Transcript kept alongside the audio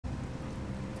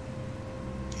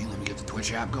get the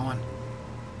Twitch app going.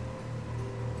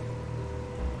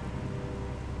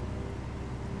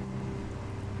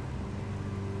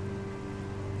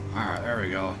 Alright, there we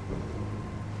go.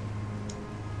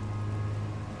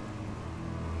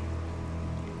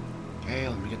 Okay,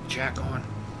 let me get the chat going.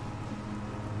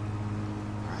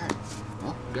 Alright,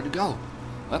 well, good to go.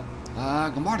 Well,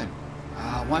 good morning.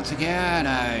 Once again,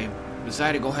 I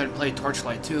decided to go ahead and play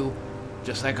Torchlight 2,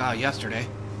 just like yesterday.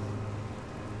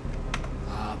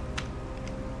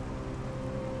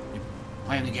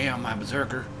 Playing the game on my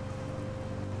Berserker.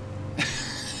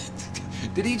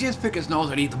 Did he just pick his nose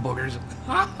and eat the boogers?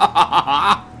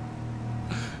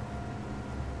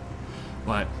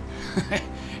 But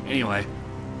anyway,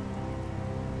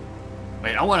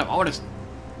 wait. I want to.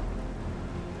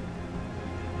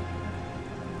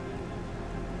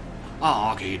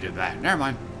 Oh, okay, you did that. Never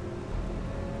mind.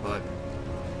 But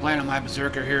playing on my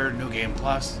Berserker here, New Game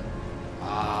Plus,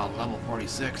 level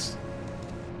 46,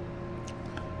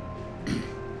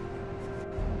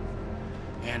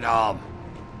 and I'll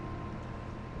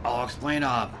explain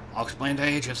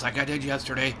today, just like I did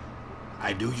yesterday.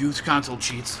 I do use console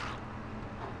cheats,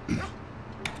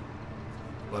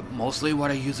 but mostly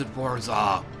what I use it for is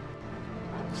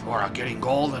for getting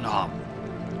gold and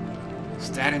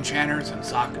stat enchanters and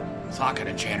socket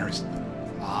enchanters.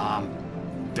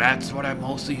 That's what I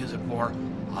mostly use it for.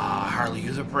 I hardly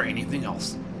use it for anything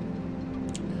else.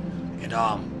 And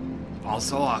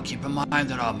also keep in mind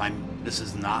that this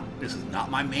is not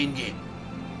my main game.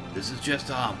 This is just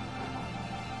a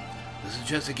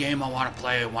game I want to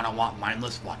play when I want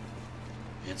mindless fun,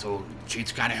 and so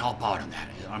cheats kind of help out in that.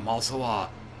 I'm also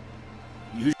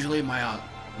usually my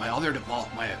other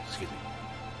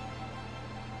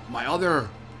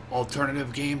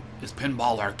alternative game is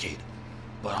Pinball Arcade,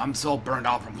 but I'm so burned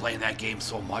out from playing that game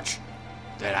so much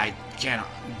that I can't.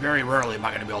 Very rarely am I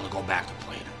going to be able to go back to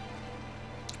playing it.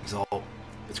 So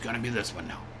it's going to be this one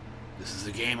now. This is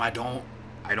a game I don't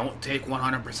take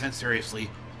 100% seriously,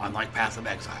 unlike Path of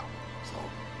Exile. So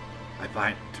I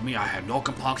find, to me, I have no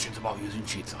compunctions about using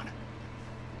cheats on it.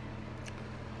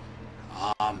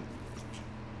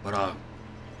 But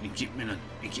keep in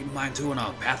mind too, in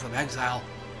Path of Exile,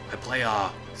 I play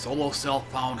solo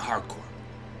self-found hardcore.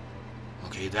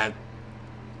 Okay, that,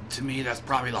 to me, that's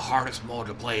probably the hardest mode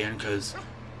to play in, because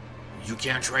you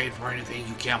can't trade for anything,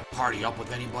 you can't party up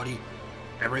with anybody.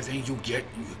 Everything you get,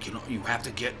 you have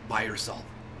to get by yourself.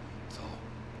 So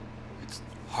it's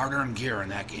harder in gear in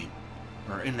that game,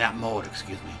 or in that mode,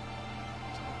 excuse me.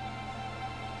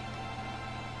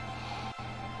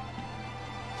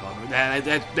 So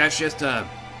that's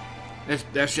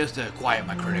just to quiet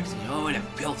my critics. Oh, and a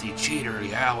filthy cheater.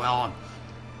 Yeah, well,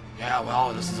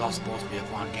 this is all supposed to be a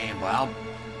fun game, but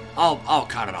I'll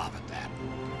cut it off at that.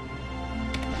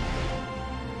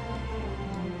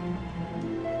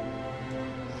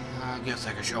 I guess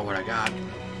I can show what I got.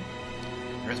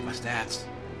 There's my stats.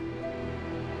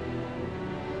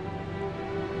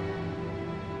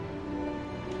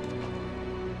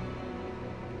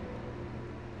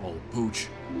 Old pooch.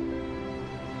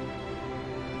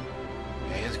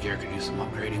 Yeah, his gear could use some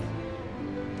upgrading.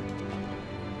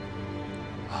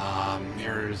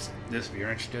 Here's this if you're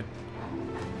interested.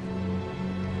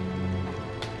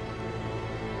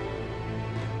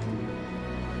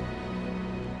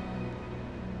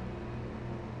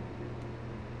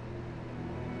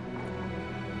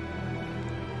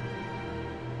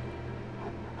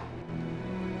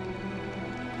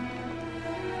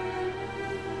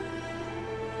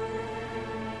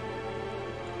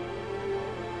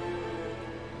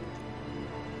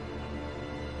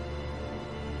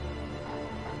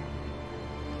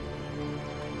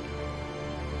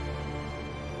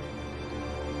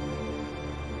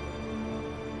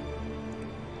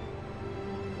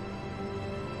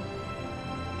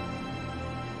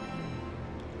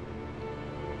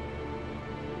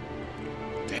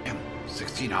 Damn,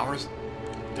 16 hours?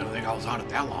 Didn't think I was on it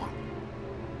that long.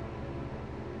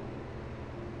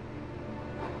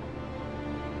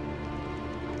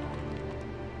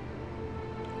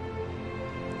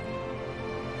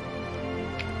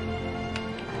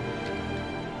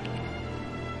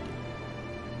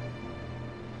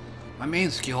 My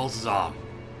main skills is got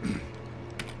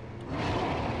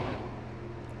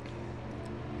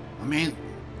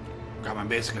my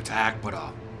basic attack, but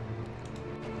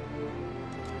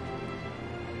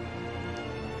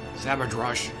Savage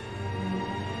Rush.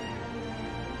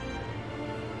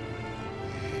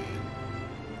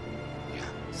 Yeah,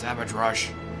 Savage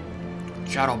Rush.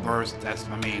 Shadow Burst, that's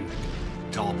my main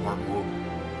teleport move.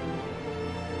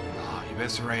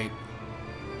 Eviscerate.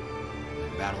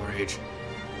 Battle Rage.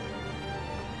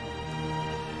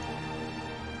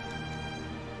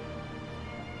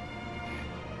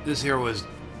 this here was,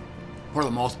 for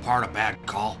the most part, a bad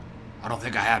call. I don't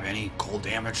think I have any cold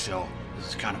damage, so this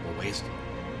is kind of a waste.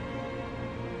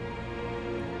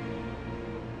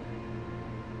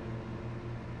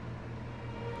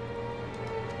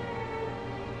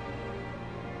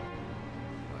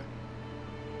 But,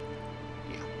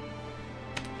 yeah.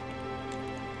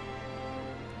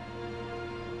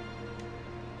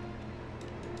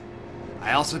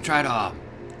 I also tried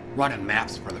running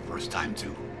maps for the first time,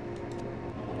 too.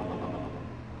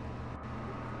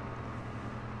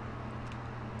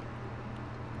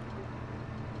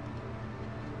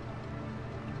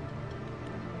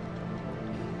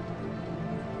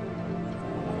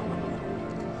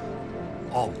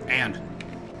 Oh, and...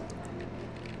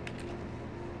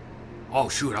 oh,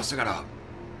 shoot, I also gotta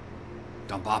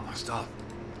dump off my stuff.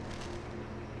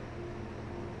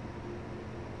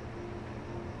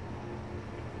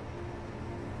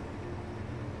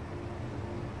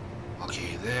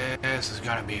 Okay, this is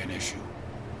gonna be an issue.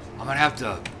 I'm gonna have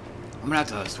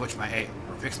to switch my A,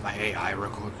 or fix my AI real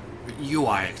quick.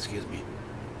 UI, excuse me.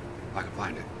 If I can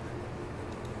find it.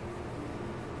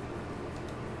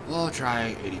 We'll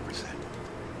try 80%.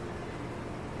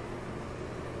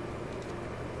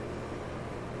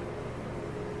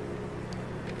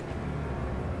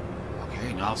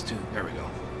 Okay, now it's 2. There we go.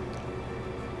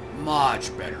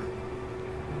 Much better.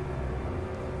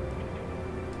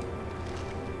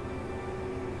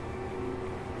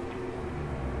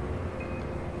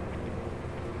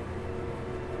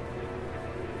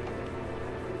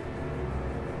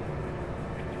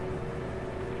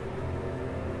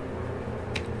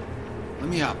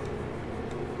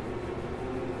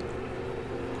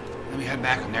 Let me head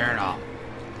back in there and I'll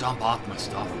dump off my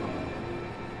stuff.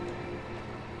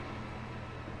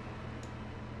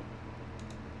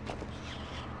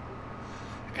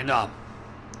 And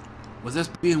with this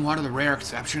being one of the rare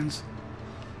exceptions,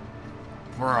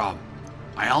 where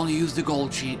I only use the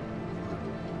gold cheat,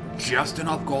 just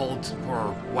enough gold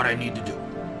for what I need to do.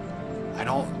 I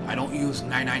don't use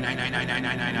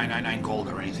 999999999 gold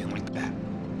or anything like that.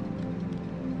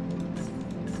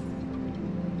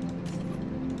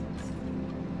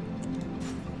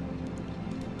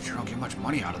 Sure don't get much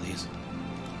money out of these.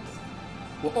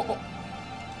 Whoa, oh, oh.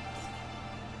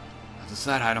 That's a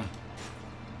side item.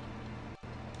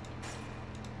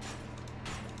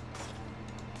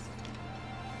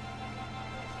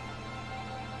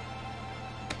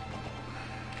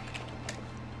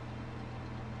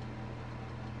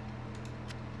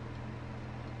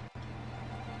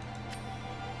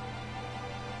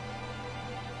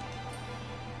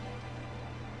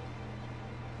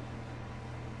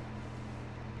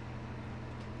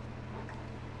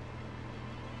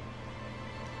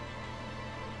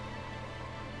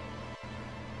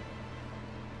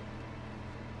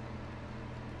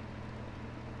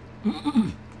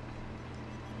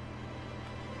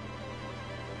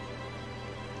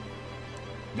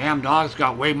 Damn dog's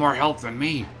got way more health than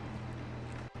me.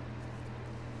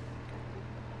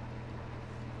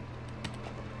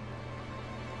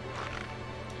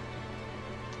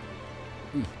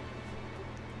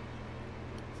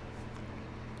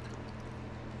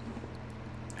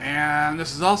 And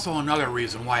this is also another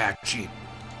reason why I cheat.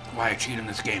 Why I cheat in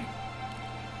this game.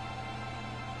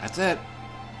 That's it.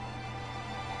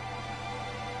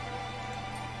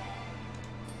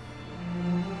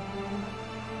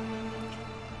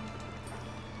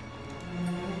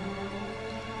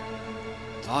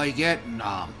 That's all you get, and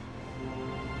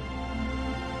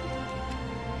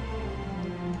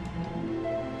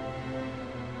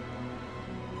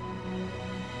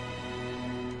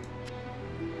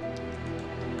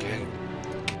okay.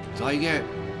 That's all you get.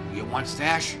 You get one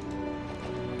stash,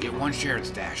 you get one shared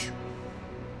stash.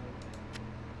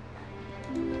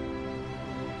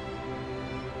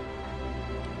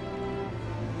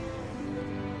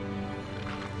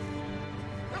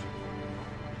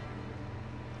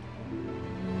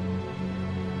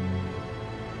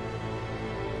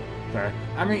 Sorry.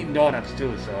 I'm eating donuts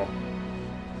too, so.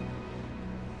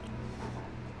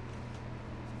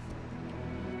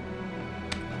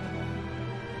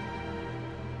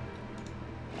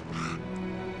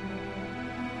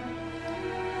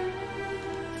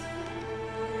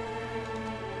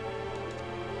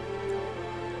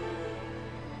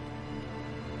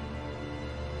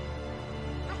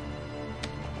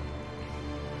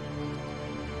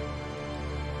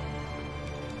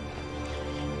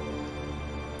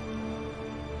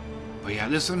 But yeah,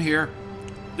 this one here,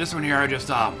 I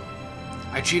just,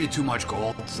 I cheated too much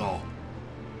gold, so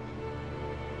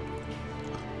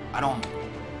I don't.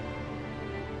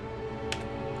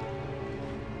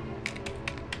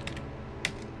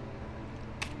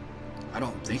 I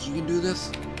don't think you can do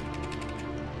this.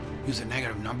 Use a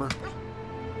negative number.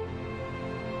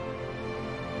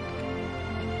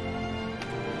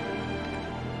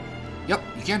 Yep,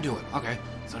 you can do it. Okay,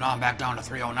 so now I'm back down to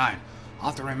 309. I'll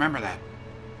have to remember that.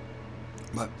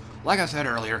 But like I said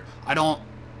earlier, I don't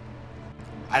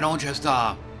just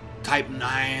type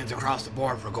 9s across the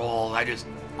board for gold.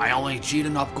 I only cheat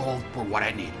enough gold for what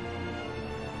I need.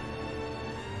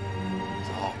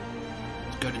 So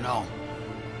it's good to know.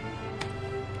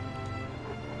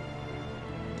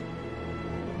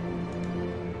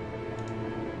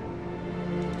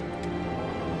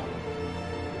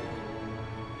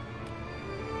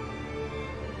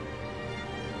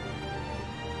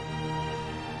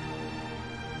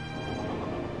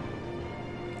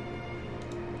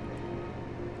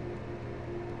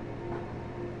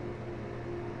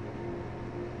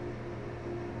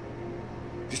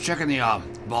 Just checking the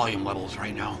volume levels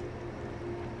right now.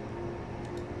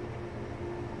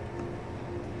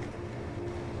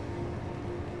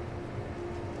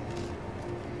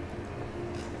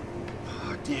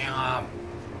 Oh, damn.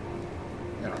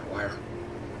 Got our wire.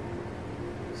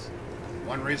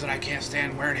 One reason I can't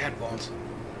stand wearing headphones.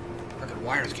 Fucking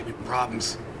wires give me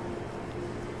problems.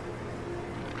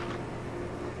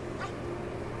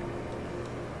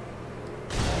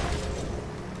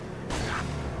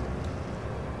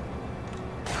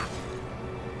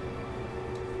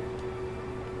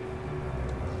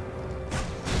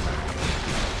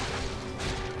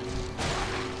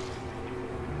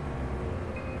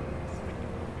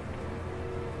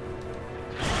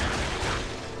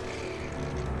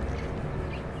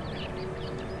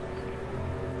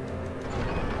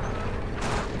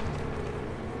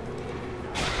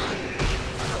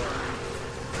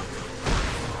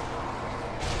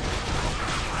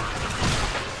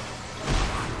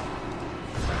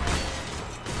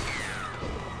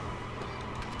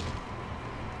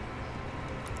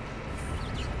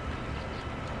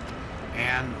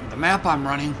 Map I'm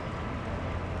running,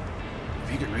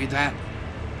 if you can read that.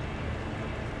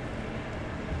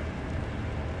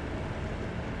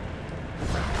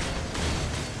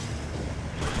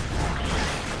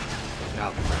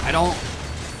 Yeah, I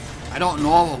don't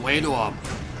know of a way to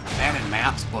add in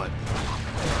maps, but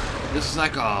this is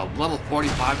like a level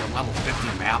 45 to level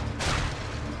 50 map.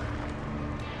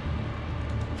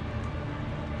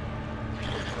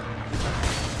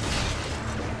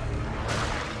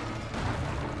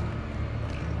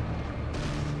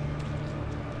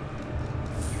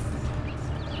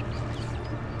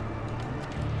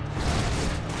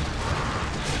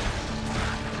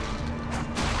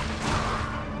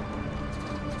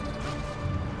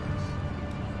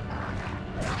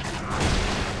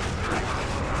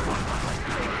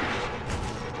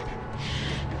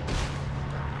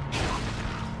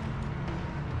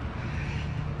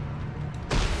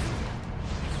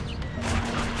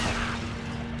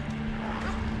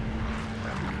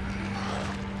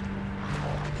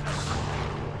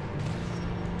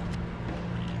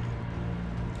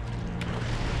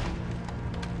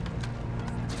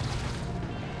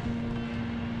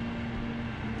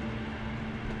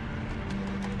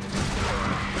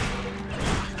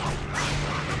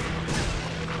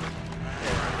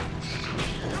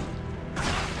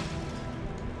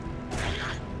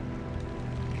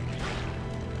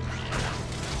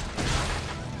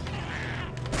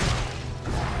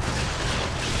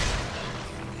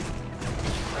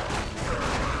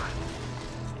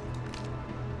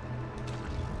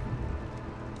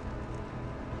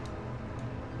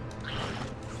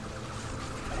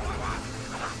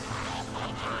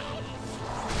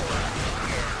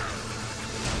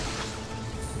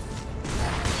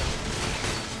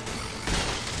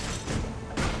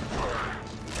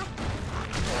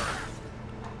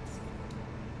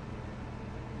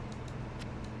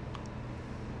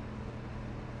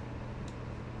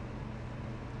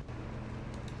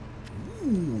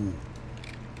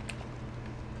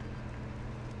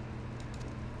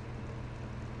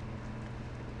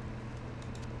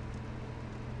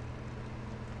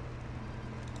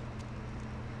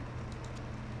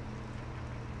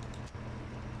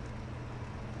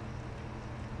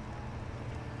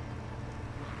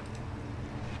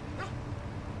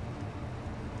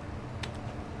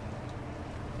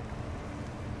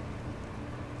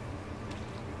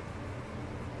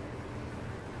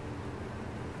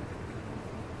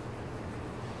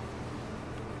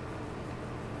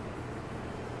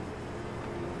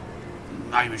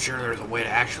 Not even sure there's a way to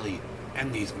actually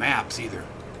end these maps either.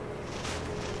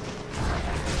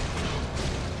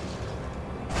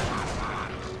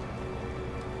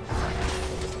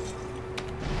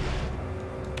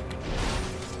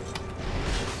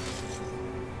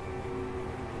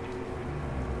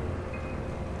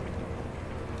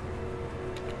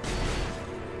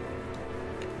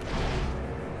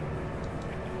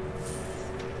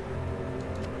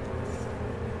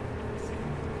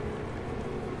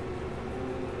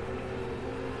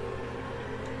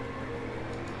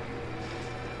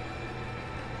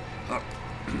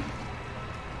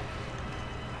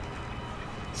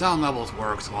 sound levels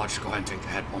work, so I'll just go ahead and take the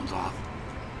headphones off.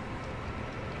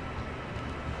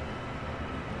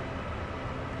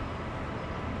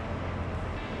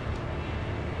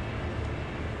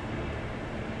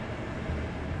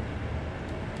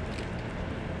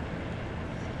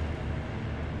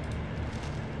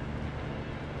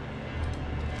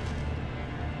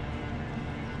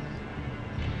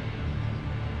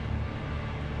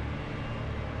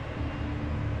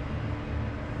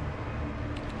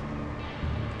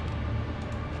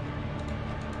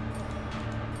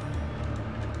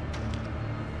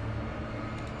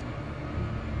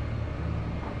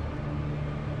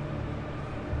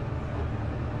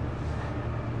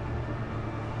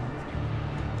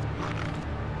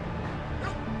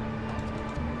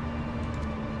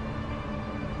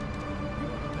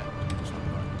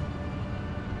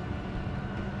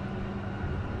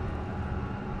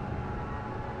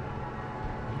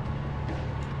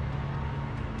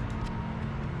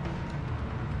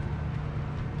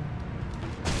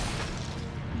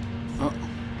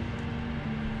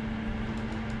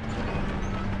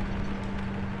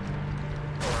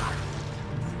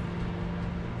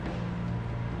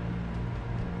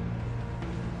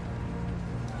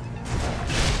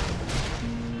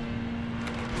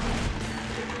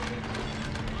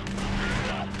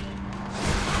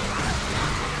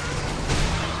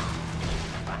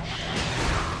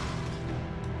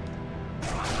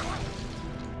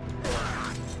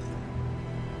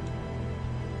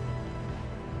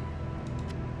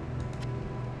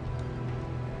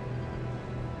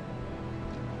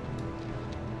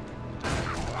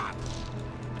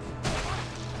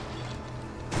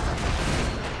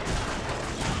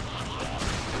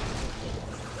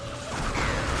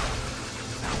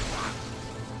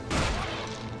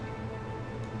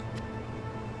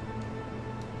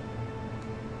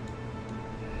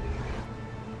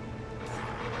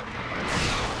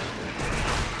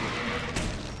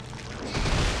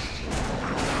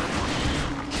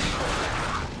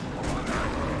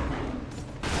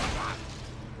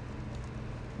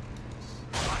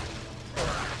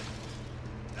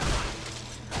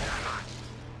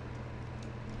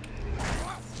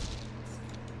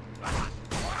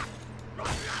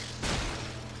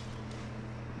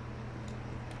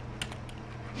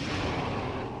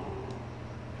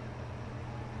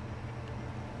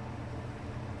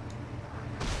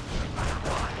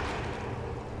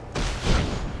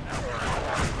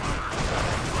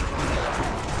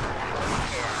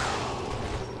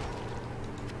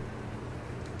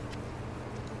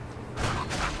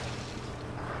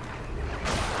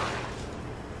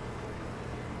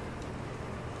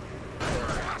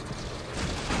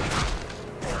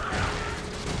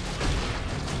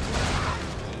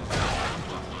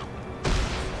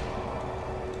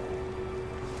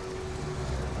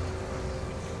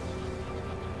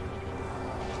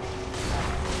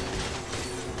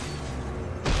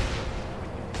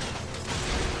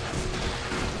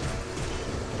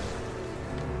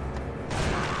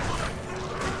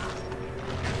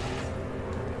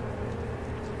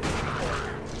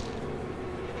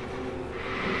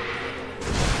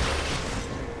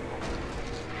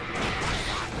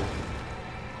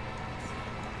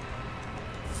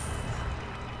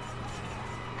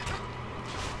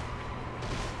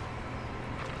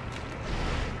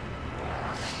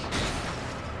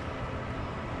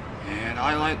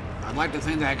 I'd like to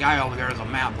think that guy over there is a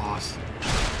map boss.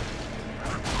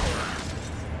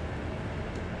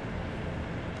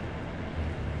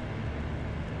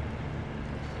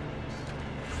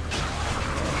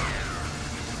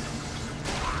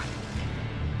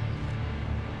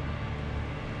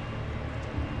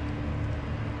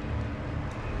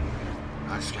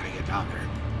 I just gotta get down there.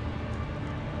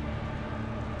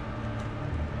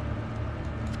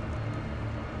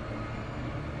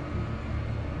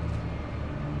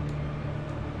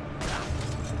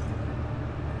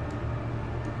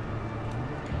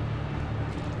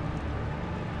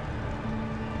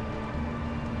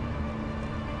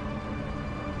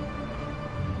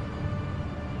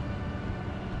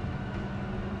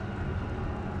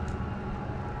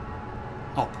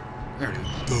 Oh, there it is.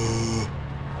 Duh.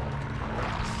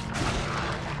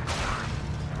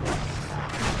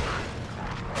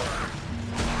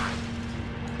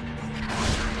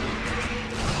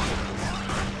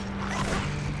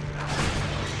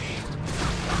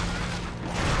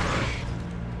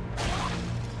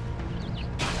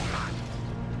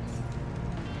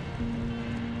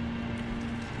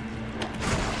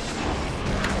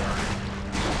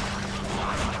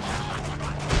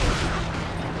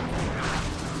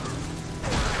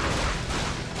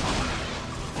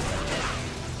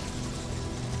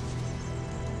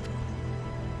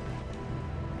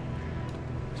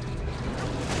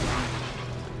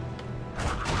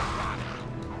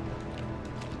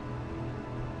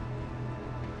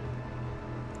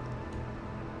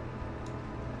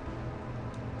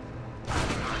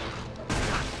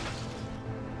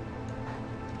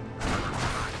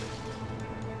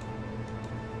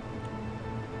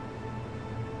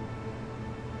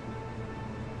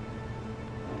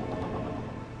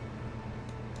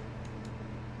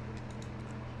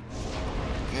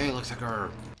 looks like we're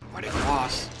fighting a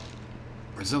boss.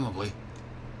 Presumably.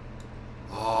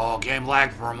 Oh, game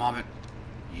lagged for a moment.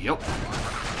 Yup.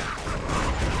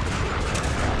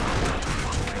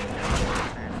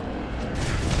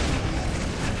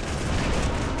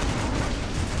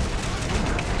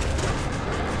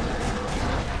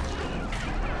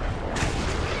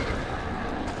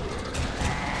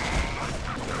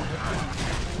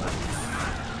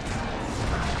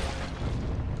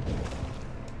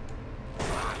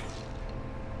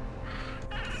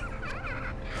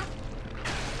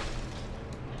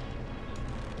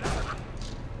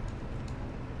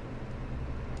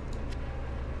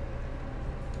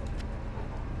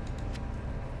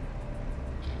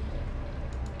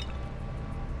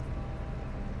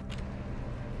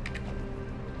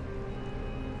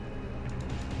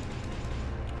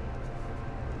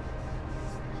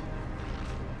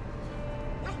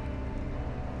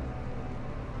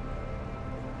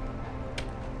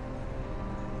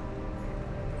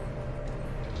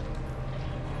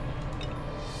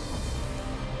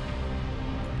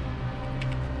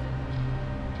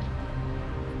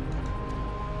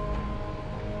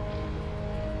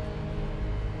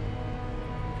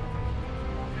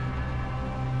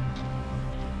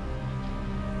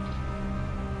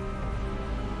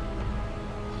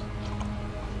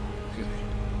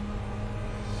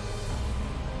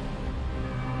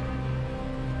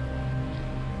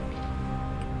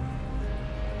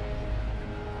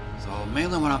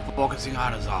 Mainly what I'm focusing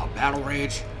on is Battle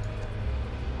Rage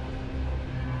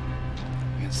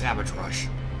and Savage Rush.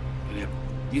 And if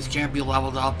these can't be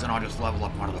leveled up, then I'll just level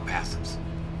up one of the passives.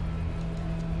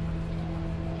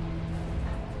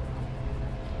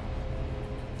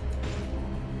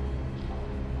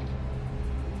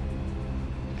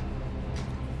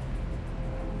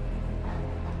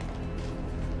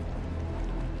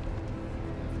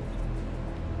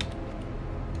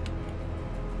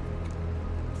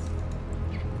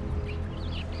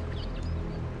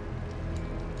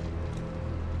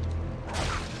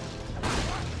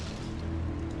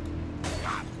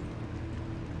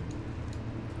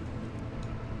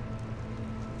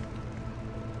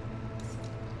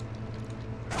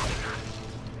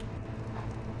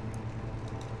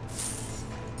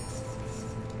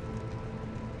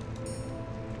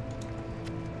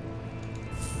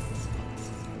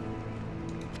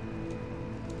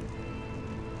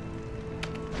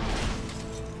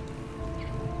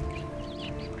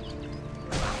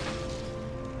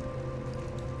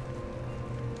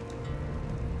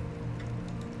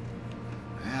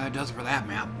 It does for that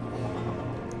map.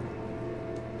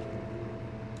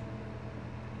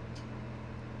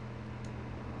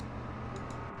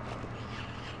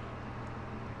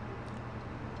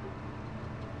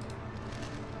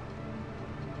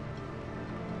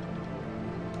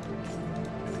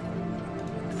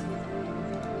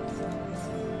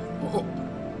 Oh.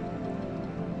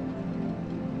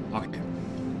 Okay.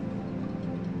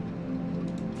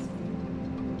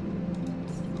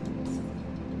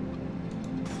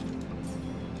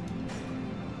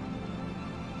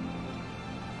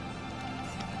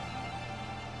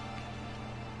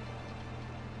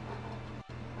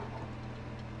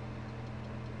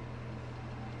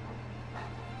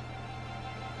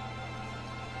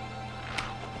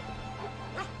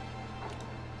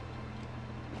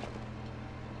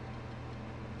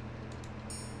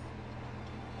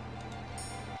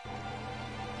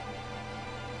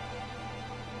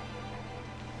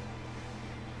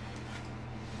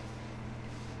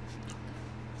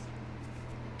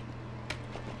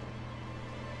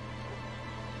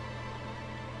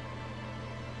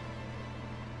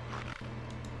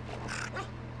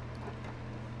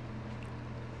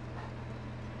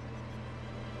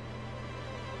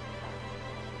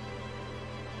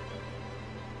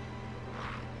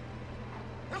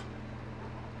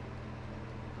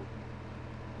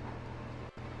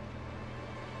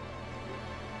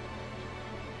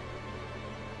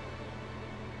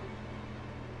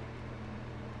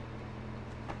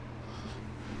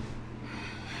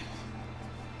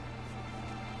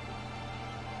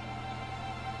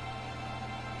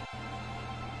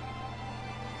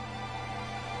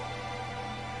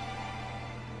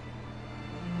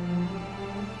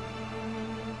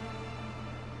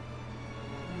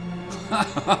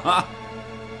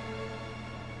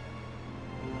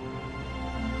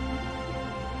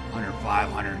 Under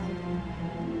 500.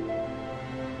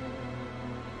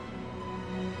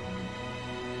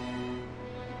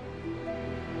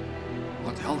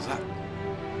 What the hell is that?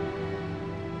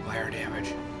 Fire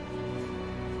damage.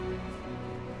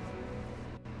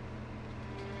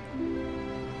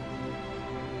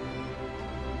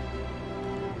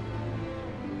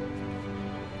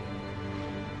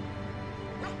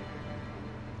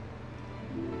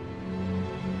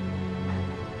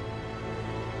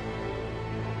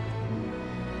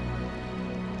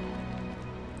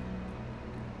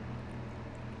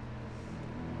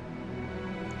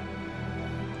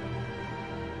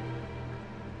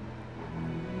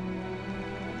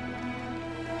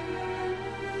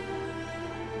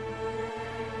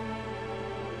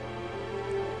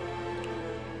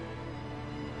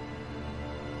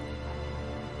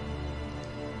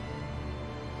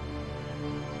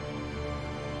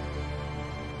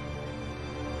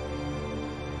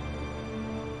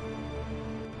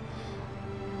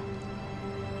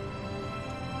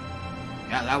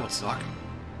 Yeah, that would suck.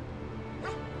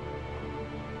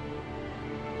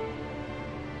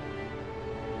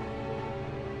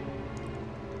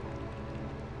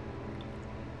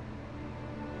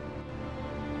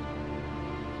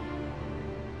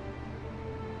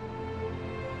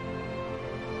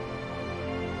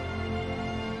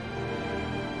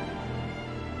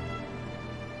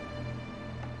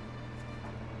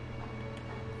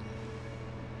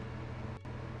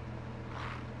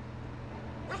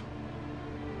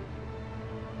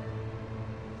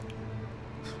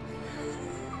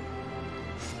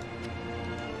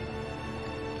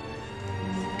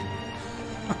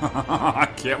 I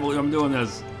can't believe I'm doing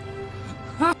this.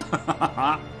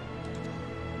 I'm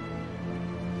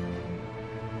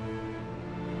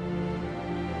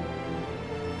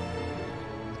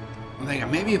thinking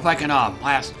maybe if I can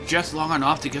last just long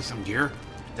enough to get some gear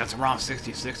that's around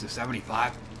 66 to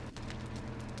 75.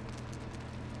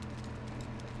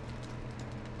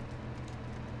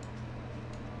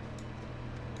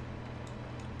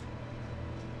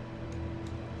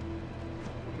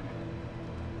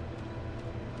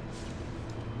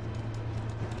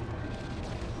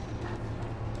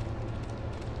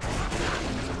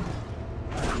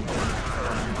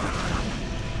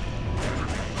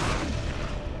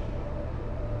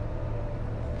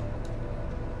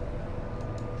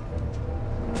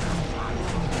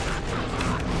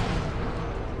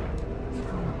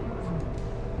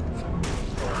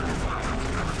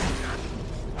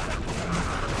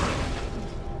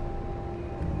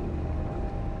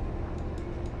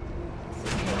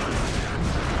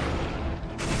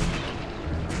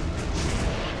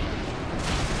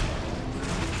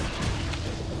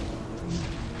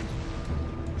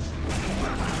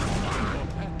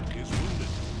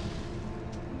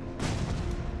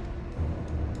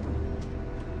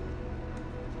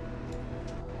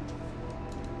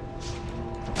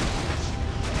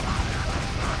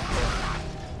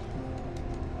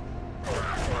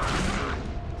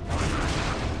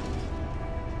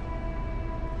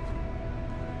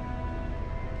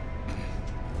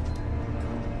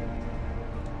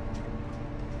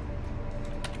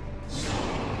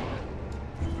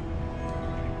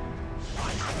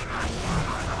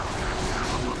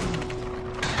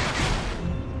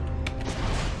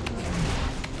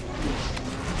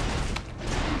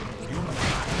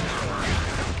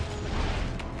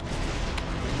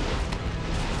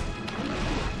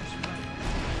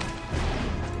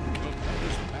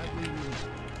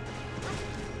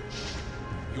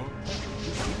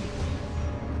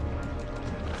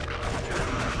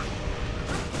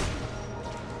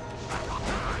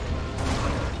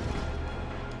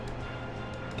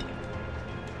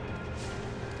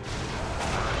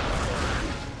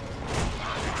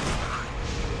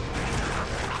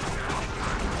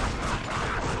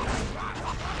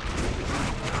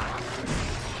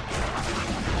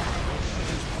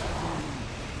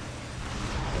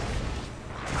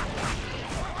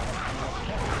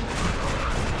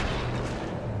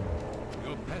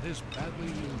 is badly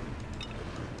wounded.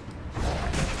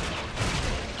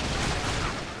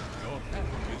 Your pet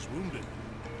is wounded.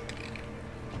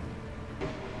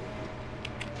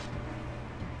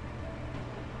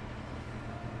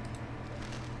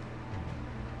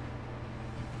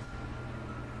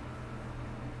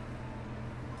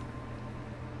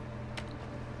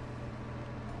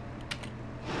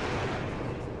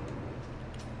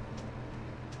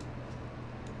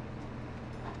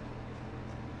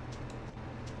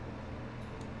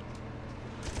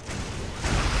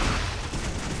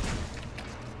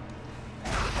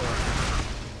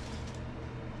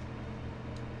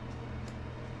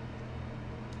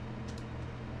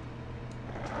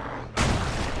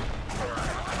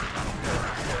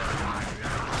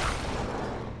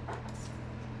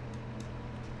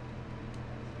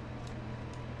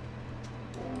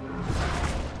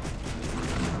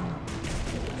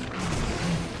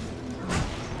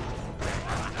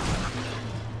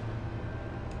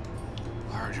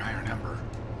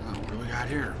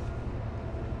 Here.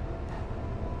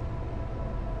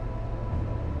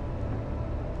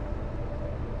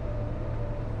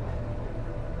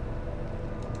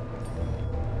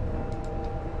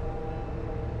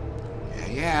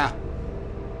 Yeah.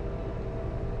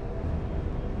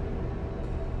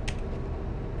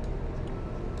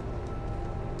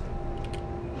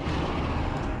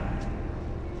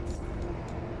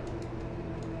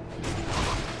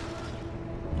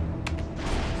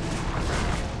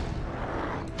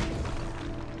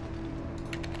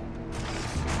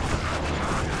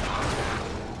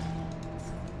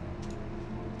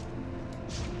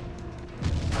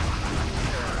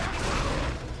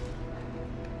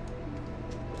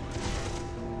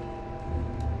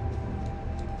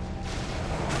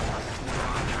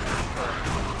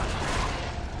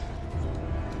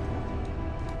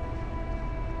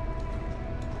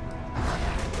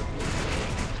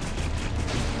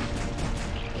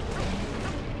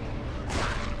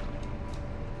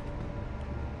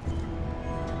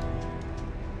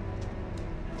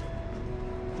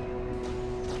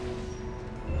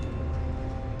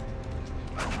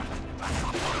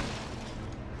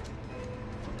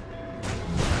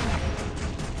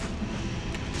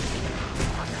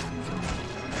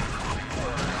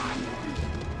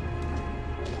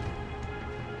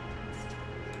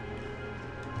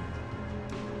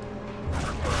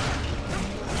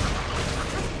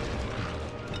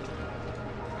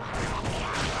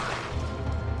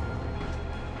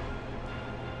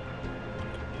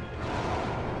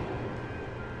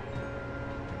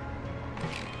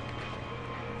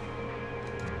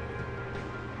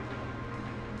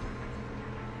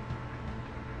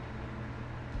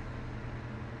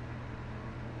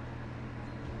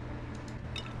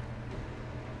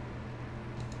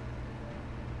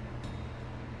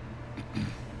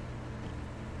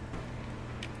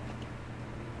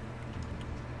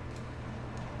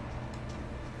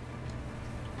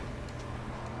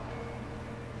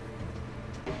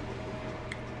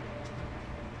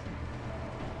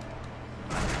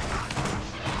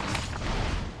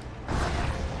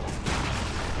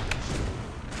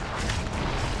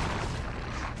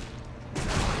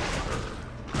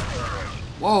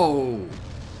 Oh!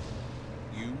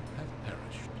 You have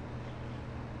perished.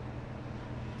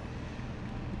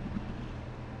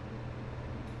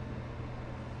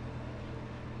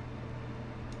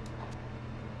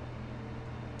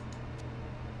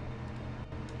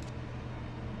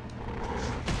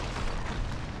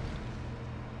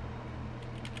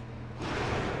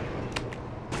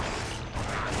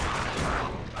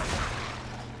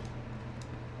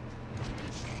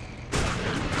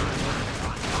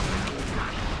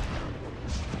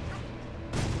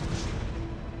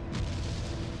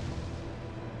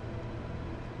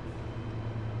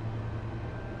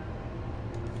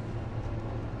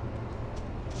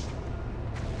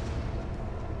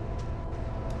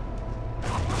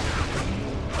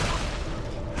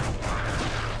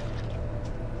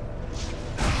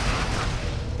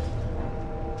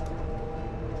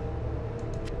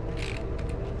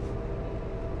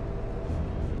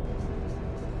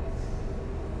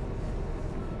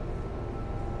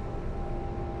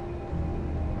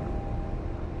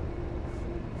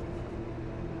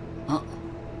 Huh?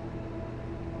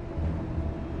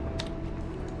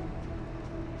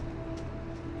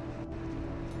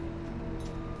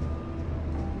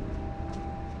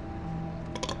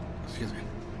 Excuse me.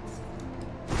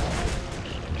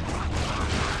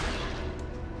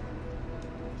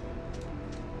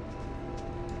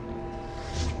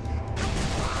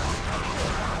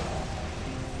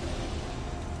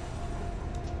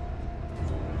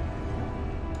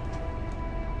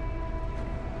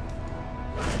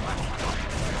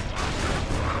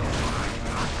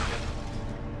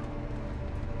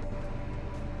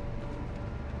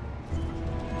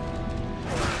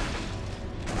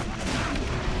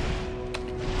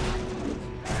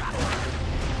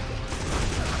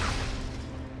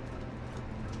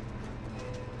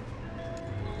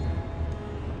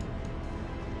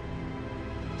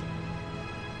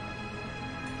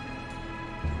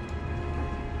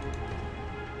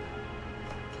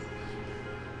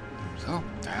 So,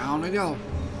 down we go.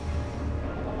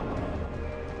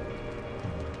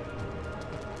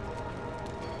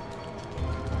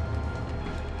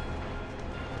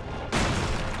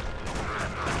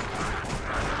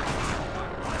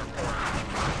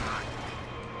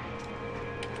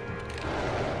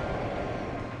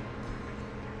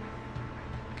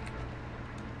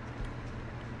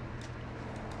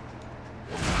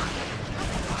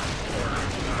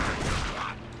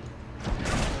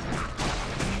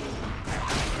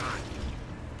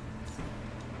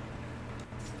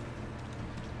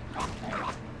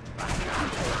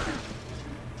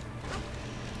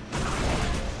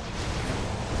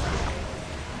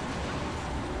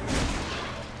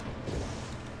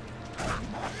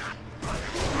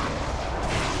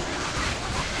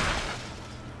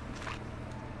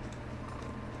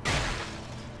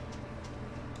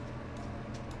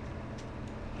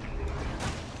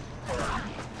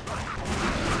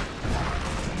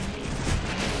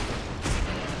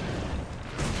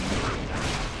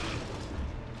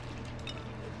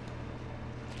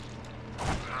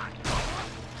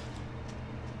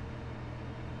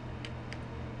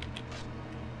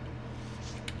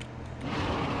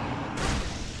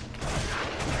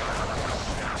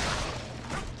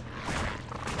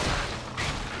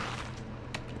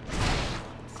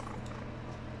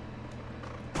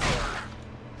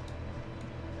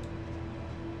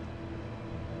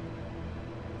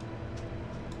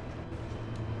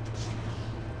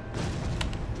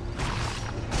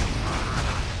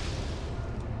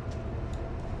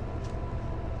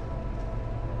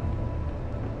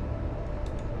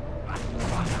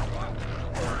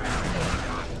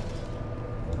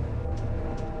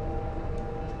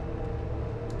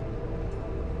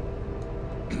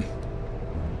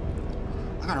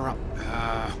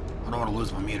 I don't want to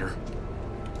lose my meter.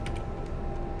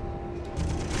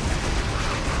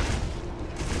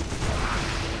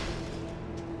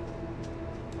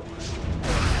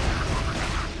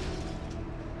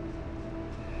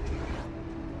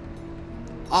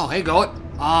 Oh, hey, Goat.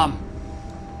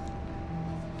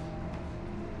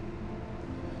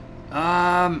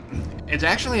 It's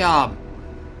actually,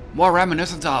 more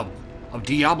reminiscent of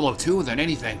Diablo 2 than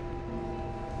anything.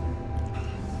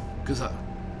 Because,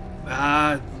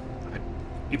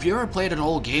 if you ever played an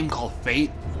old game called Fate,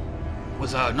 it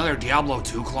was another Diablo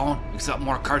 2 clone, except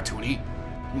more cartoony,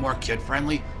 more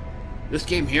kid-friendly. This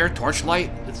game here,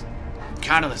 Torchlight, it's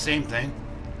kind of the same thing.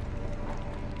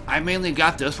 I mainly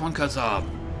got this one because,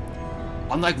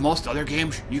 unlike most other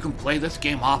games, you can play this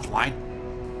game offline,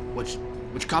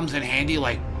 which comes in handy,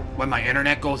 like when my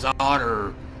internet goes out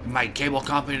or my cable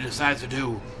company decides to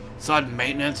do sudden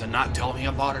maintenance and not tell me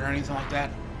about it or anything like that.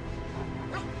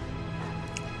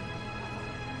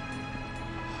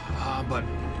 But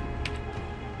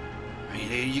I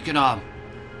mean, you can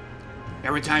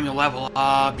every time you level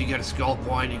up, you get a skill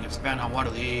point you can spend on one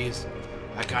of these,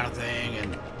 that kind of thing,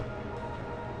 and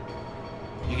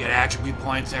you get attribute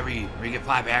points you get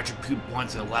 5 attribute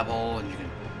points at level, and you can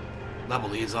level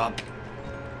these up.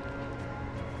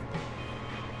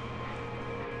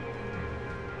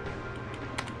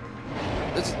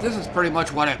 This is pretty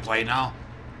much what I play now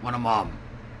when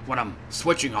I'm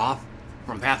switching off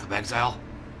from Path of Exile.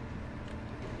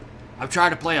 I've tried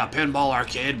to play a pinball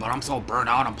arcade, but I'm so burnt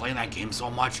out. I'm playing that game so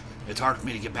much, it's hard for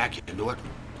me to get back into it.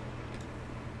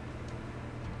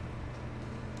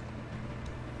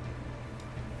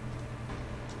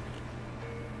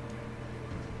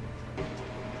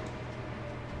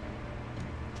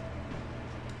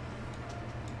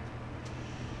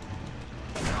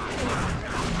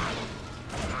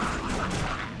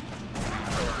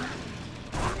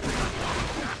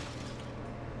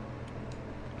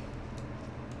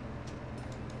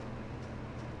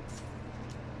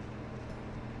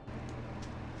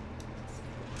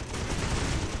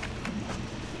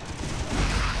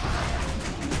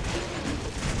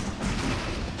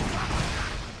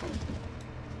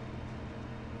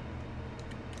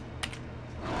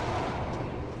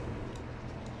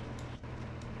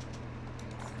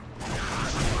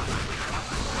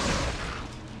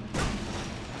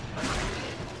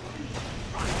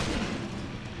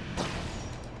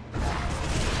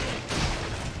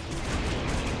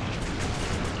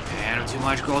 Too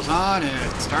much goes on and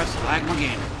it starts to lag my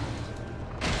game.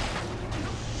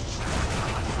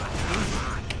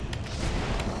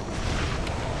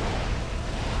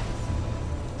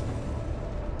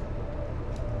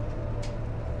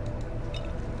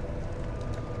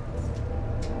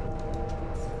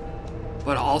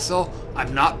 But also,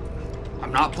 I'm not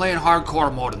playing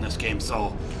hardcore mode in this game,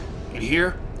 so in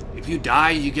here, if you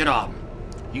die, you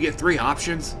get 3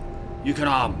 options. You can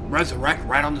resurrect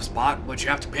right on the spot, but you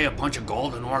have to pay a bunch of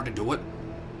gold in order to do it.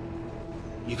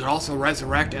 You can also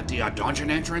resurrect at the dungeon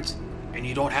entrance, and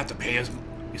you don't have to pay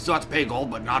you still have to pay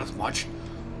gold, but not as much.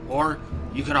 Or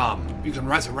you can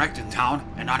resurrect in town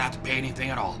and not have to pay anything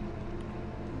at all.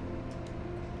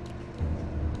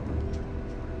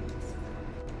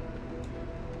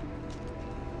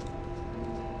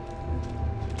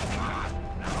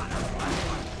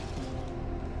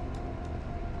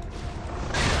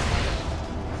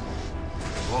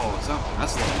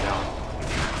 That's slowing down.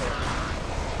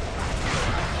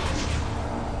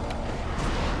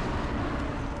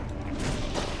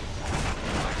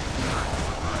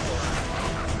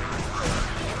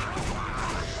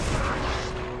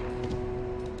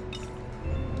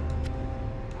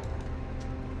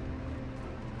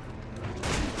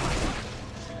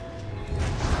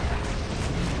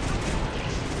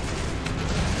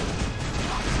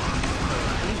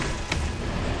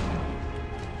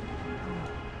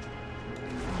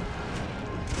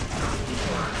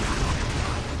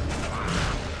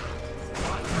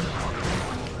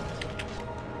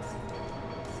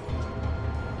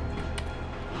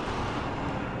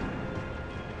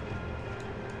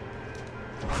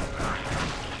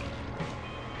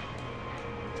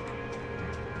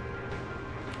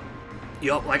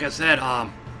 Yup, like I said,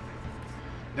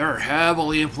 they're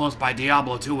heavily influenced by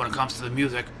Diablo 2 when it comes to the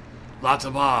music. Lots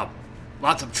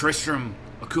of Tristram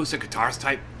acoustic guitars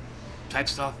type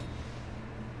stuff.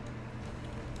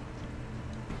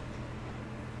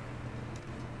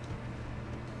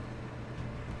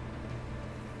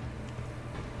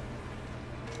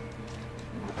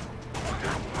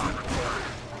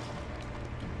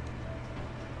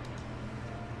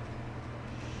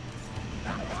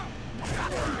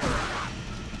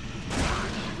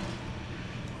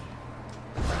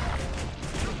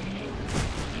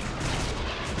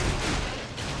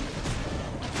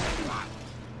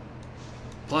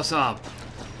 Plus,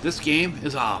 this game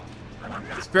is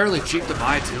it's fairly cheap to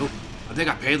buy too. I think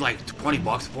I paid like 20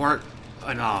 bucks for it,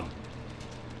 and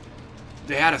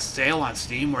they had a sale on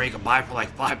Steam where you could buy it for like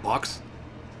 5 bucks.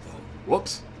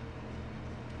 Whoops.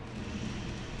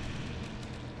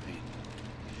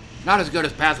 Not as good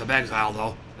as Path of Exile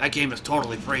though. That game is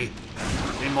totally free.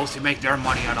 They mostly make their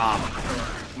money on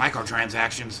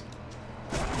microtransactions.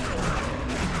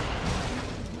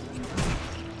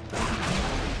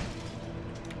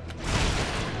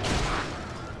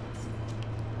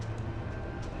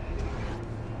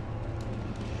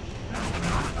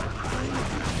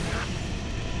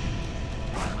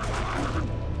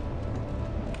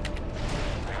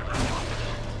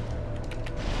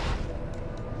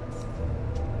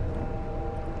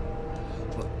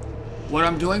 What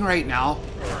I'm doing right now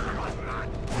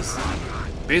is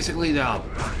basically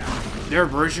their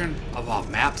version of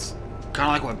maps Kind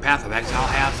of like what Path of Exile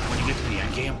has when you get to the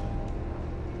end game.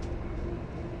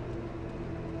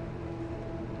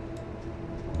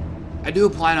 I do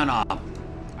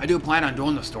plan on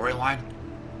doing the storyline,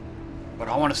 but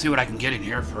I want to see what I can get in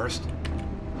here first.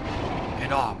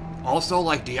 And also,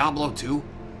 like Diablo 2,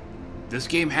 this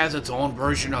game has its own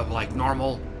version of like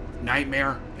normal,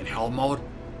 nightmare, and hell mode.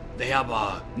 They have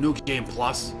a new game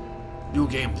plus, new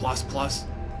game plus plus,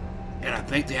 and I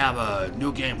think they have a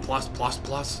new game plus plus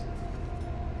plus.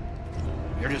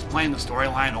 You're just playing the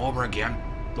storyline over again,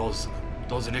 those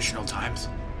additional times.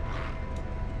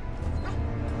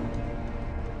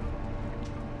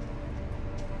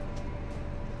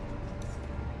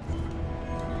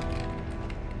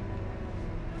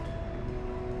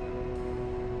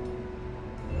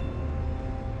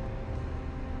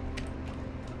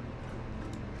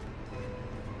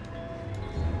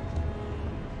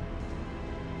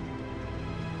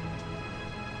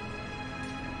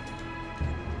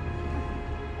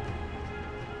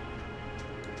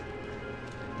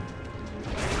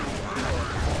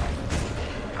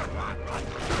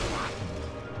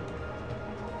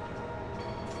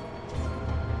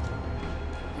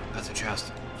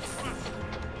 Chest.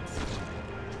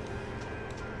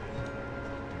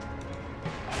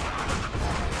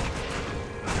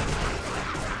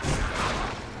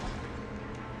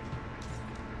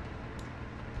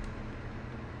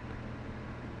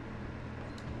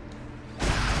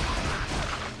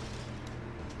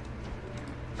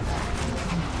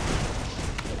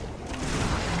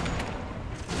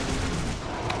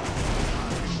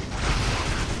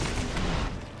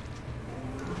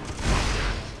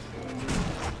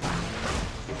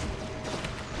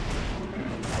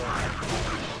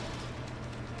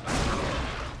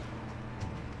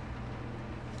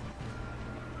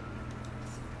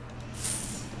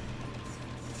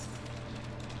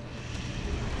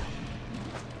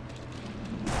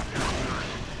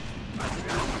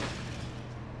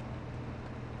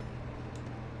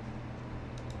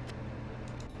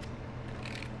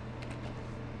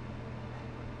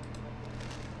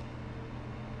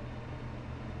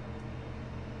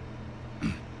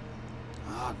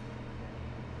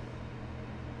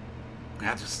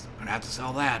 Gonna have to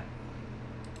sell that.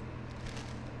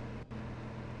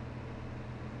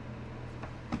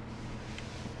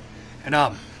 And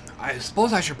I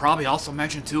suppose I should probably also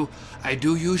mention too, I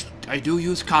do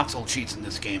use console cheats in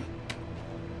this game.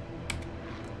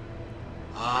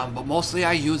 But mostly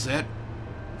I use it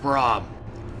for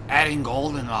adding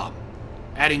gold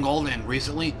and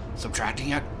recently subtracting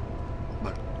it.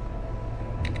 But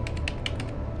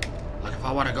like if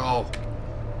I want to go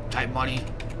type money,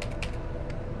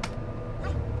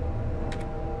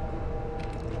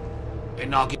 it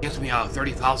now gives me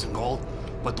 30,000 gold.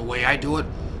 But the way I do it,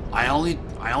 I only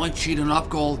cheat enough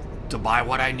gold to buy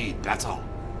what I need. That's all.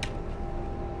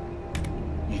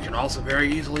 You can also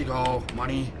very easily go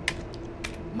money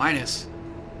minus.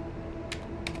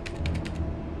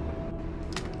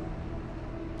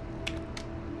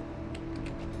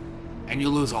 And you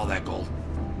lose all that gold.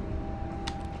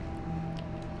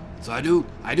 So I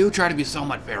do try to be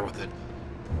somewhat fair with it.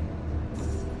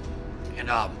 And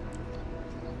I'll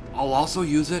also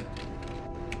use it.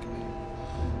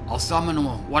 I'll summon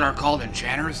what are called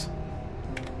enchanters.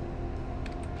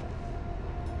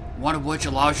 One of which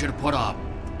allows you to put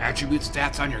attribute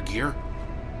stats on your gear.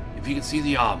 If you can see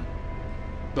the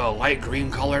light green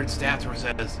colored stats where it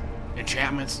says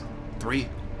enchantments 3.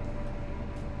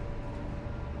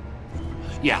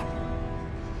 Yeah,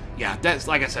 that's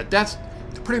like I said, that's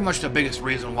pretty much the biggest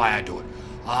reason why I do it.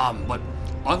 But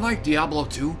unlike Diablo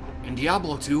 2, in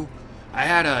Diablo 2, I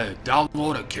had to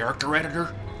download a character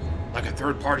editor, like a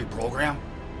third-party program,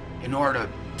 in order to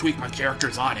tweak my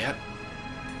characters on it.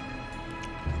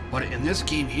 But in this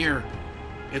game here,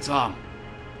 it's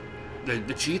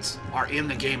the cheats are in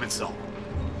the game itself.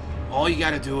 All you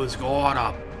gotta do is go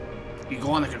on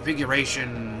the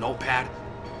configuration notepad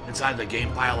inside the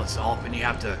game file itself, and you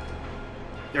have to.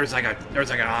 There's like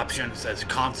an option that says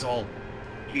console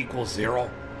equals 0.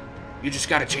 You just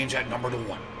gotta change that number to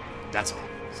 1. That's all.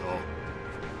 So.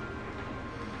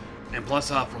 And plus,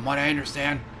 from what I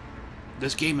understand,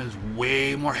 this game is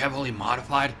way more heavily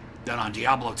modified than on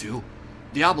Diablo 2.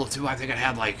 Diablo 2, I think it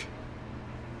had like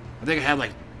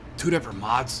 2 different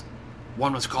mods.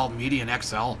 One was called Median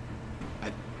XL.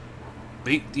 I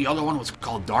think the other one was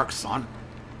called Dark Sun.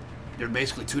 They're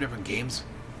basically 2 different games.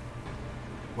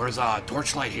 Whereas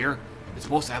Torchlight here is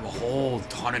supposed to have a whole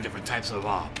ton of different types of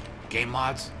game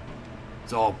mods.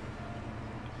 So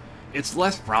it's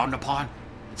less frowned upon.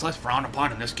 It's less frowned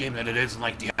upon in this game than it is in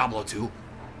like Diablo 2.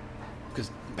 Because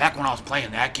back when I was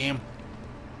playing that game,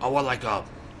 I was like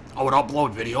I would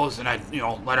upload videos and I'd,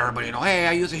 let everybody know, hey,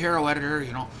 I use a hero editor,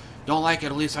 don't like it,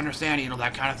 at least understand it,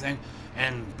 that kind of thing.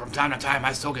 And from time to time,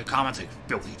 I still get comments like,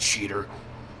 filthy cheater.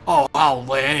 Oh, how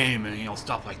lame, and,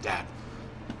 stuff like that.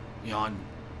 And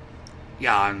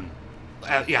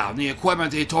the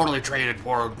equipment they totally traded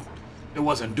for, it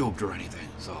wasn't duped or anything,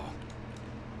 so.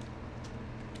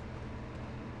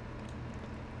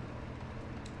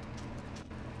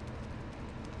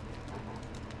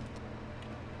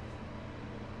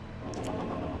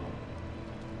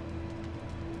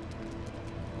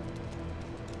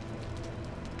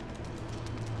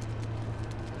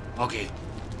 Okay,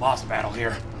 boss battle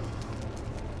here.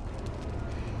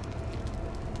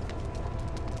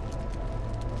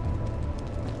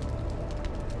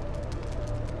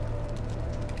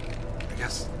 I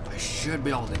guess I should be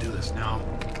able to do this now.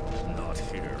 Not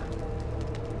here.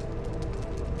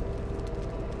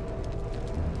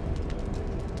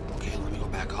 Okay, let me go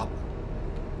back up.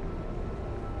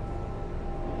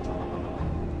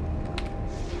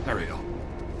 There we go.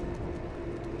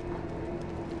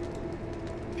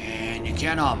 And you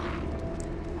can't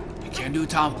do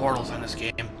town portals in this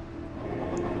game.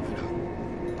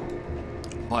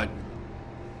 But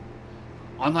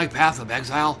unlike Path of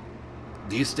Exile,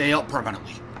 these stay up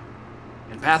permanently.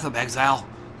 In Path of Exile,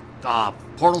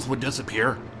 portals would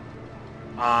disappear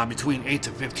between 8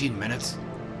 to 15 minutes.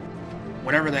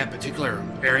 Whatever that particular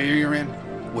area you're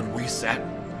in would reset.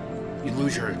 You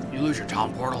lose your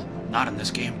town portal. Not in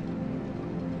this game.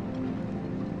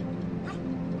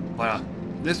 But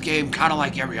this game, kind of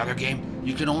like every other game,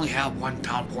 you can only have one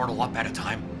town portal up at a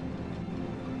time.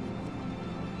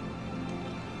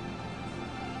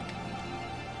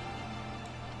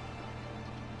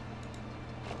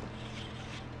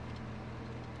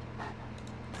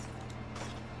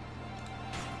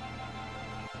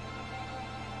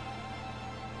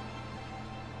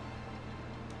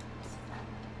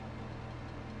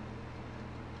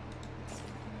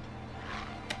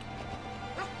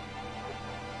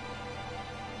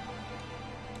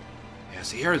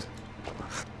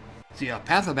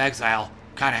 Path of Exile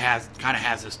kind of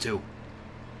has this too.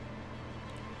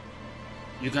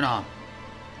 You can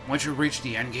once you reach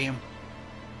the end game,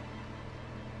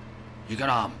 you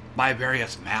can buy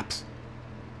various maps,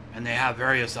 and they have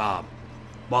various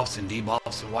buffs and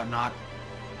debuffs and whatnot.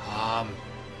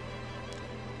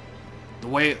 The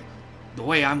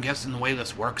way I'm guessing the way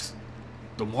this works,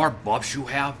 the more buffs you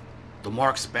have, the more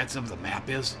expensive the map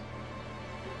is.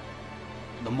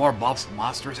 The more buffs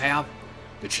monsters have,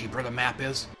 the cheaper the map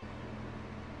is.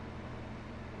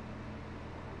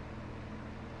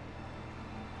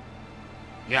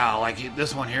 Yeah, like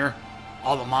this one here,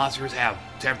 all the monsters have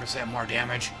 10% more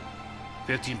damage,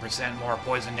 15% more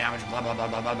poison damage, blah, blah, blah,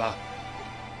 blah, blah, blah.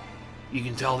 You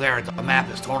can tell there the map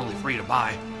is totally free to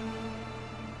buy.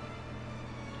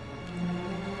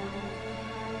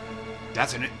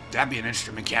 That'd be an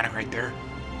interesting mechanic right there.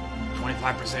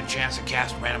 25% chance to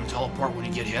cast random teleport when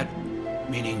you get hit.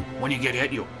 Meaning, when you get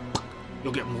hit, you'll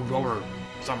get moved over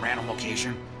some random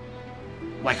location.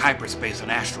 Like hyperspace and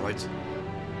asteroids.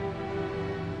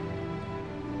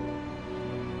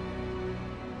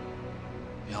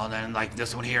 Then like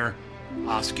this one here,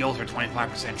 skills are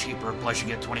 25% cheaper, plus you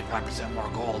get 25% more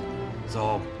gold.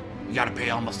 So, you gotta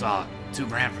pay almost $2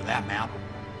 grand for that map.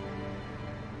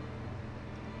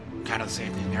 Kind of the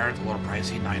same thing there, it's a little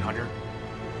pricey, 900.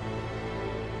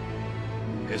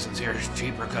 This one's here is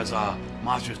cheaper because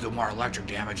monsters do more electric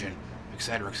damage and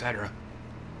etc, etc.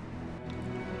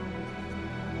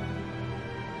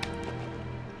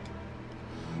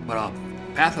 But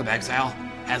Path of Exile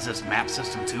has this map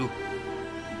system too.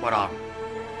 But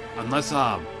unless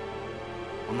I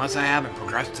haven't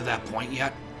progressed to that point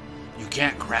yet, you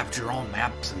can't craft your own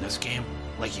maps in this game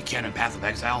like you can in Path of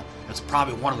Exile. That's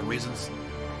probably one of the reasons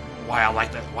why I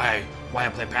like that, why I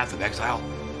play Path of Exile.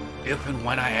 If and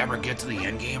when I ever get to the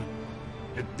end game,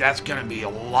 that's gonna be a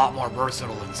lot more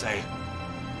versatile than, say,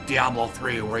 Diablo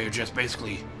 3, where you're just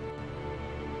basically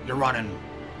running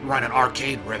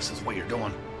arcade riffs is what you're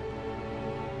doing.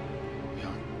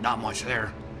 Not much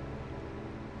there.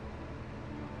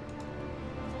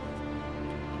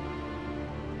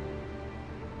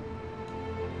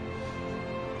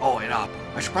 Oh, and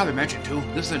I should probably mention too,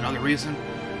 this is another reason,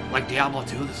 like Diablo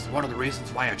 2, this is one of the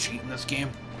reasons why I cheat in this game.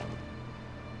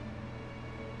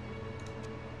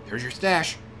 Here's your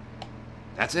stash.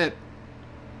 That's it.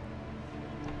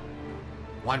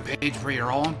 One page for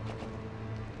your own.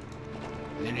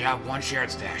 And then you have one shared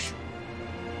stash.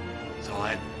 So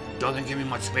it doesn't give me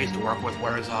much space to work with,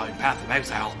 whereas in Path of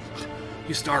Exile,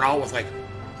 you start out with like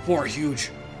 4 huge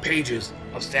pages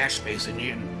of stash space, and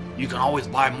you can always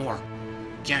buy more.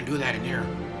 You can't do that in here.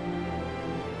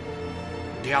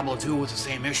 Diablo 2 was the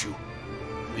same issue.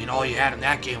 I mean, all you had in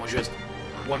that game was just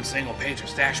one single page of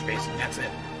stash space, and that's it.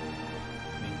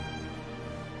 I mean,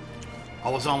 I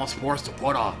was almost forced to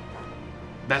put a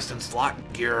best in slot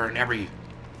gear in every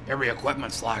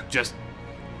equipment slot just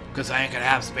because I ain't gonna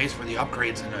have space for the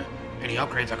upgrades and any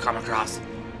upgrades I come across.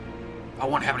 I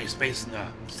won't have any space in the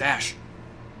stash.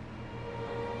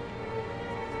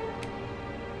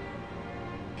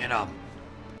 And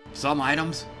some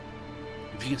items,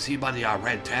 if you can see by the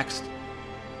red text,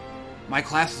 my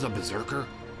class is a Berserker.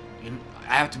 And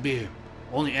I have to be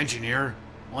only an engineer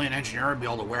would be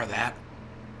able to wear that.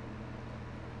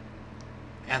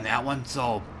 And that one,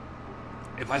 so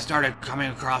if I started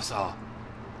coming across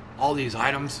all these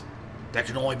items that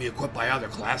can only be equipped by other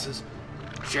classes,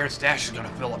 shared stash is going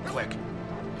to fill up quick.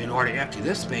 In order to empty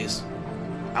this space,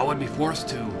 I would be forced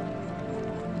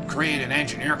to create an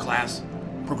engineer class,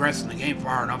 progress in the game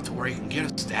far enough to where he can get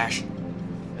a stash,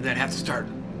 and then have to start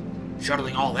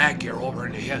shuttling all that gear over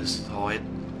into his. So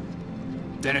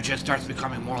then it just starts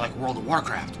becoming more like World of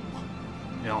Warcraft.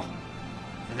 You know,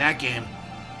 in that game,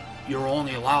 you're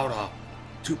only allowed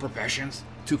two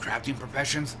crafting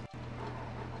professions.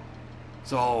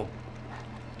 So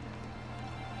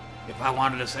if I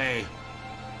wanted to say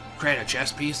create a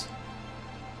chess piece,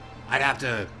 I'd have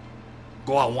to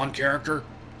go on one character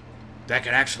that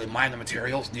could actually mine the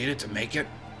materials needed to make it.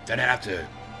 Then I'd have to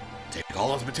take all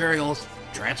those materials,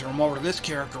 transfer them over to this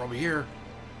character over here.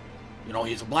 You know,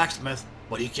 he's a blacksmith,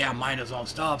 but he can't mine his own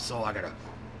stuff, so I gotta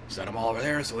send him all over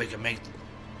there so he can make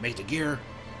the gear.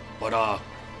 But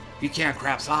he can't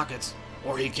craft sockets,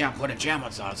 or he can't put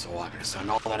enchantments on it, so I gotta send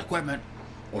all that equipment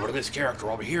over to this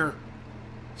character over here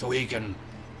so he can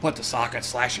put the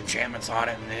sockets / enchantments on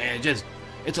it, and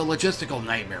it's a logistical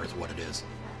nightmare is what it is.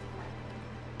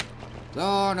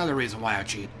 So another reason why I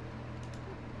cheat.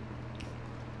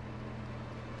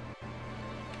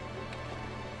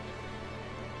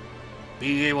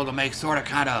 Being able to make sort of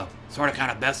kind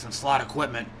of best in slot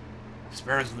equipment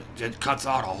it cuts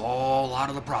out a whole lot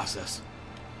of the process.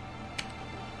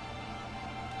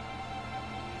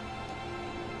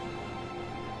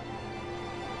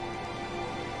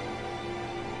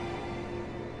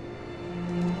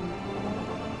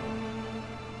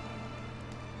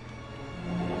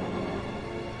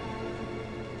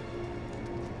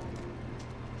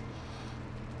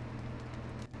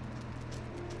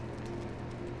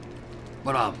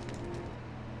 But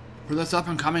for this up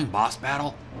and coming boss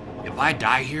battle, if I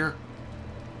die here,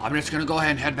 I'm just gonna go ahead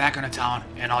and head back into town,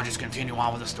 and I'll just continue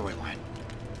on with the storyline.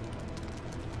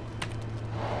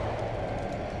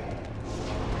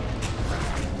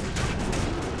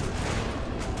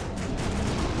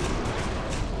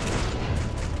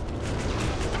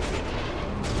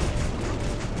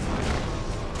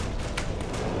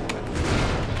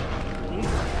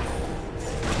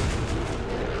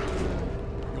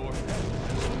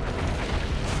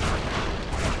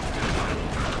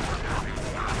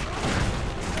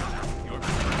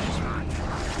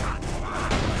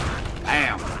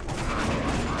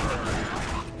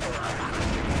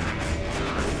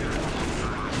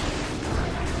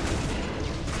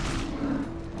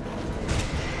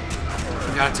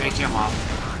 Gotta take him off.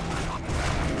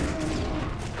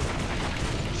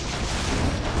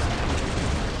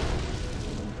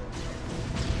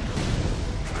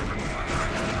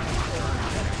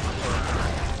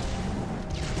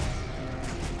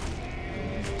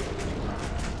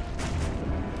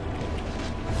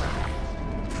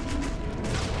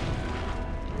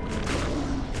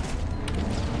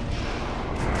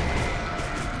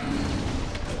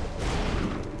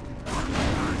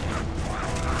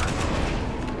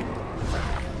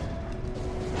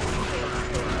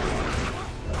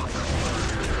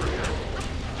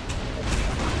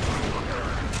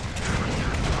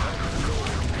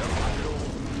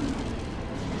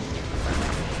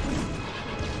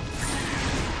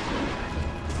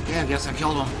 I guess I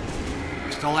killed him.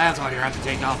 There's still lads out here I have to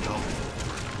take out, though.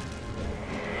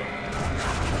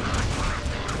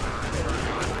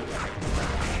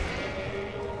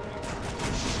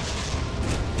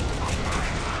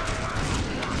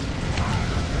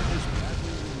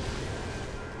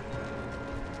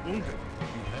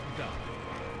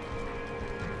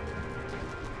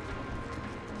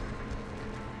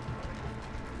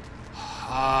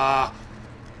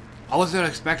 I wasn't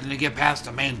expecting to get past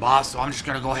the main boss, so I'm just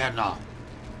gonna go ahead and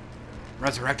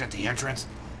resurrect at the entrance.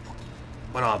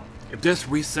 But if this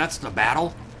resets the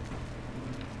battle,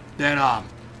 then I'm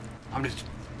just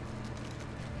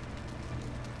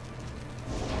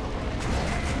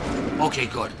okay.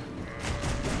 Good.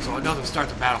 So it doesn't start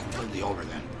the battle completely over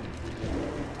then.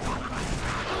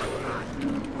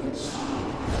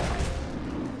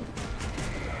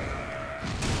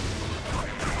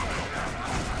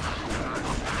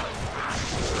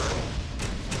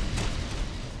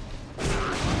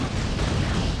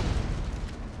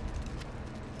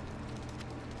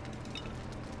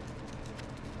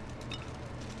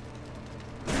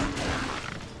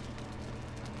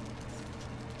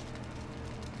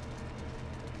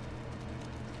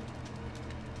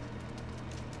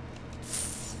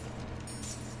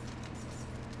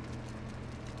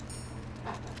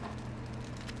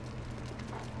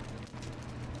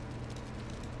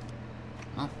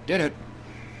 Did it.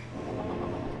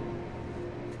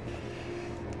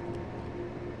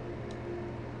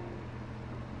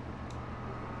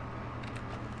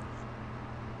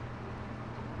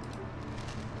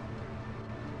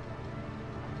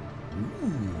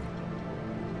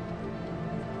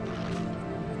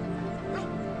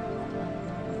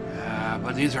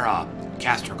 But these are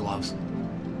caster gloves.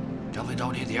 Definitely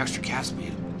don't need the extra cast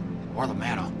speed or the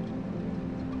mana.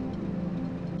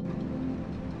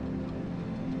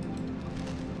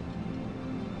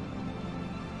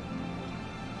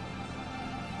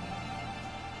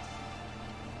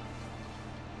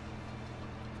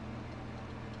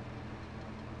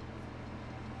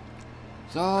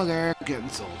 So they're getting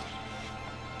sold.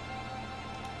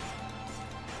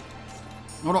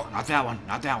 No, not that one.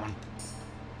 Not that one.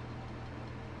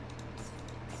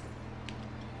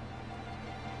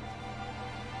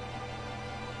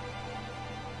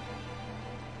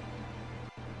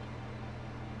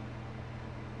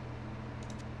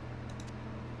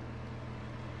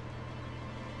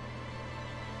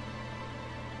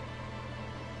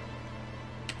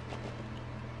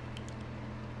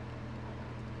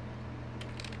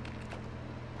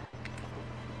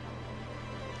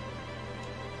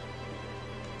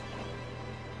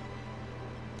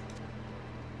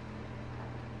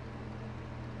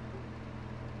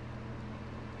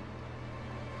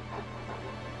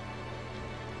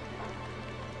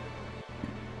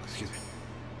 Excuse me.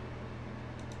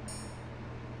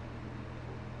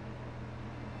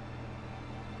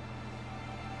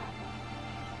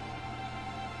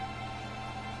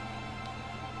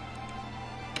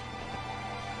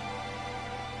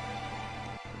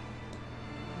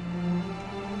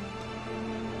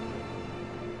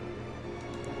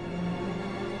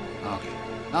 Okay.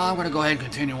 Now I'm going to go ahead and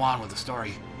continue on with the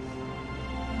story.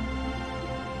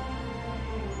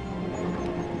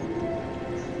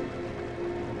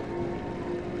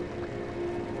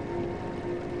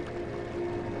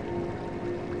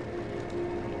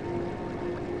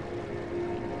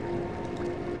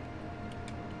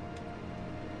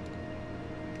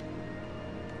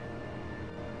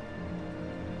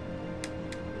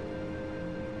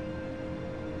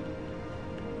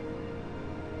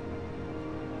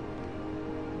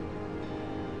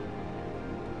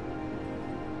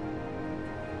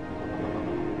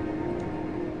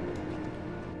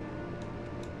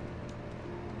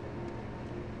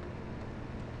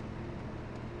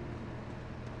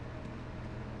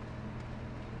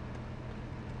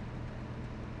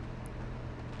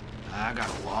 I got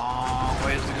a long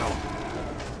ways to go.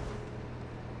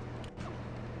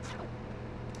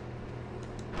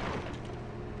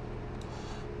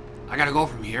 I gotta go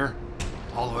from here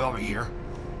all the way over here.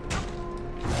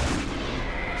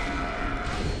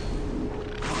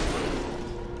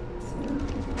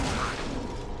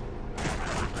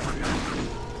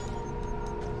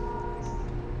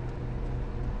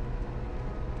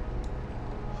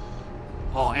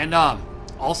 Oh, and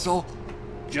also,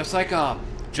 just like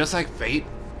Fate,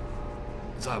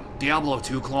 it's a Diablo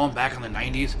 2 clone back in the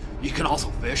 90s, you can also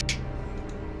fish.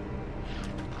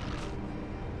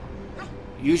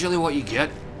 Usually what you get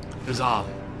is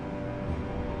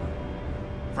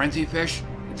frenzy fish.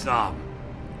 It's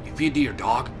you feed to your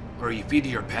dog or you feed to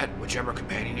your pet, whichever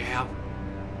companion you have.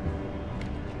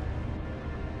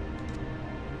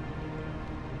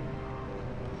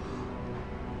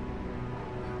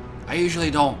 I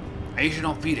usually don't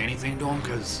feed anything to them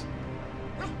because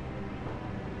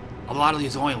a lot of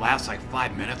these only last like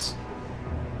 5 minutes.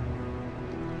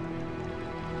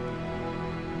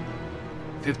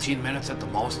 15 minutes at the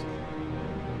most.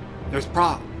 There's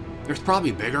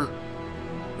probably bigger.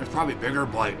 But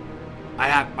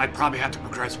I'd probably have to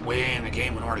progress way in the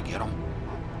game in order to get them.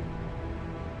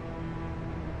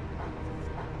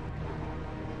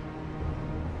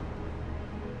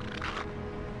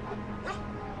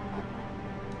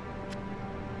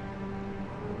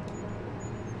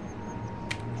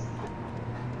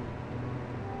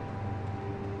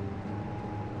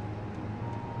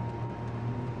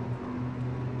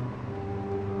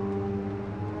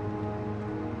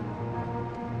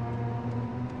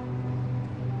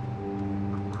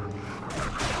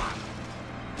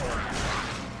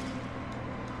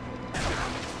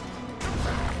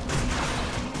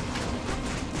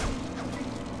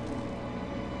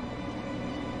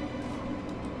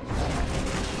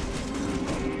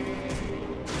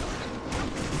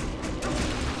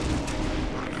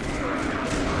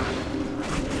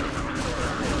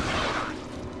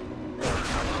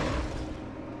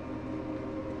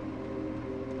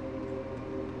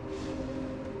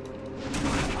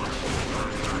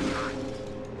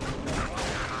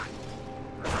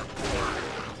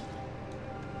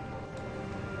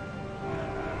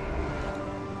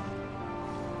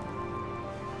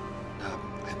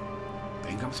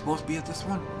 I'm supposed to be at this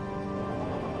one?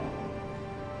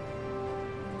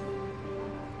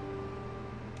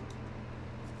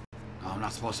 No, I'm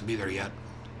not supposed to be there yet.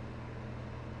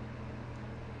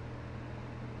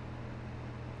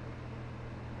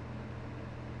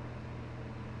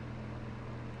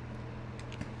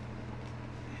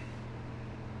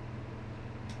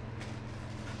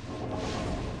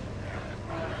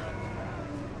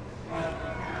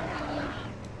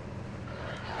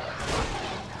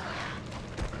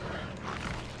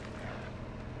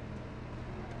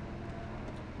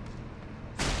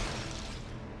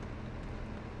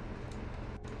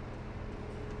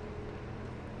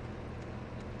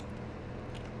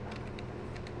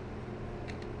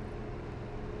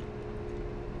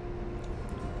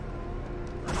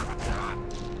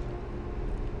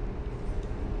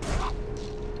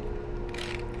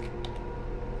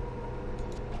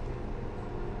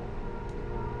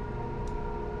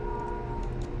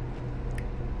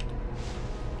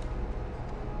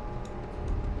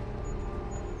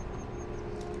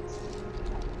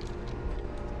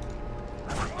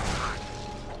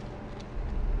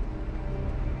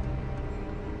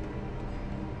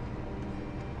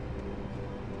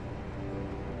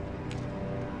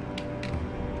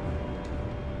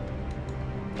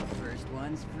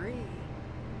 One's free.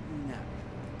 No.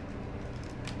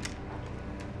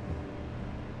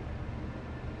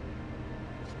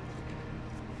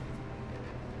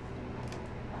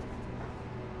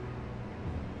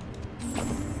 You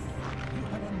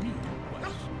have a new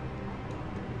quest.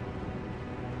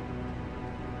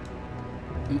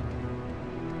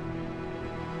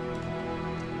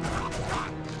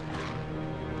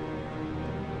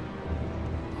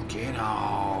 Okay,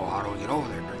 now how do we get over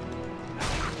there?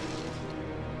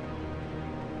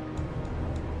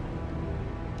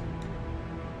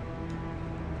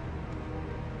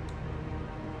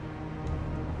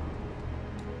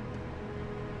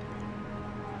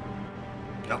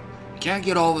 Yep, can't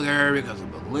get over there because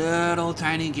of the little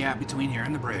tiny gap between here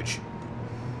and the bridge.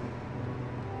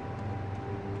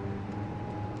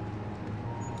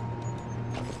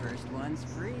 First one's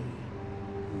free.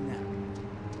 No.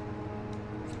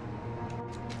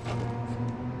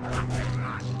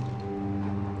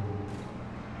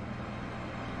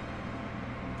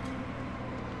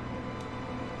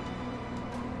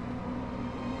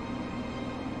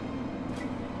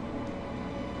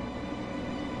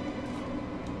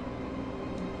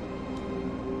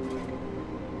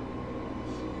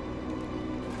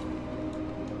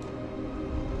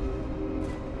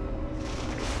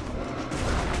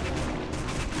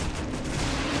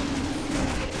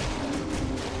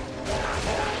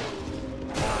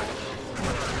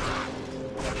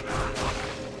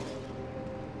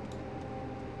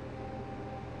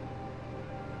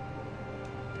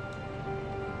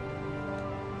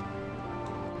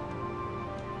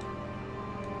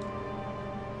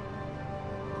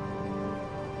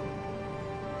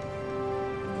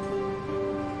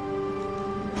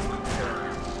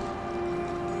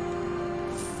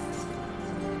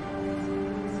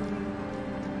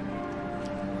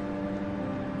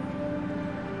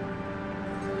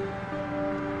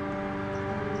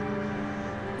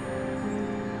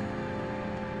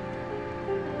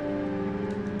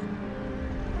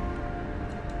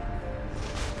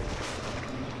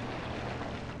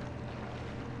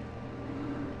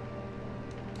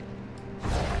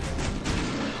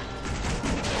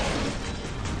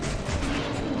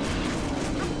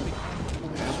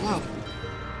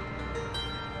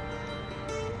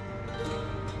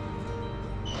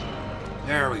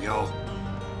 There we go.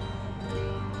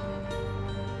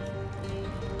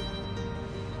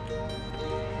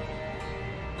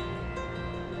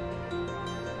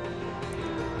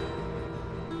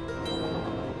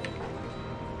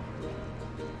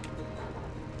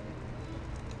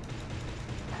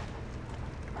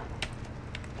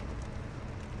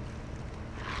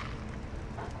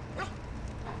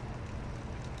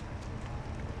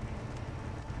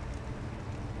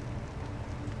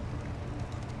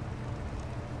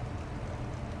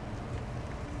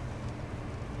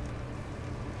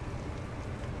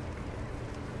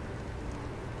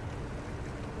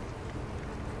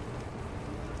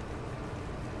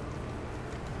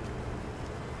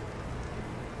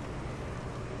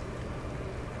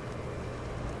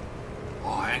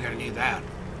 I ain't gonna need that.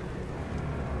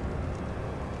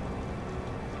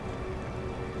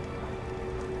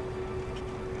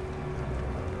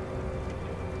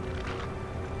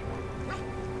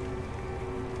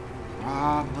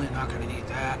 Probably not gonna need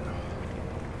that.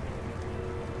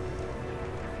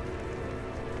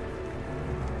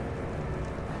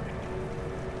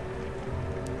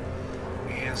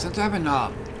 And since I've been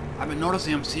I've been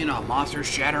noticing I'm seeing monsters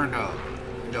shatter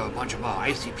into a bunch of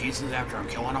icy pieces after I'm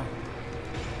killing them.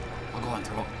 I'll go and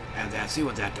throw at that, see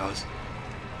what that does.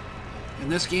 In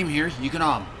this game here, you can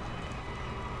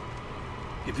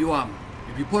if you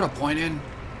put a point in,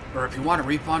 or if you want a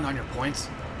refund on your points,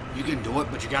 you can do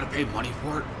it, but you got to pay money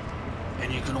for it,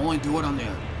 and you can only do it on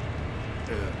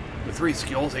the 3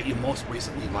 skills that you most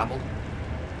recently leveled.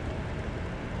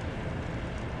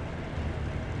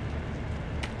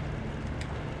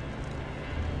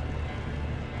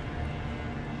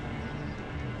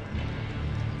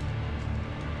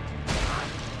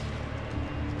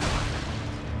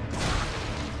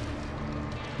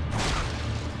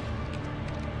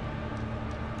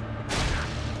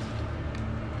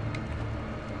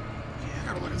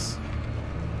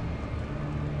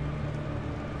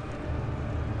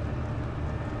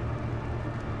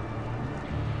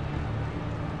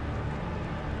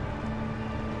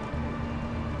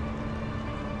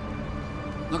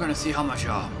 Looking to see how much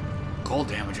cold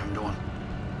damage I'm doing.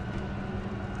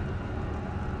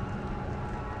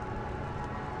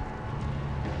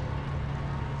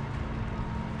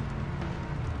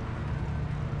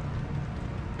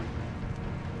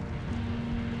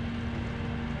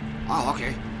 Oh,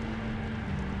 okay.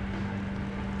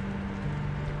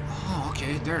 Oh,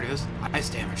 okay, there it is. Ice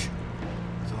damage.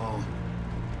 So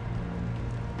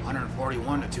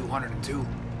 141 to 202.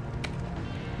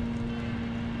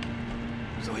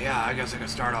 So yeah, I guess I can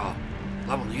start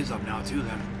leveling these up now too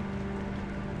then.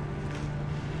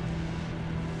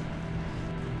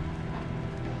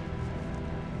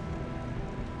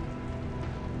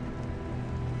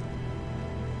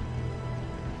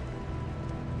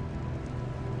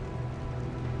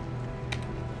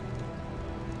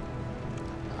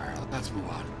 Alright, let's move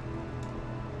on.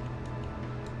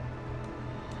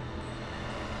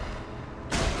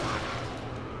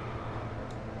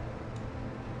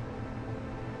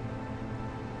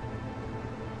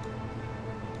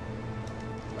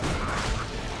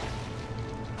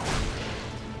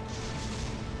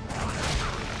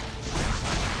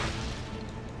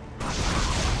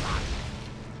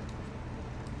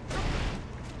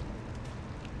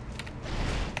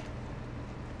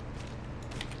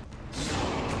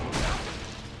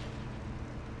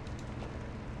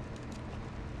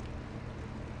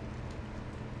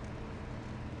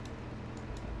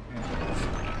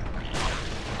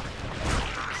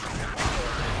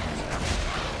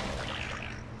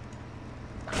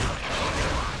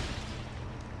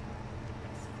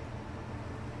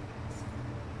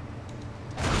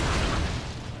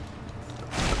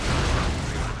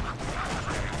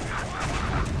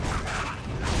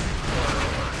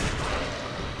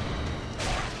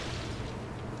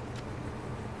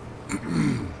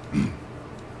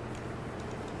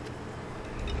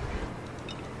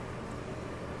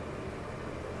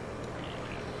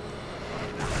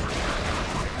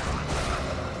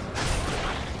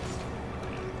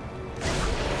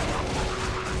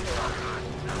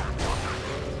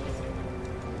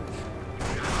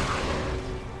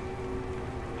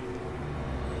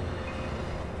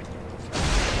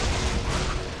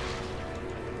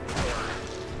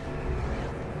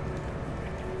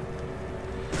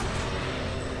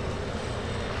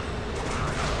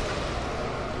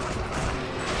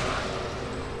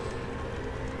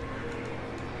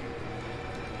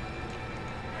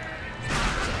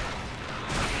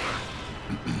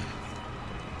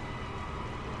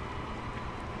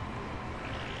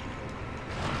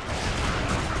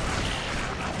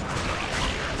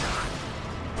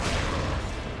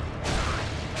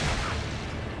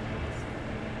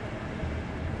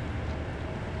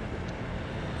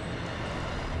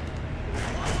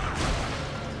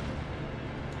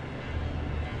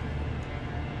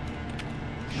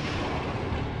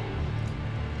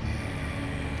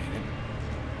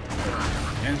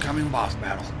 Incoming boss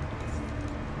battle.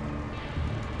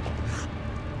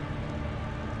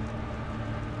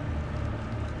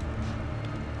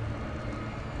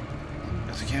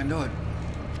 Guess I can't do it.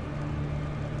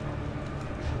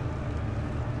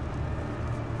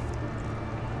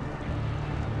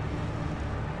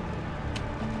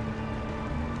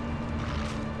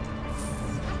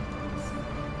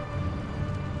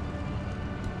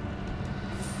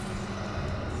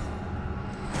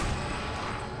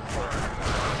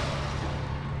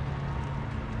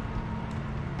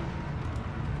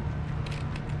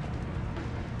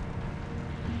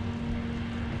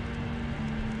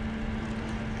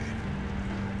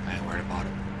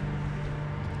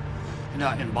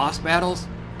 In boss battles,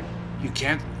 you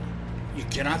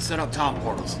cannot set up town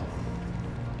portals.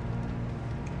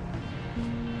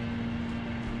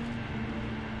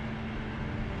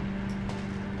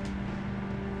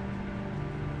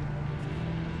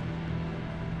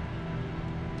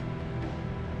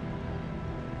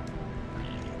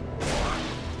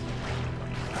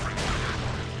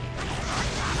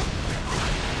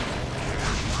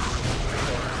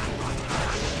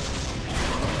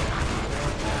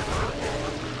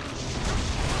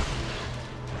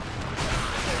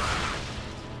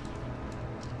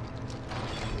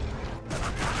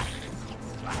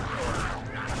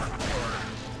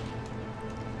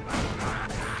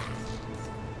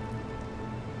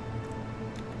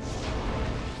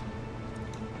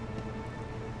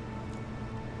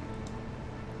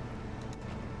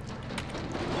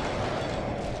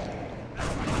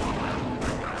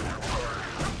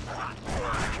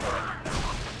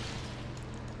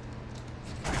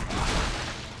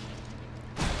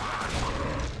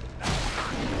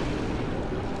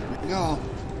 go.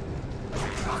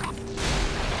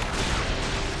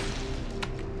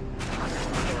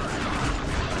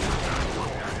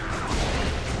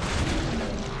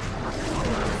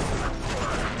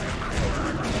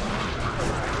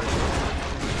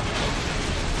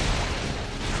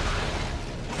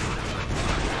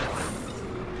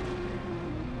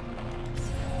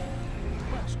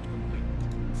 Quest complete.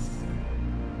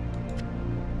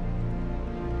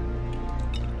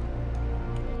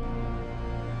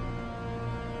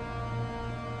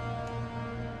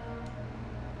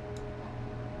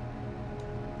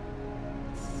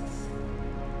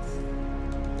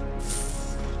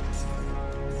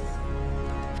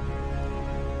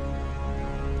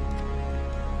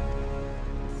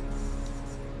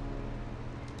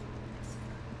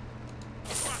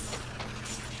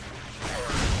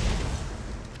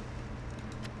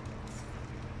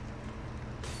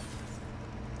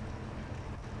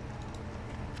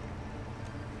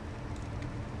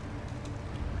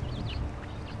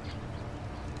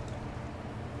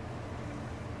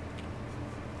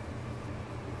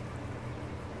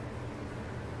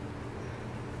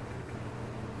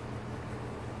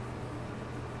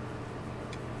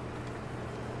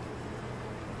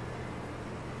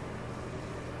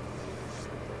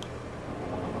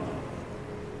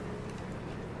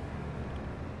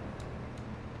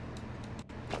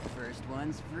 First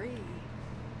one's free.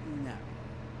 No.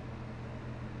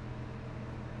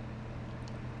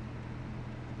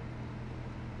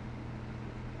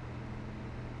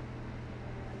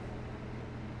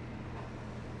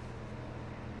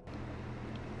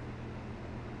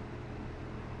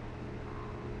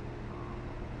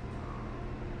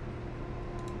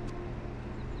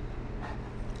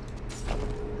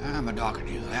 My dog could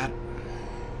do that.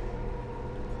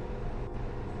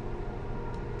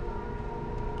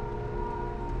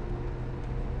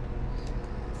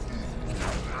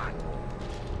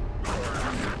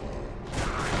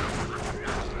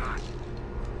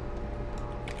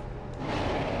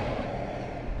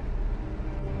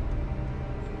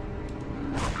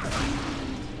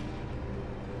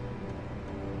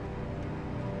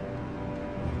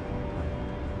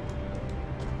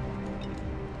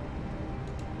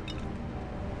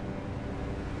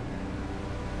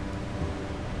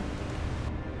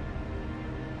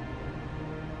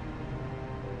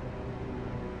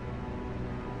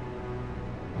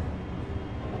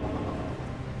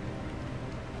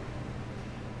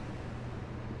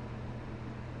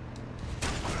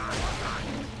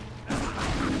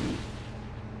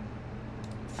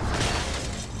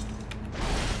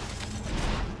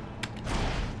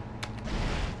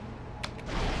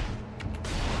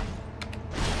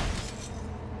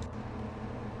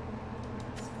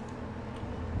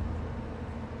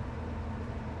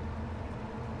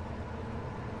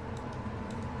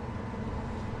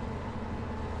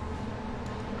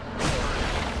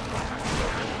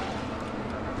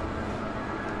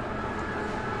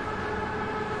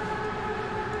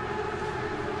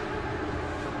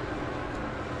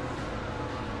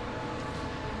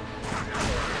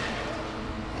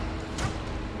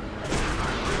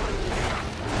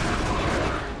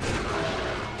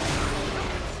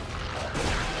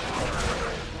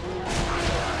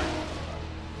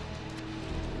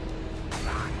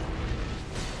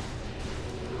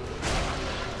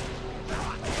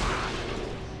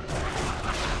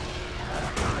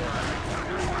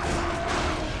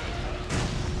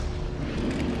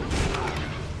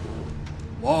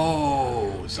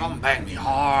 Whoa, something banged me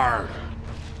hard.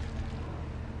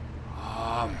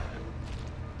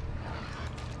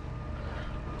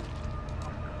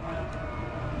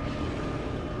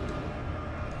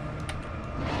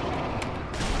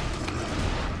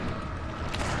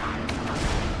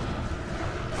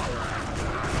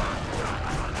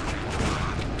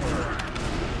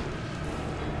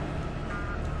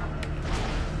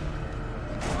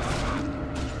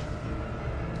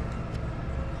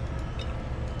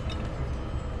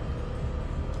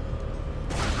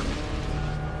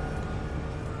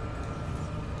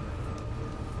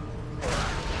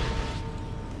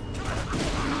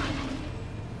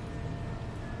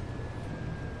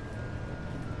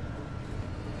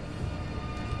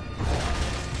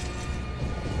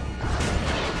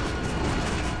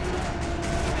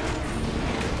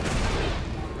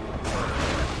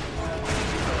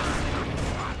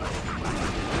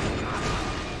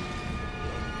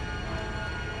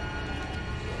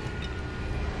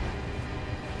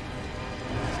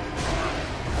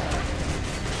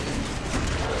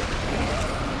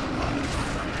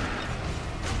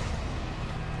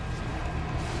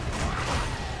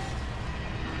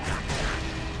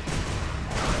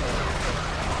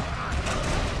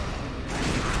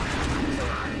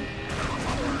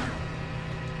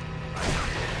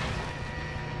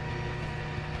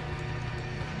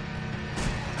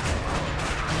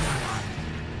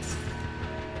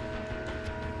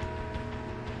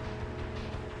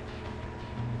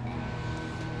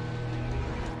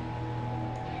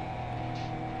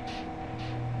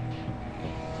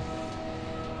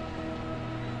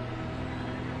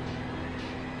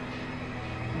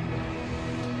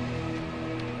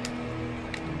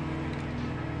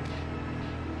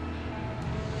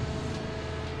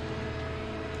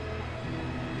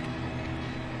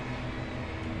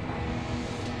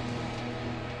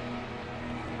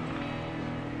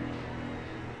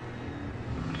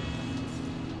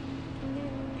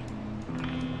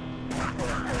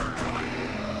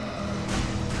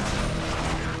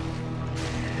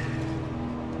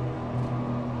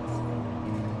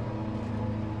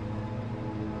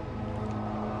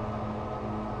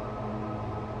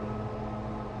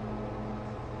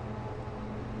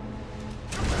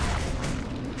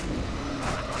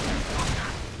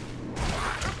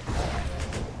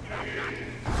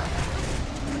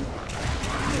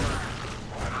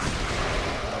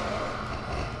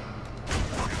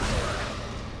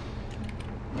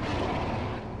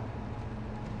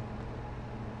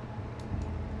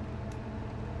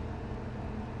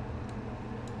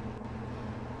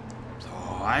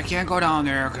 I can't go down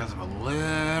there because of a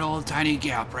little tiny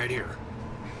gap right here.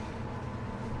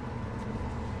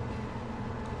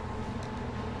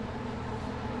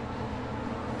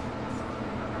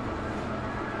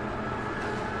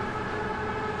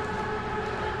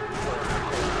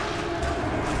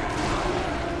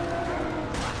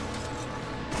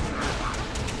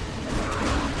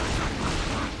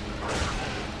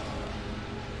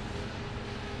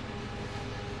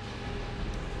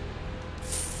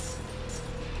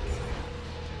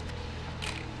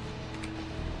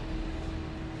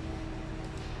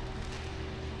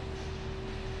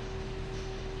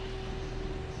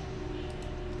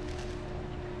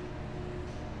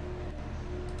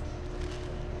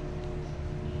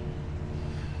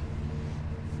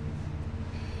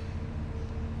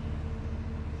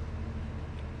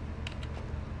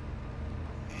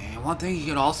 One thing you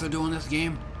can also do in this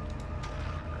game,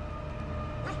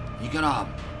 you can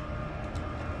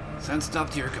send stuff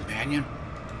to your companion,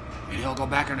 and he'll go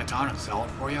back into town and sell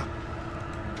it for you.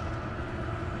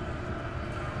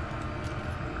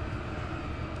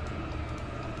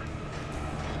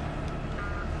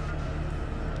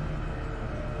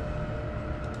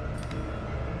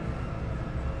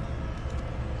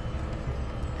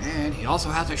 And he also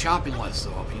has a shopping list,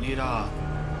 so if you need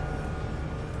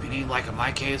like in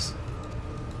my case,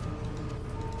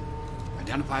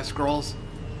 identify scrolls,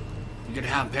 you can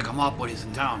have him pick them up when he's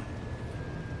in town.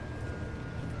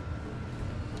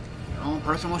 Your own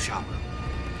personal shopper.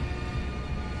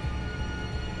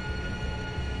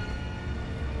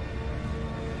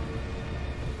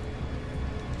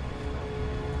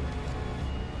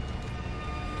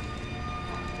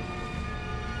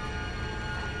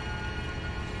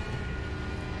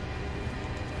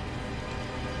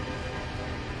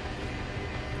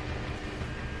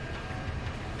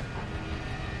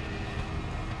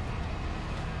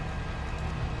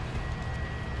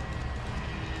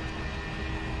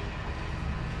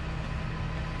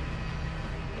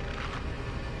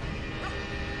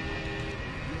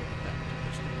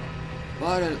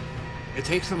 But it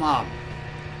takes them,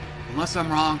 unless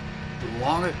I'm wrong, the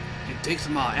longer, it takes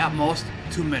them at most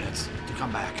 2 minutes to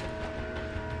come back.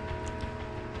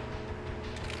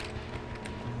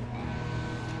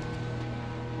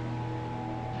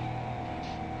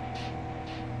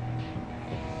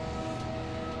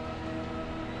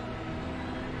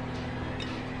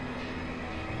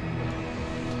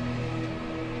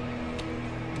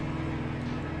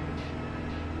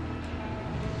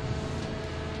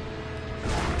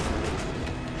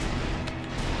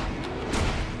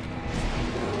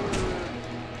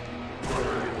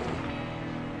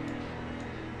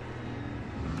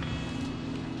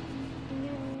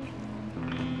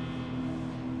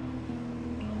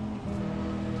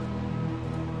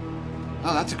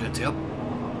 Oh, that's a good tip.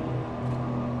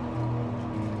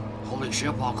 Holding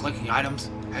shift while clicking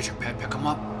items as your pet pick them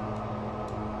up.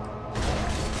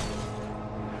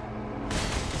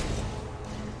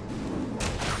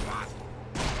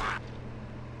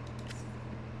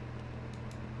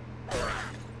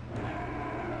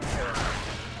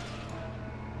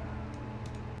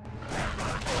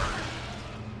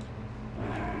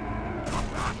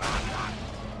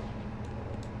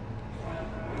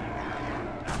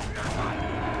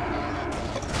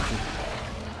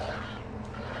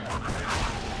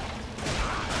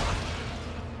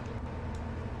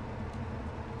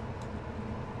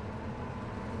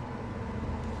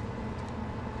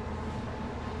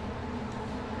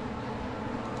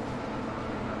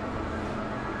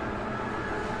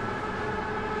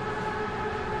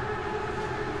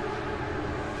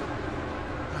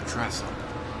 Try some.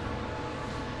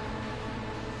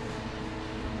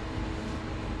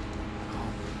 Oh.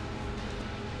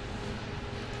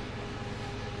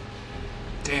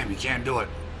 Damn, you can't do it.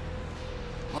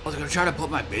 I was gonna try to put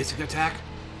my basic attack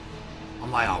on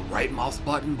my right mouse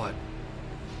button, but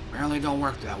apparently it don't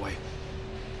work that way.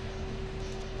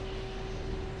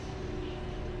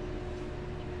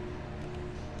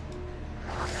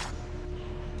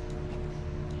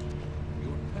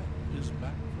 Your pet is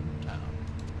back from town.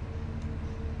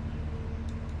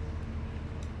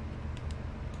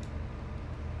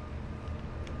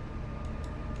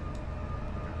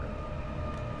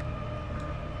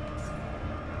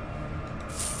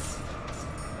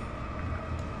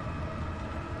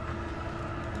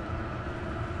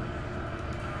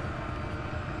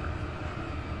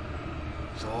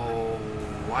 So,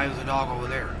 why is the dog over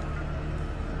there?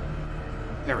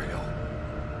 There we go.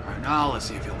 Alright, now let's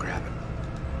see if he'll grab it.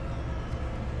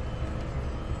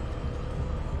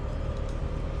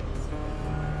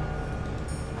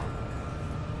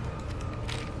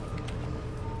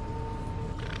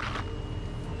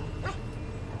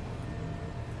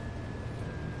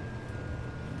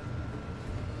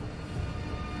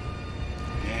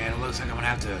 looks like I'm gonna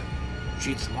have to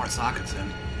cheat some more sockets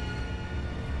in.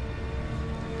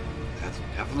 That's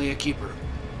definitely a keeper.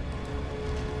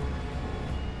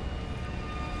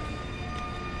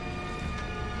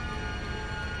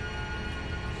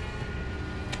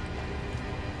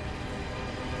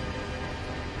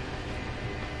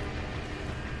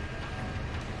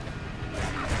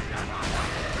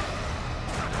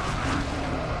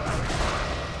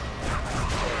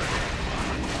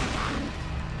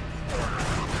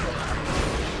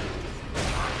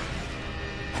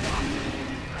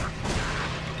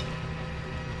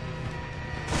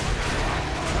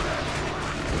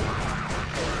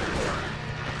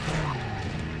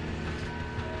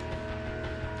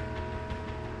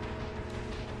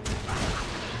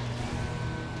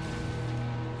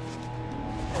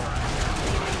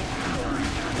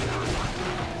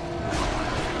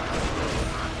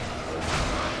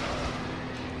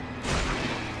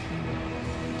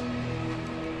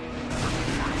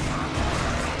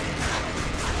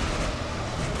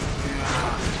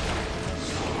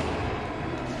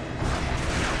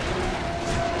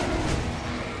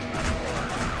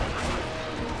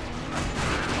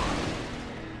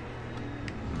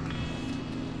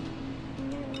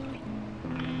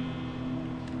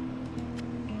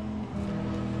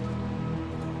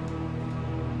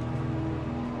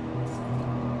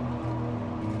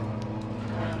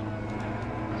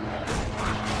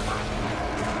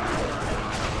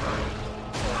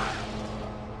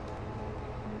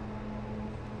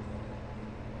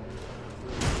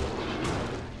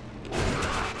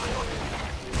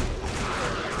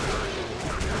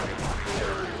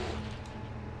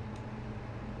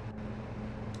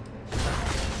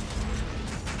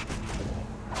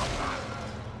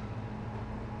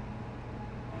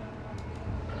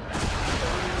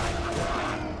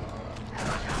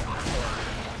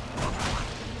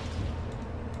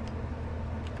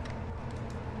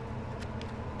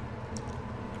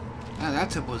 That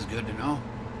tip was good to know.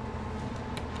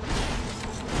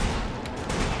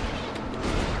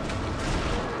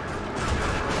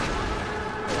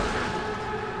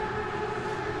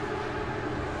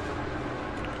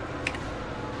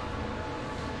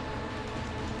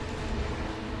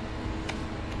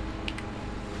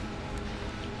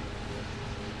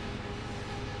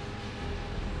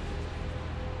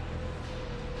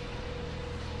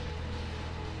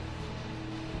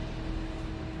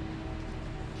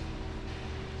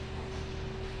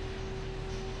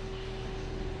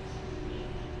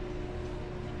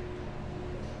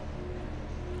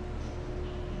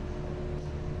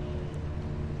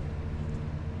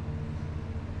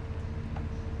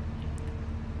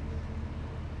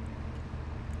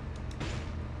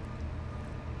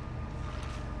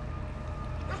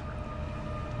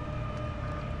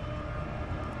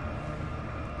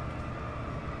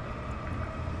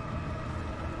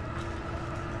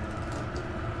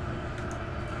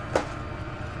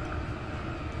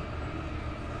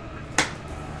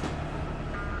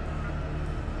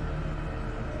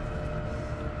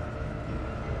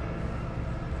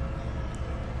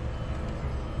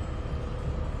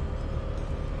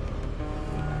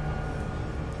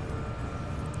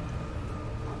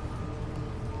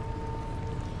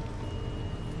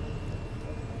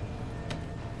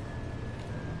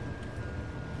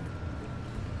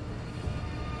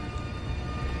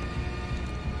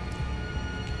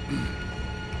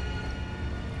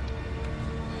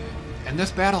 And this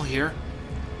battle here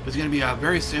is going to be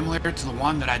very similar to the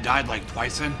one that I died like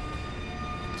twice in.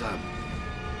 It's,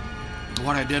 the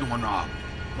one I did when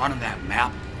running that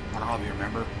map. I don't know if you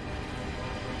remember.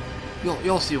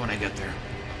 You'll see when I get there.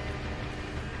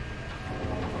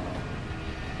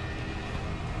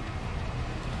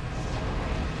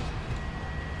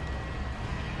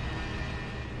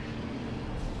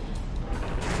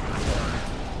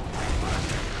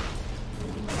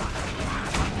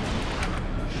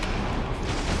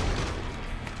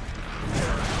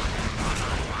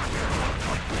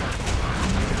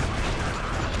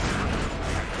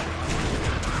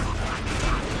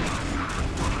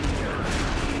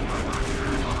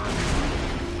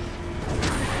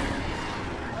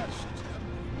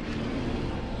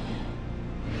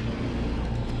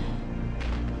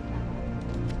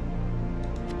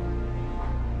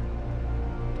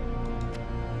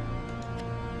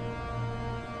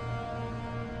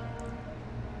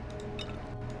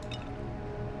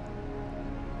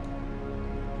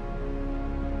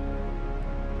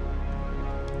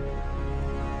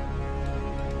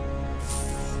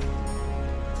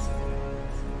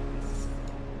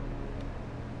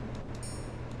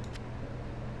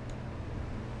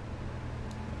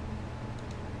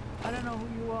 I don't know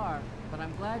who you are, but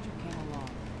I'm glad you came along.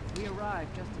 We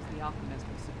arrived just as the alchemist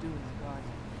was subduing the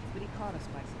guardian, but he caught us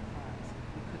by surprise.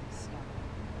 We couldn't stop him.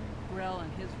 Grell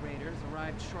and his raiders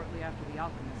arrived shortly after the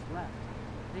alchemist left.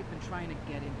 They've been trying to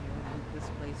get in here and loot this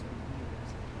place for years.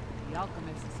 The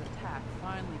alchemist's attack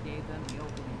finally gave them the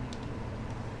opening they needed.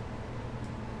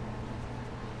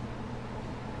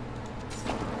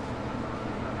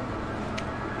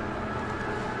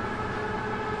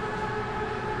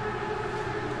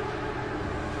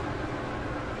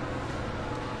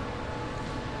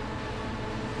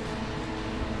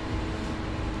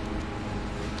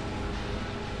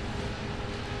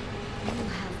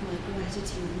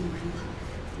 Gratitude, mortal.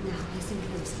 Now listen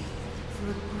closely,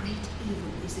 for a great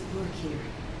evil is at work here.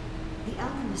 The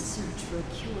alchemist's search for a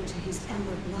cure to his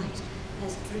ember blight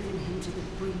has driven him to the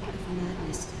brink of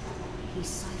madness. He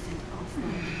siphoned off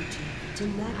my energy to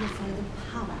magnify the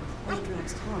power of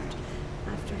Oldrak's heart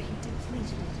after he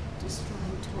depleted it,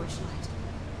 destroying Torchlight.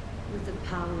 With the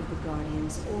power of the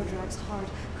Guardians, Oldrak's heart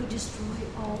could destroy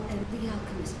all, and the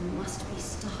alchemist must be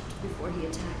stopped before he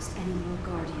attacks any more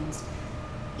Guardians.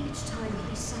 Each time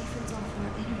he siphons off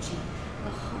our energy,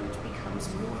 the heart becomes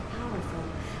more powerful,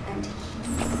 and he...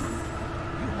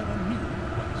 You have a new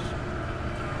request.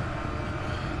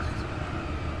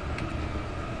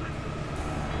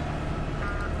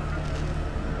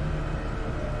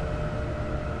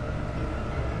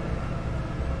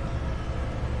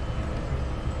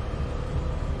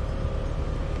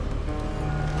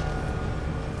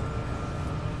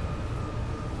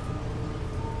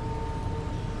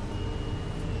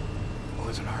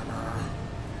 Poison armor.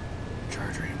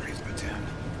 Charger increased by 10.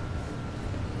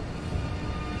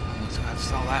 Let's go ahead and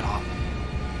sell that off.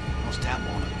 No stat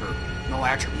bonus, or no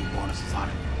attribute bonuses on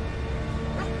it.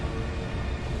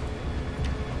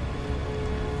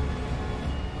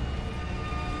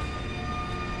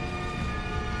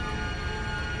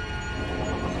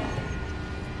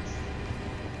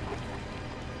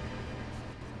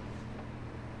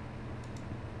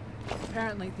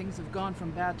 Apparently, things have gone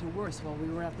from bad to worse while we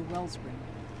were at the wellspring.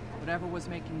 Whatever was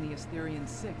making the Asterians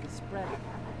sick is spreading,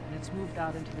 and it's moved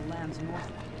out into the lands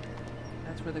northward.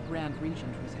 That's where the Grand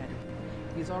Regent was headed.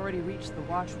 He's already reached the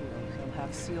Watchwheel. He'll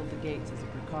have sealed the gates as a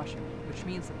precaution, which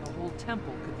means that the whole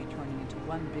temple could be turning into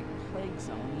one big plague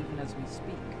zone even as we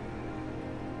speak.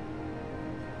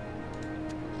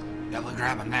 Definitely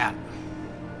grabbing that.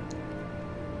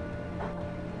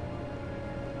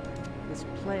 This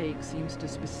plague seems to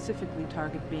specifically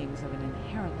target beings of an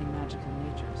inherently magical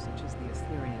nature, such as the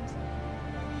Asterians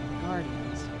and the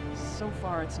Guardians. So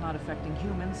far, it's not affecting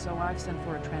humans, so I've sent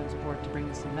for a transport to bring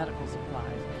us some medical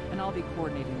supplies, and I'll be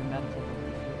coordinating the medical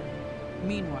relief here.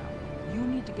 Meanwhile, you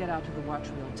need to get out to the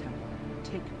Watchwheel Temple.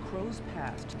 Take Crow's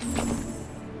Pass to...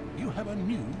 You have a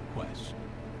new quest.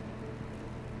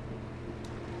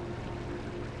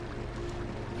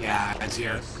 Yeah, it's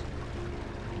here.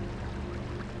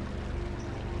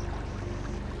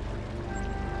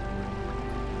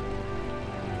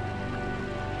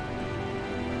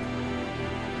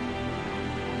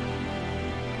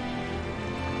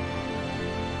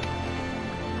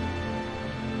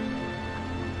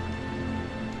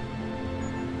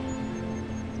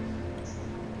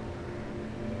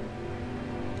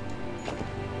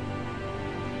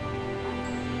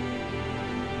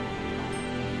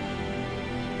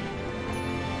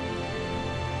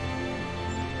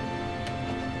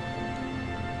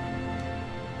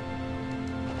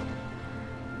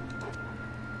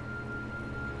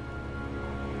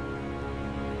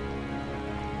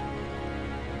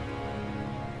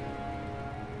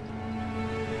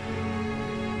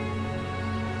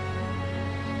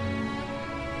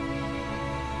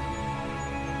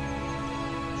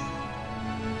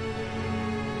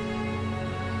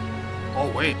 Oh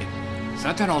wait,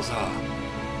 Sentinel's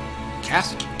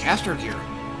caster gear.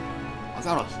 I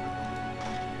thought it was...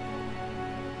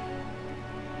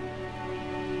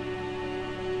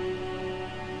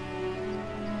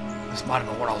 This might have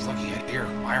been what I was looking at here,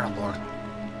 Iron Lord.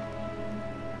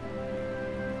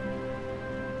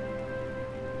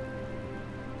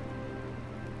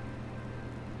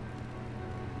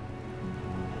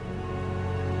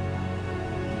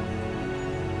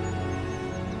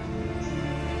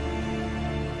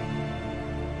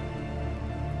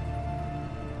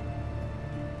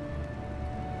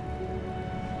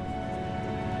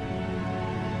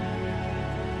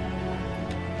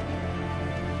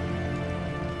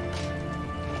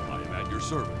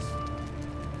 Service.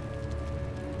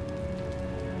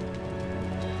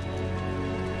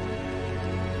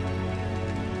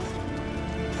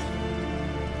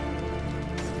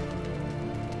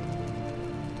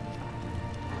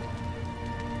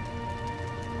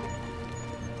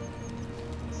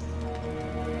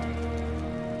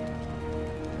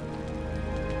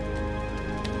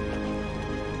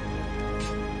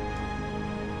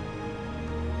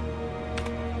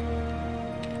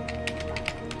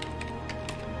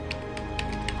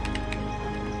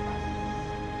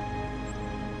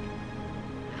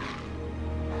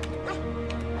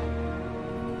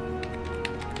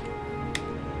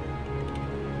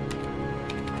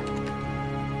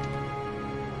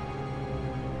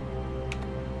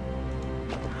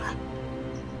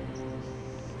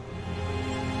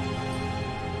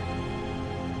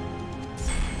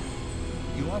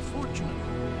 fortune.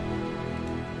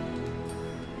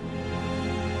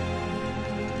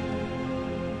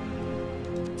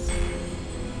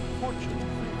 Fortune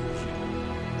favors you.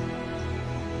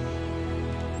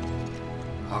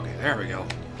 Okay, there we go.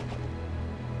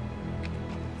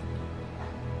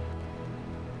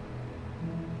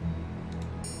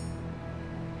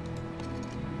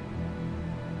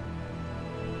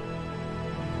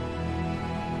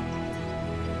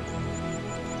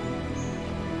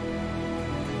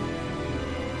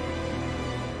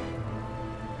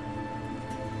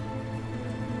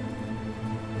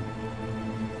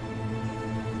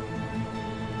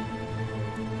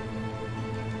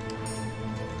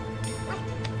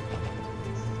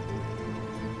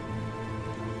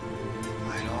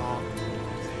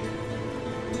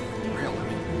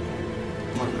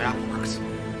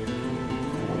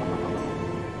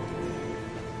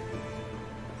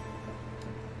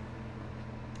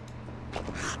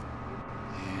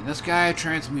 This guy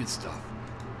transmutes stuff,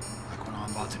 like what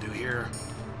I'm about to do here.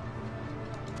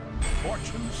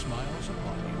 Fortune smiles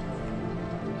upon you.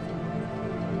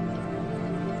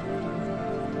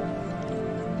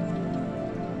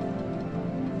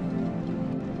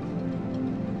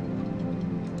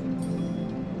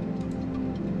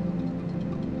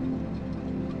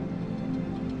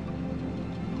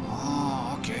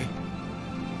 Oh, okay.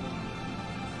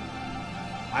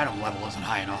 Item level isn't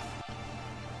high enough.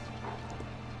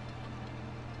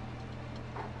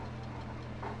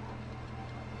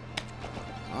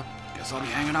 Guess I'll be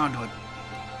hanging on to it.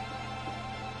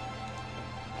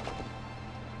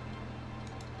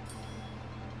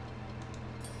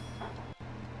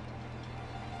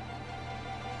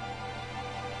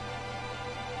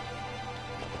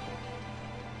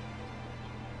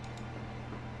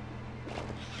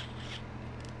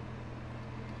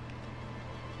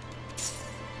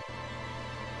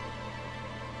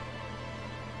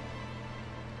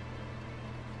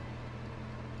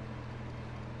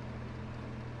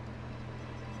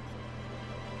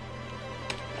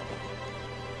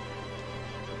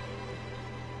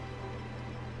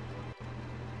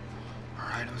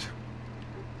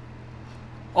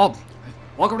 Oh,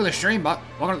 welcome to the stream, but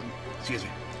excuse me.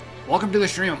 Welcome to the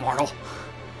stream, Immortal.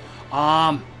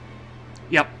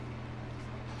 Yep.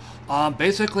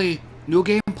 Basically, New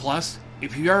Game Plus.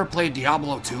 If you ever played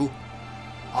Diablo 2,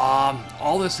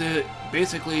 all this is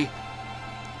basically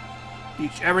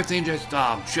everything just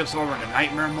shifts over to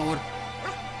Nightmare mode,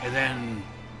 and then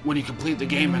when you complete the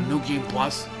game in New Game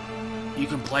Plus, you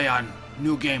can play on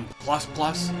New Game Plus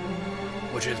Plus,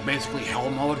 which is basically Hell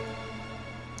mode.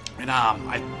 And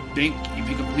I think if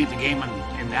you complete the game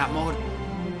in that mode,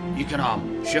 you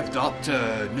can shift up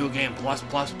to New Game Plus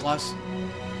Plus Plus,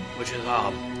 which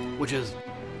is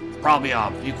probably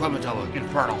the equivalent of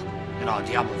Infernal in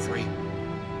Diablo 3.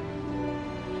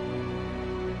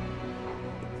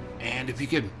 And if you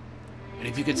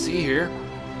could see here,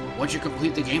 once you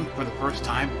complete the game for the first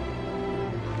time,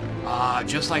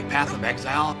 just like Path of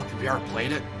Exile, if you ever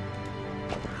played it,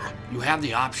 you have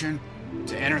the option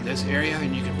to enter this area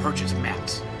and you can purchase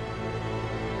maps,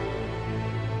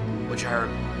 which are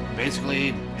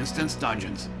basically instance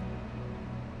dungeons.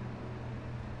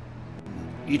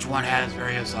 Each one has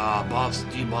various buffs,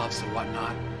 debuffs, and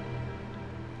whatnot.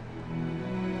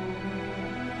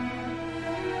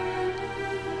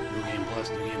 New Game Plus,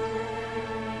 New Game.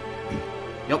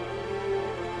 Yep.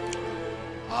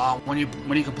 When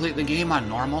you complete the game on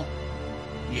normal,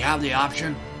 you have the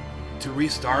option to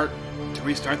restart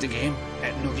the game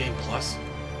at New Game Plus,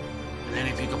 and then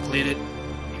if you complete it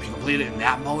in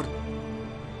that mode,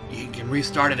 you can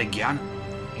restart it again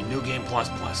in New Game Plus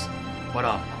Plus.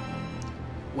 But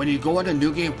when you go into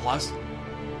New Game Plus,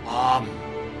 all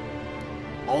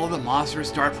of the monsters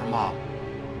start from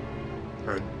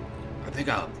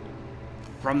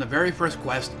from the very first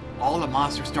quest. All the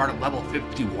monsters start at level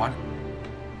 51,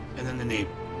 and then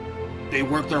they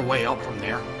work their way up from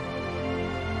there.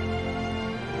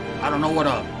 I don't know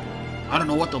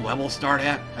what the levels start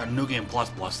at New Game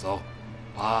Plus Plus though.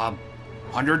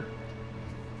 100?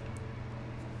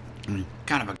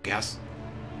 Kind of a guess.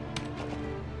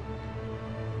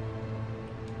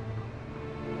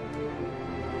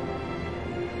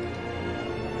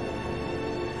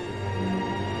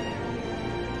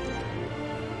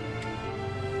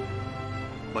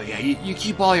 But yeah, you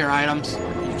keep all your items,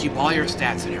 you keep all your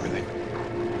stats and everything.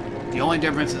 The only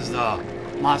difference is the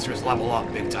monsters level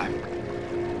up big time.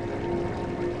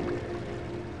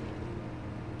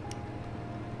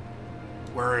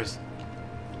 Whereas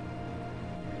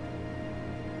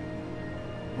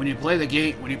when you play the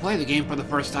game for the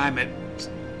first time,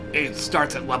 it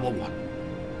starts at level 1.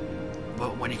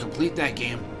 But when you complete that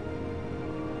game,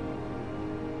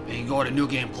 and you go to New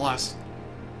Game Plus,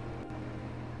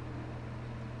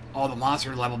 all the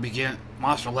monster levels begin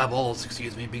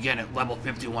at level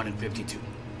 51 and 52.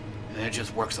 And it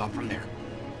just works up from there.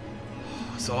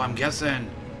 So I'm guessing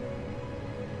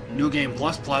New Game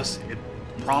Plus Plus, it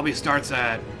probably starts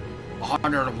at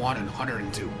 101 and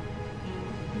 102.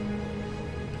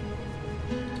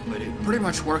 But it pretty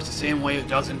much works the same way it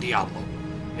does in Diablo.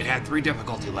 It had 3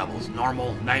 difficulty levels: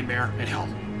 normal, nightmare, and hell.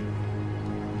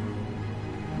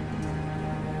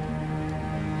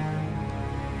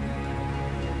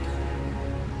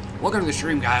 Welcome to the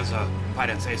stream, guys, if I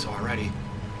didn't say so already.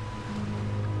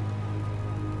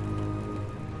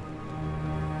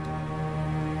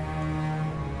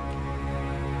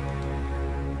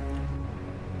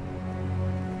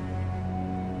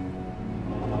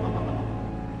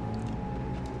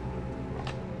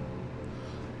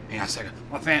 Hang on a second.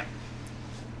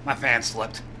 My fan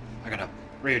slipped. I gotta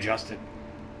readjust it.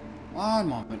 One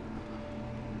moment.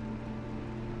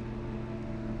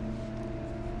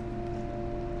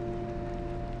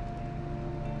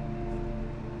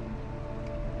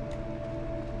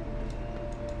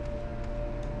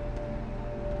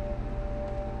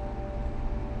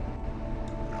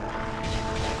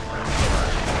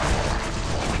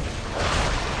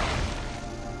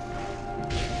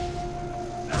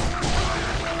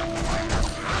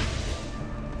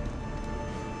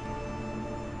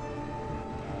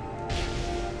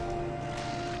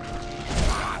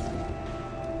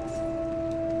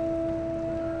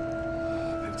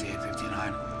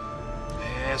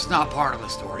 It's not part of the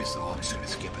story, so I'm just gonna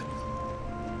skip it.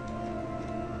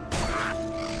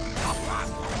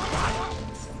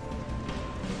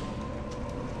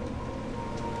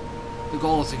 The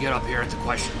goal is to get up here at the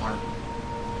question mark.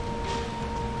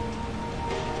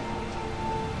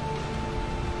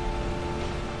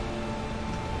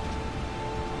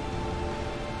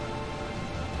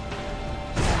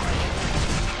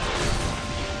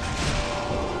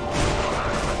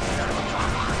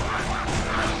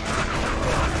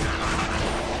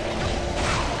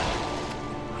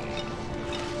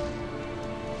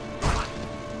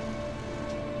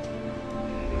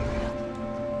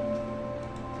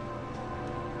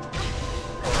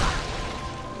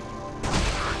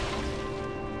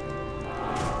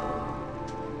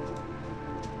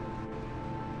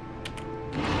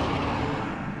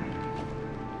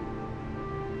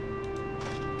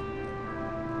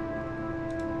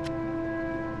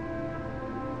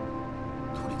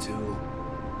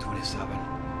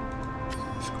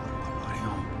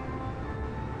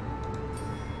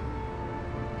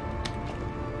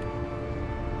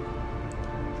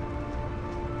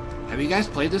 Have you guys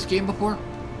played this game before?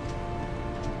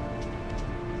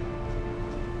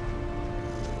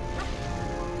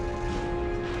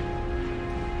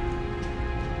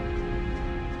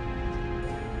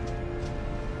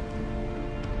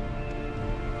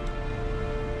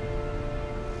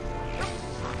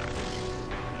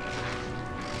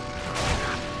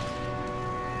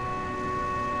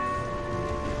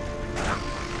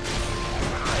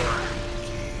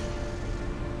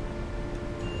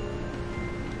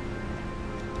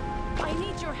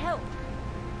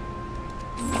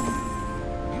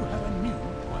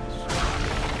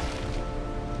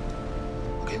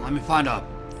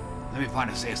 Let me find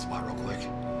a safe spot real quick.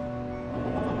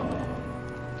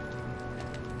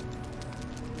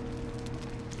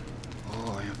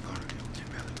 Oh, I am going to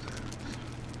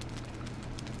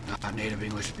not native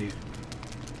English speak.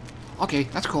 Okay,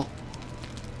 that's cool.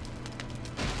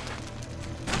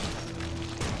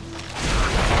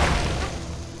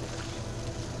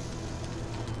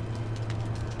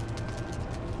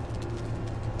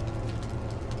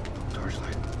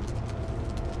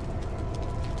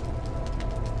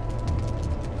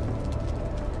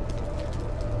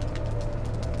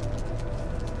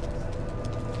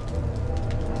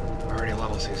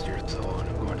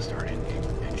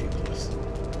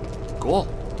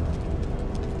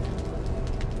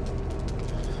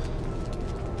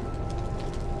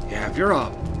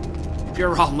 If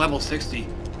you're on level 60,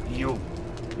 you'll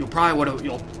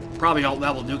probably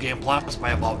out-level New Game Plus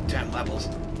by about 10 levels.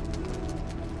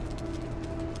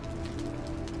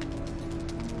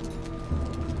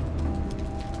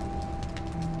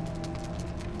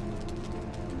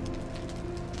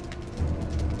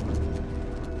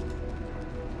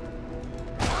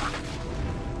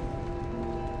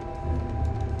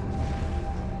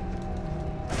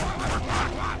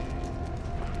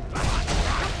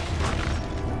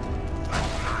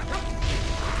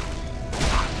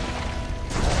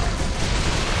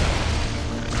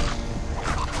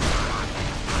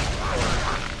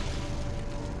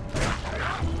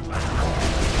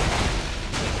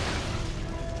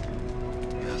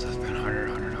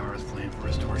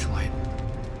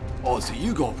 Oh, so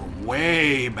you go from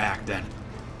way back then.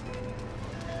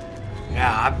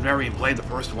 Yeah, I've never even played the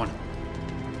first one.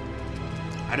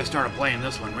 I just started playing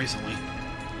this one recently.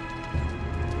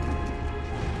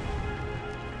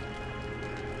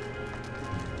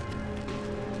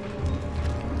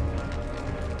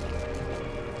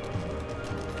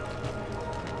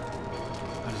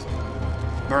 I just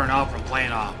burned out from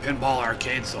playing pinball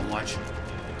arcade so much.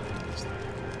 Just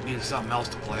needed something else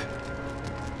to play.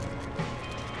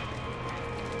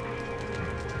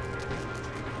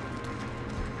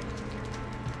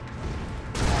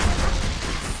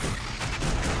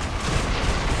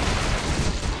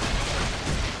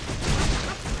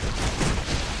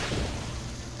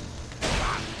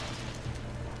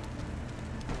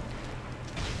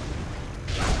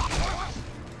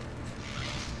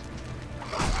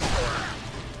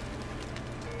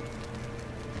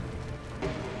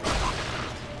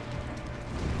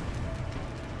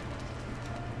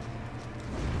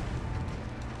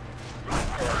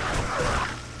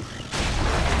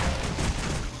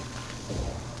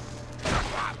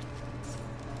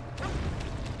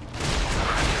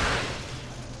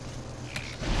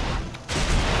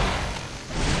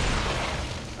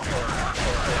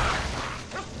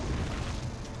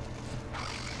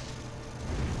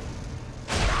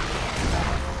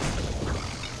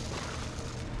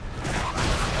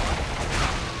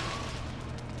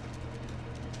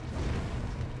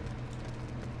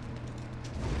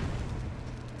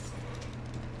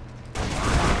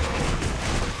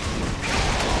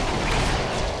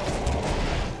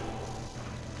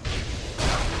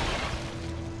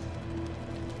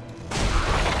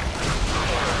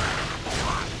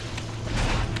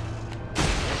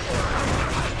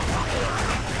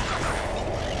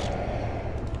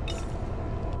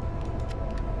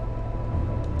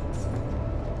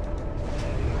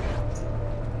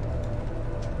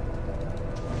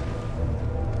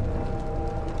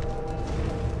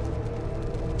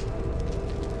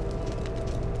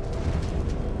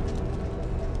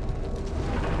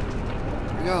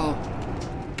 Go.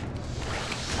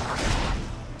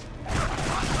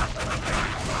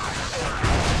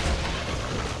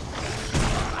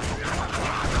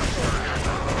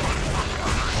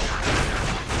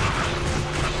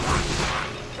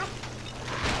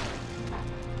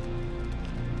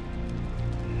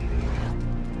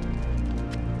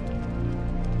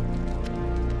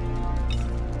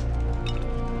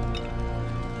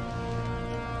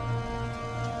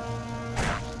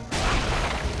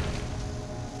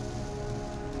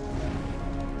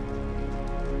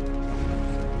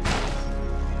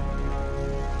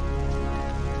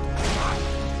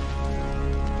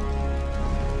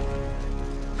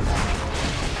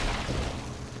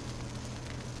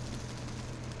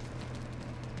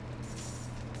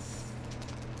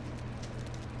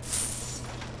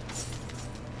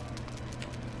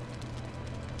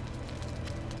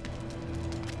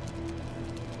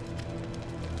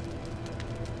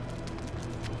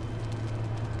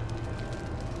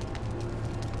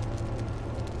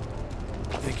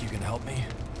 Think you can help me?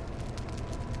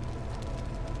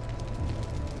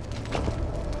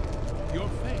 Your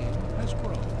fame has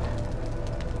grown.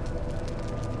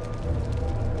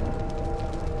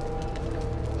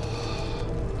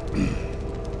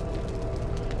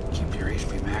 Keep your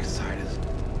HP max side is.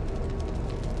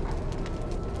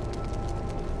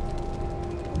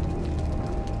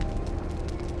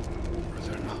 Or is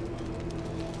there enough?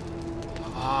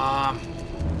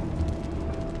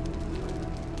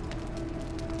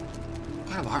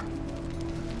 Kind of hard.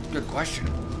 Good question.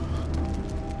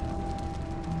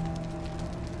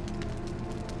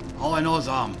 All I know is,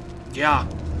 yeah.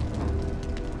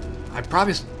 I'd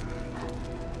probably.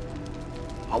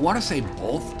 I want to say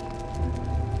both.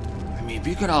 I mean, if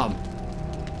you can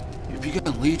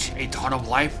leech a ton of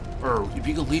life, or if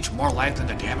you can leech more life than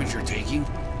the damage you're taking,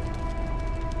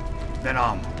 then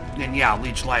yeah,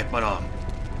 leech life. But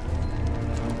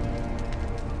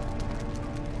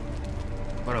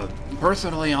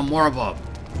personally, I'm more of a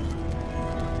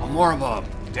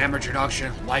damage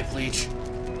reduction, life leech,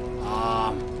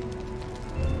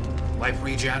 life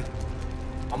regen.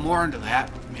 I'm more into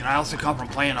that. I mean, I also come from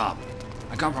playing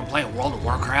World of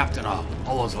Warcraft and all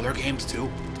those other games too,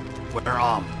 where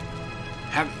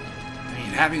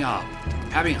having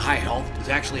high health is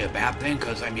actually a bad thing,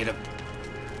 because I mean,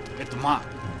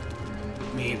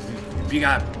 if you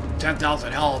got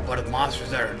 10,000 health, but if monsters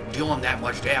that are dealing that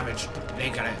much damage, it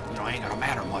ain't gonna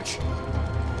matter much.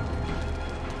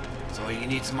 So you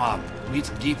need some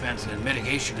defense and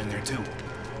mitigation in there too.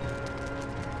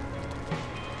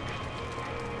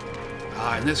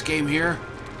 In this game here,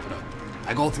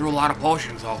 I go through a lot of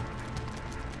potions though.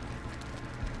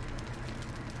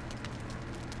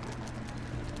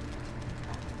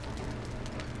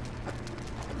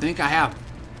 think I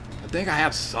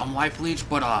have some life leech,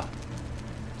 but I'm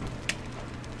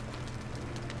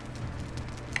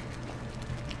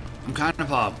kind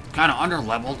of under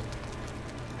leveled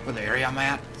for the area I'm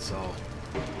at, so.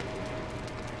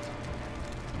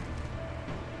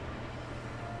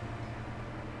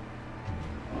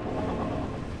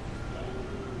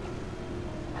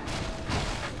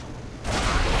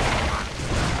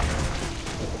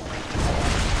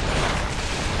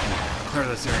 Clear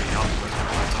this area out before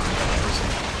I talk about the person.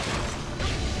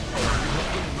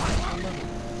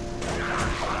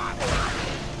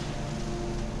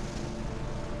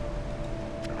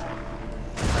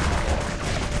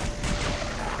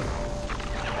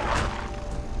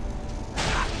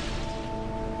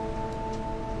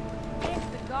 It's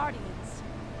the Guardians.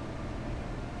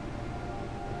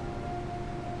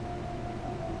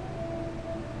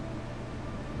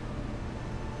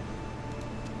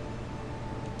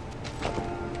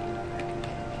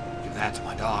 Give that to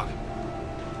my dog.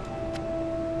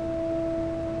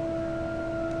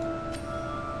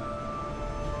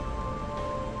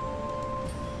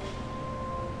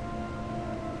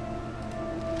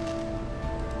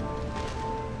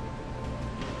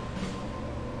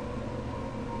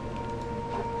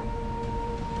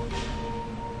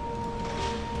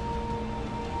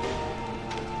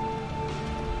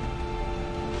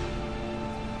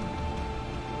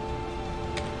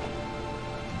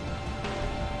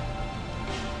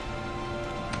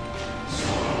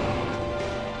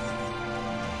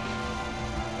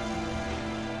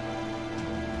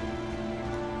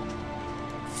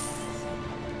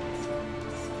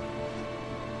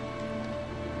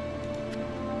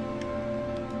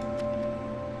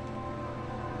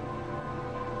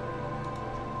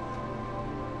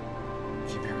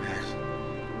 Keep your max.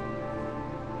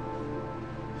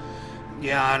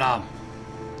 Yeah,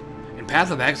 and in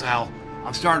Path of Exile,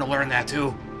 I'm starting to learn that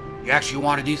too. You actually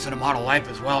want a decent amount of life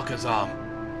as well, because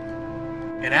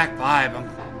in Act 5,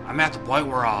 I'm at the point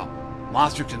where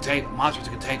monsters can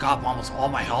take off almost all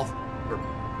my health, or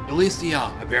at least the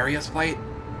Avarius fight.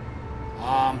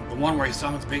 The one where he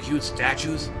summons big huge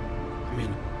statues. I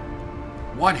mean,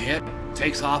 one hit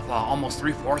takes off almost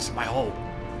 3/4 of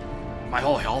my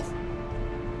whole health.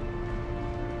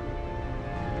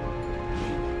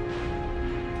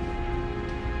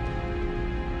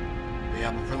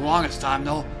 Yeah, but for the longest time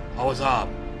though, I was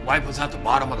life was at the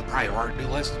bottom of the priority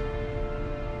list.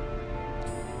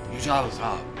 Usually I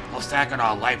was stacking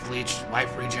life leech,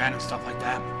 life regen, and stuff like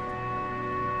that.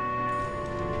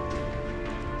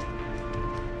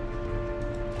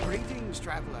 Greetings,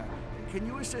 traveler. Can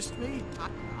you assist me?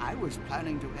 I was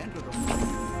planning to enter the...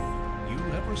 You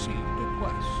have received a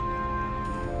quest.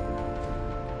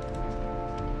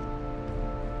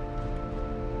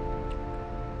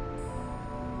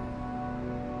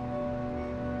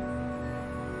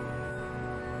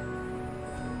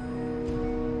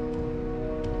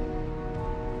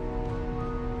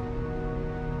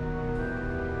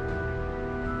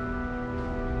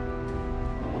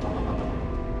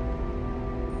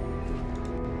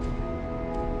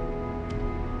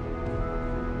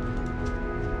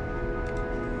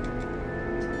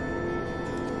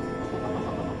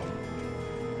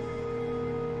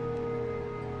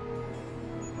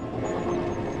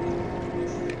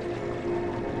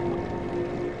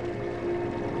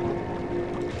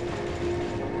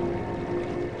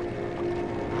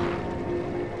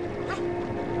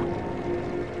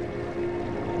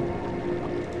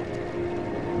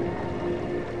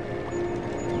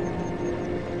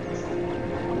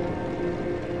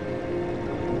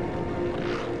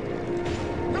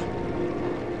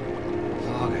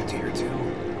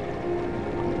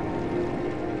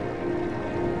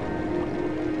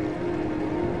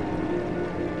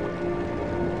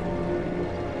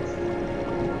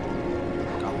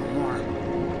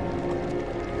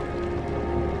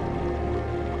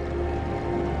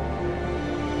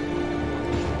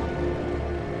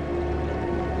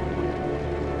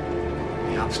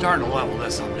 I'm starting to level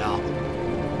this up now.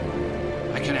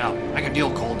 I can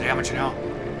deal cold damage now.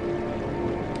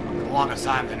 For the longest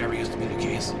time, that never used to be the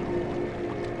case.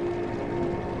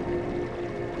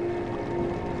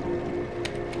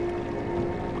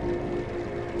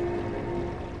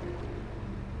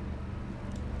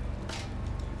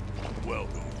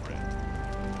 Welcome, friend.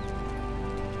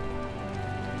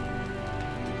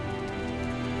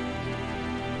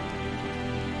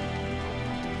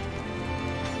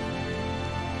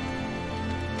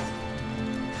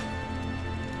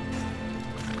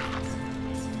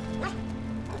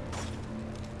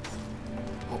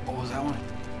 What was that one?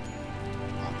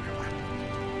 Oh, never mind.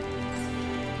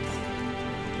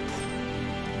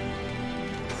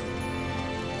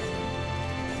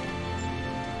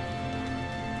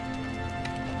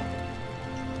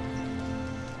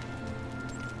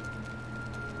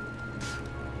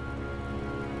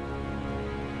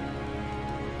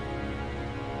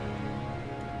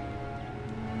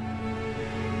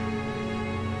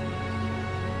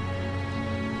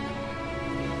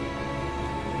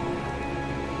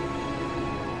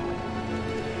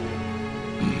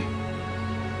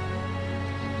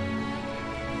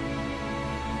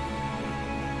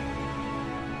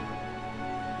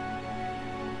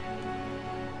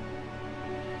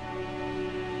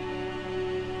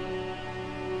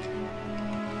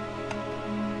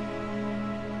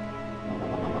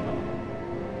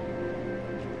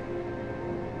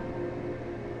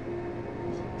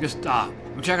 Just,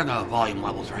 I'm checking the volume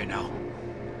levels right now.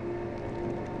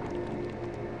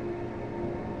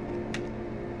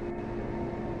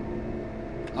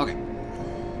 Okay.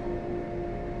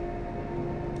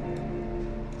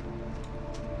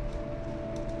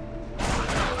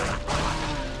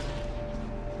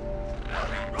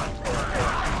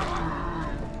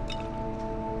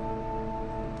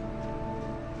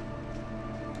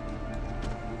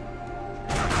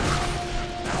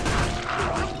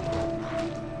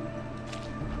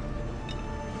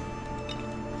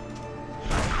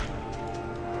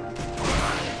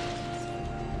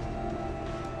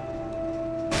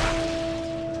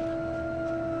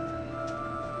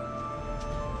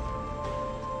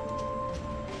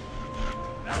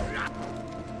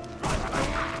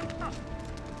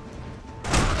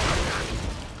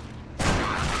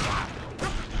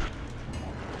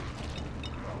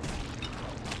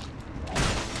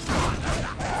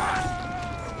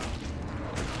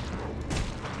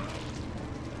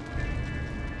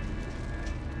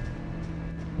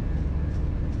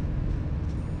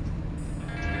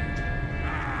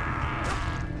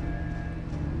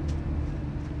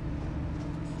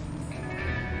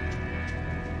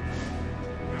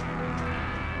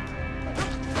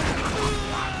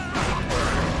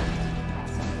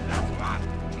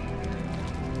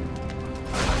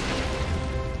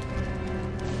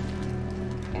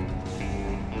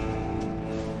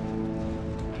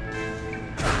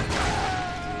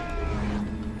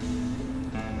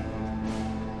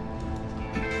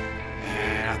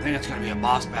 I think it's going to be a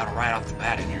boss battle right off the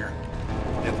bat in here,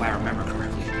 if I remember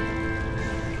correctly.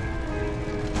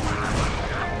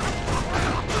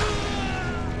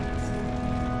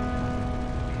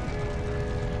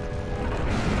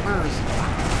 Where is it?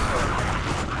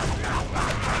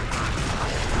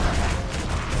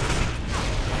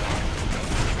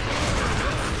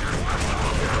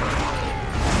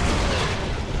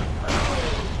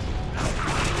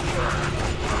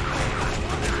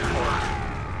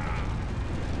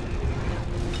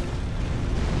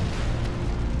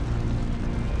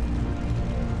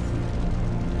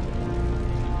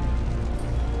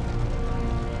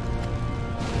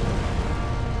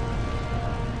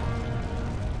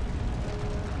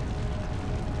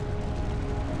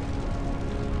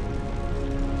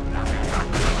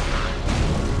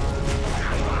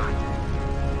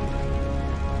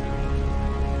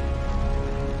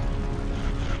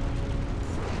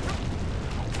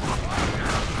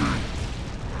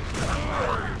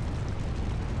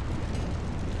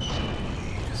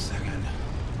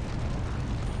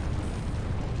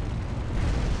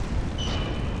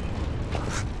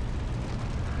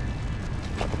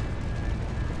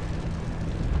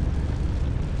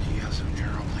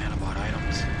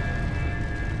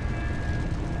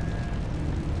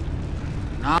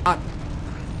 Not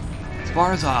as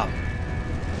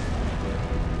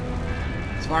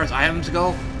far as items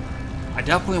go, I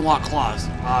definitely want claws,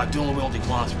 dual wielding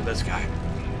claws for this guy.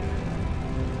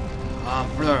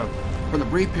 For the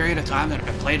brief period of time that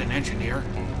I played an engineer,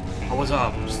 I was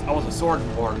a sword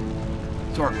and board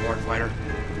fighter.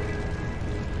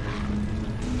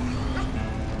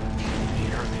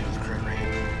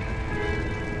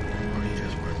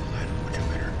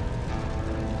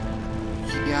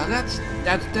 Yeah,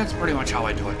 that's pretty much how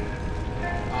I do it.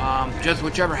 Just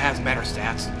whichever has better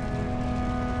stats.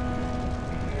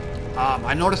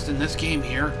 I noticed in this game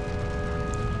here,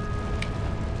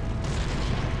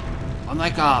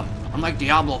 unlike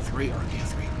Diablo 3 or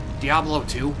Diablo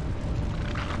 2,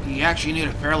 you actually need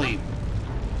a fairly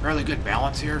good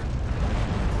balance here.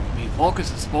 I mean,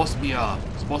 focus is supposed to be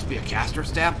a caster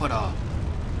stat, but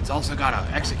it's also got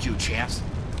an execute chance,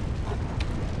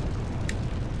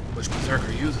 which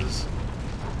Berserker uses.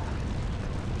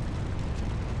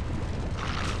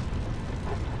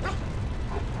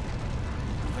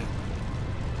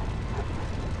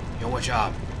 You know, which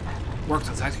works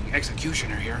as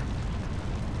executioner here.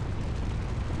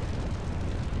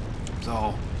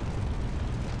 So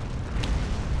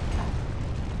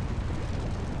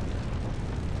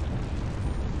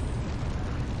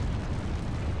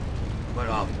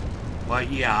but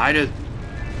yeah, I just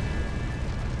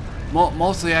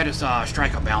mostly I just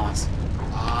strike a balance.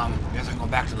 I guess I can go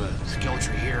back to the skill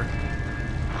tree here.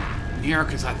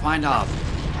 Because I find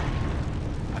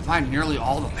nearly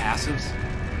all the passives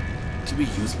to be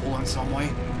useful in some way.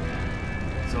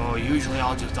 So usually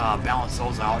I'll just balance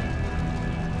those out.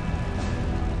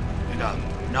 And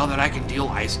now that I can deal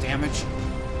ice damage,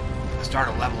 I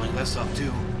started leveling this up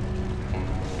too.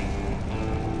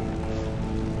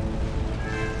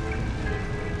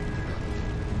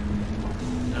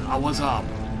 And I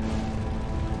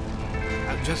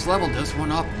just leveled this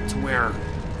one up to where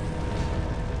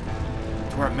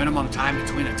where minimum time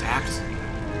between attacks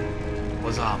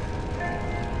was,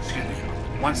 excuse me,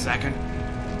 1 second.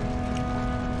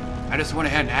 I just went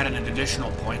ahead and added an additional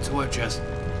point to it just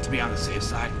to be on the safe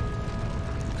side.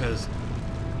 Because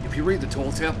if you read the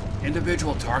tooltip,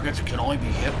 individual targets can only be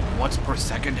hit once per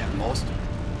second at most.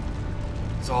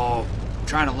 So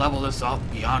trying to level this up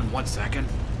beyond 1 second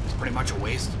is pretty much a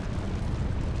waste.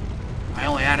 I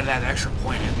only added that extra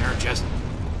point in there just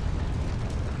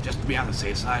to be on the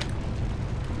safe side.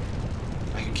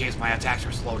 Like in case my attacks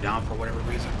are slowed down for whatever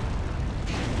reason.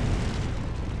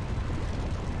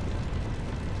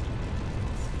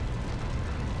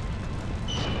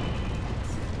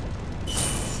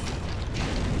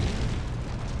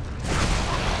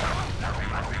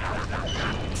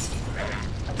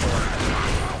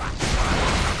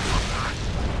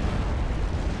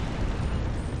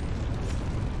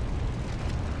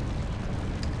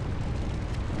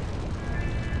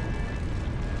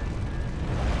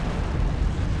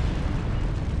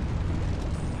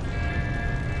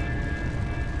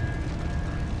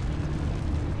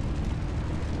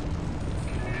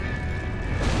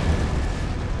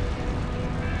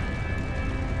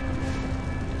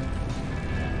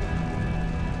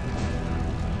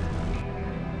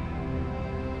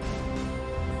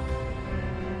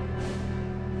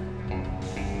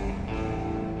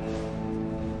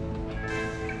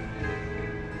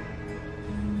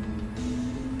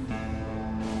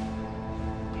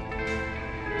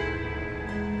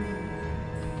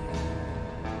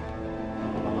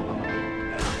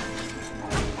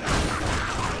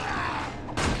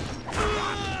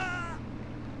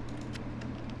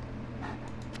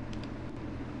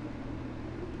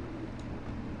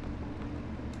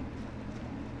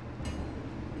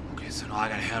 So now I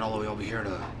gotta head all the way over here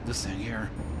to this thing here.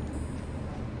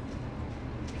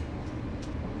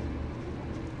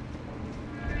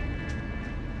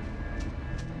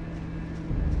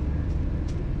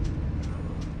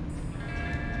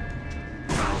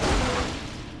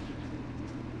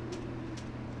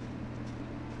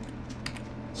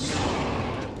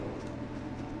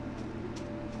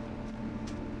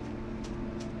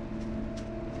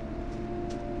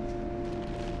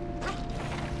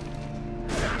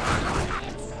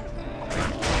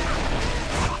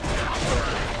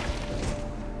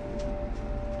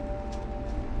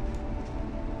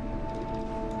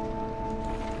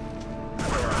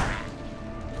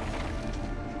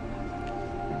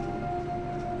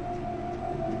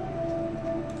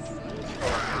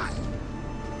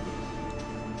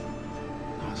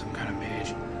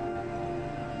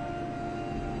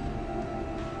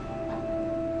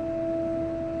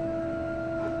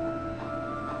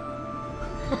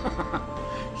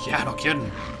 Yeah, no kidding.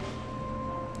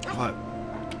 But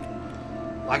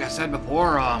like I said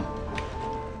before,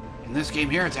 in this game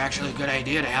here, it's actually a good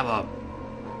idea to have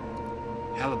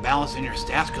a balance in your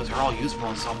stats because they're all useful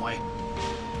in some way.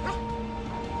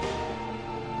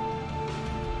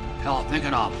 Hell, I'm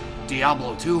thinking of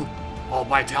Diablo 2. All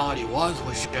Vitality was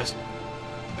just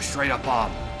a straight up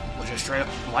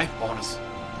life bonus.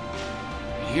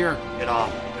 And here, it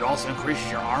also increases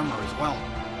your armor as well.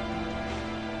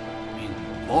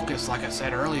 Focus, like I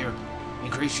said earlier,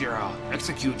 increase your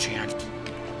execute chance,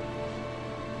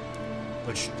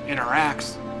 which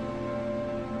interacts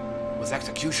with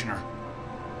Executioner.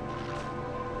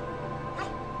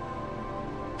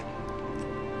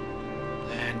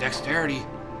 And Dexterity,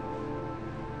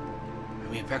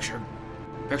 affects your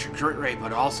crit rate,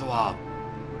 but also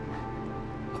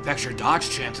affects your dodge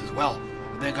chance as well.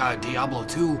 I think Diablo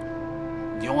 2,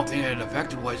 the only thing that it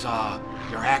affected was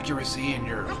your accuracy and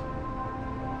your...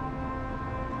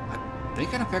 They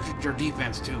can affect your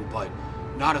defense too, but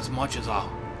not as much as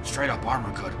straight up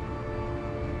armor could.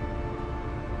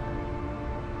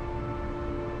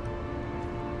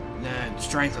 And then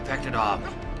strength affected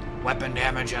weapon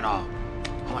damage and how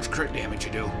much crit damage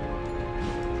you do.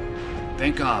 I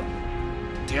think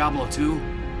Diablo 2,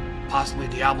 possibly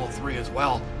Diablo 3 as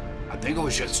well. I think it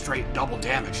was just straight double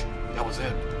damage. That was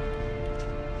it.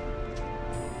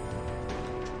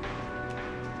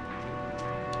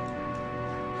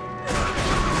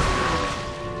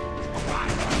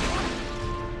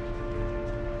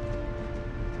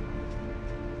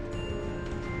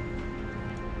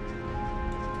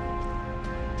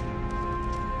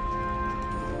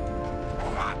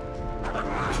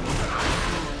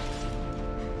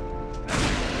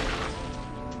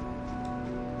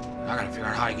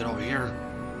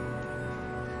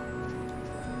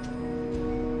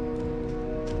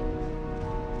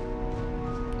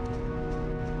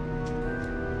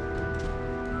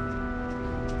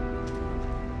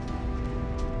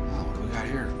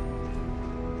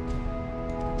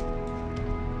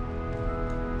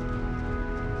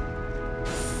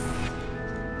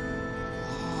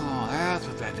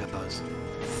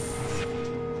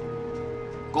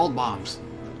 Gold bombs.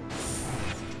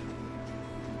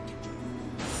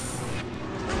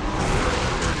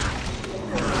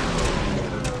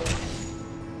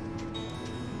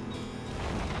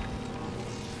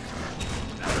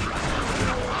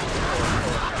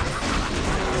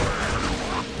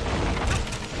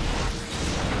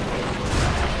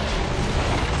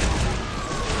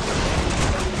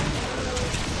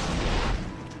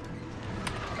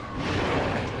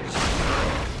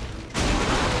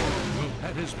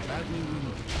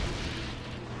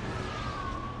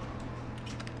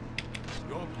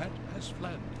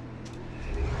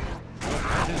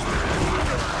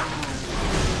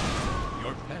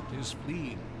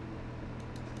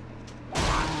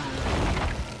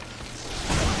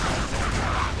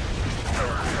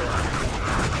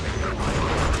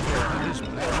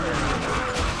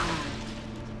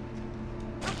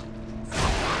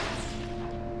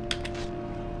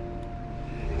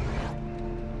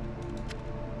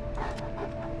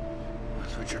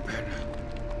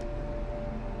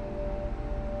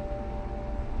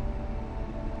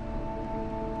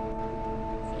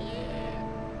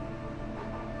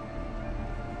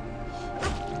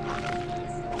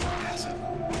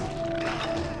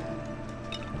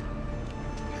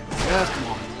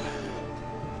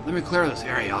 Let me clear this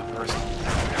area out first.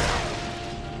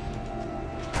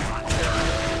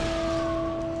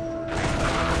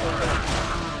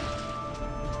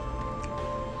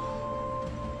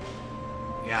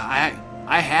 Yeah,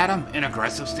 I had him in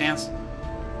aggressive stance.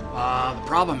 The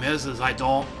problem is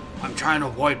I'm trying to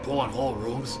avoid pulling whole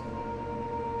rooms.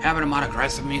 Having him on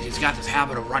aggressive means he's got this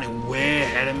habit of running way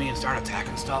ahead of me and start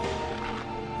attacking stuff.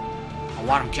 I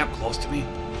want him kept close to me.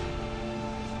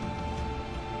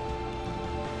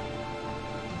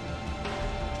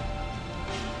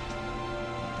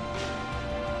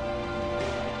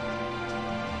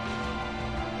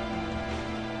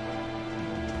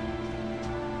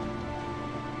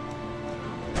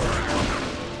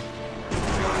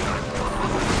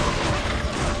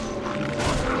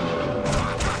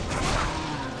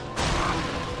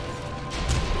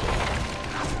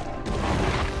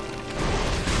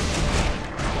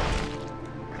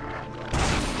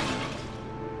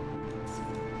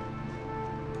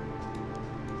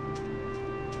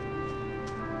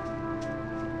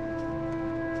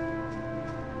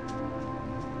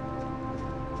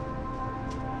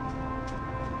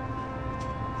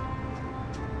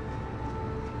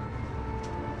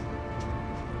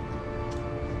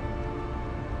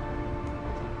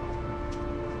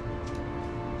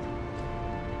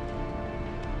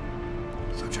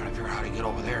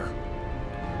 Over there.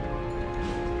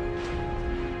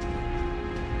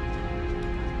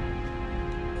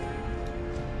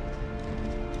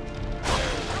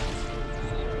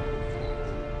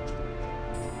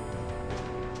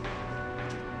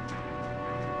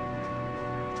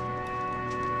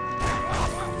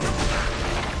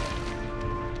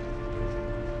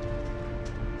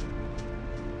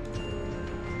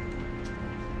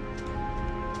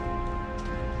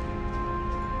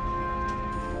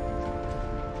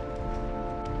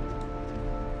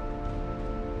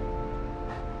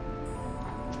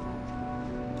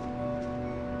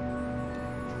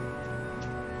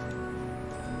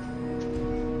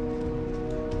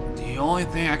 The only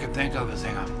thing I can think of is,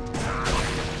 hang on.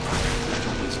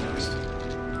 This first. Oh,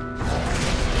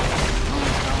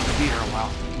 it's going to be here a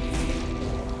while.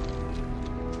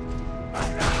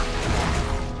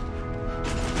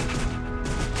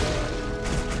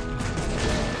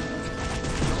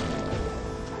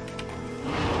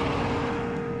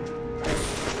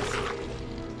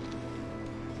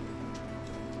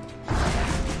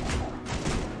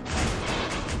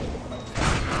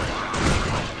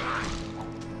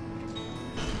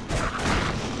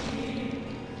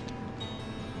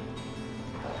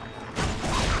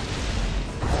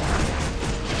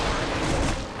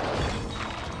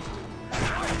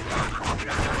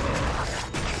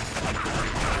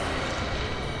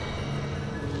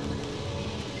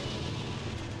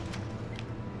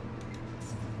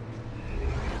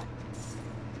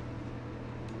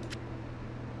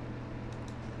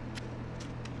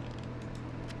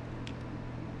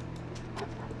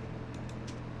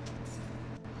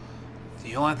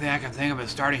 The only thing I can think of is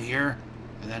starting here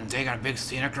and then taking a big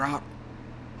scenic route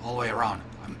all the way around.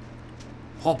 I'm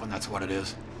hoping that's what it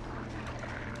is.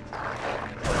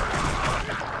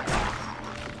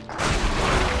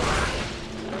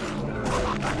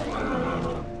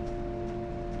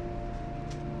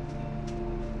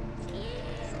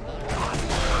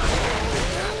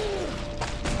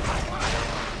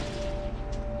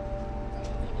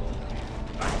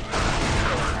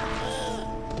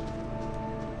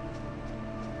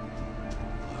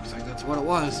 what it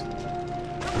was.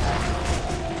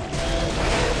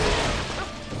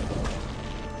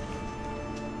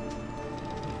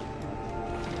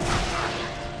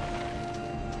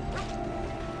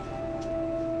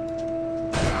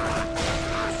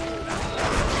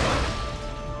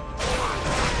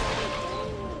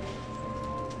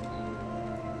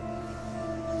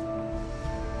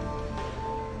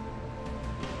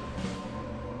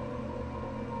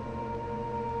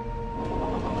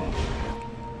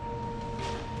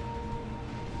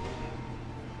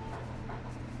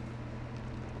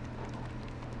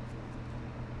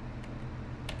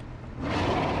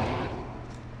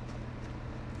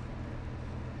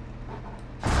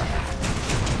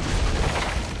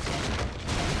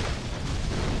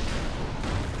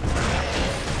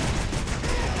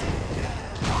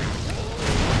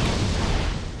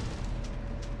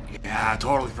 I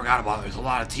totally forgot about it. There's a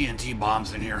lot of TNT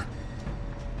bombs in here.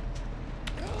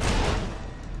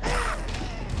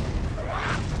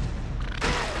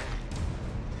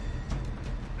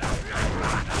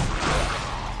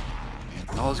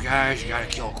 And those guys you gotta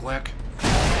kill quick.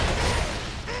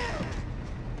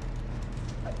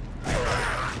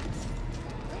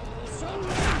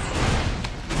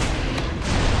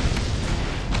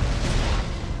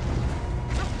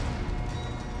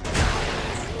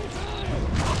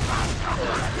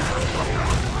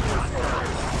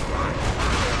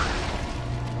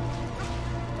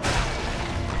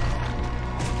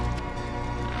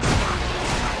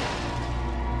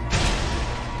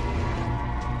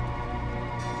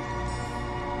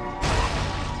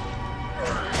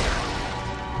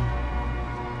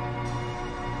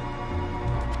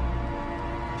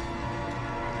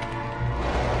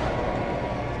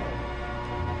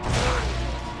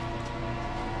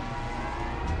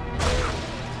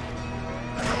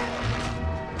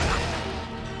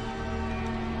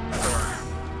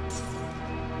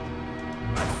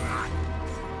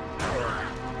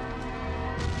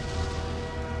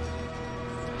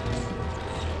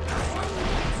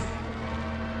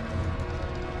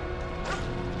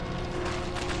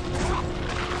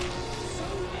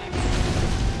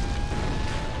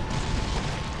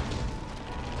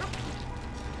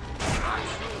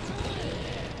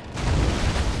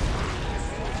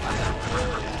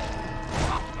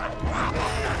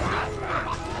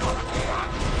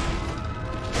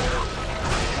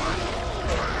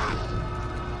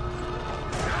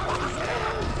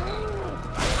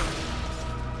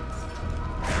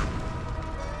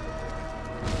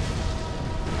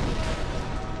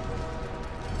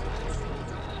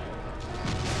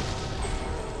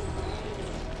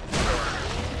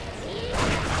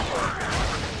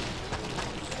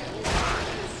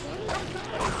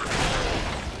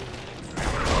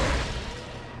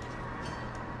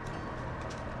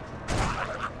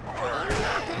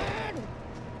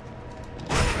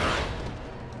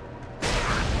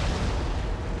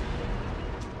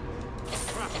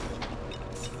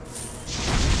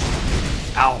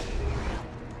 Ow.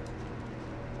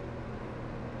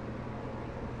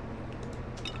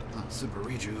 Oh, super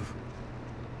rejuve.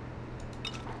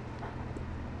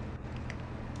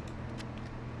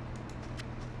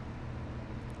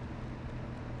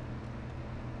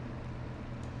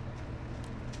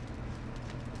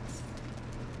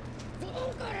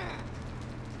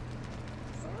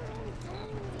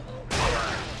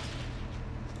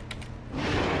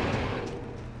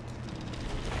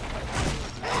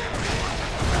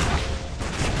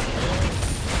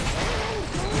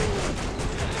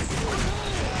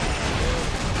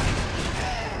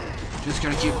 Just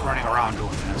gonna keep running around doing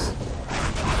this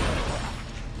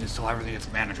until everything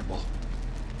is manageable.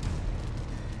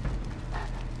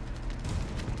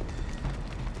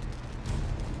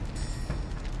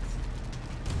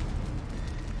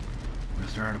 When I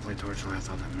started to play Torchlight, I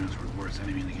thought that minutes were the worst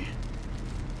enemy in the game.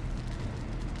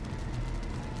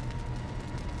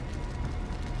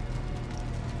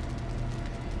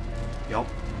 Yup.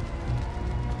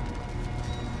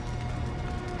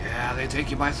 Yeah, they take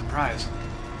you by surprise.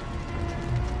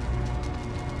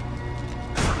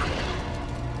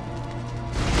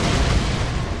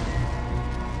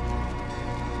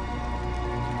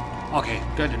 Okay,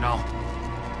 good to know.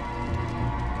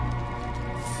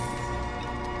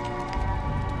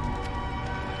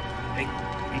 Hey,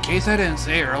 in case I didn't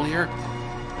say earlier,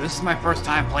 this is my first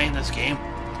time playing this game,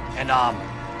 and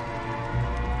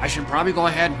I should probably go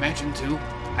ahead and mention too,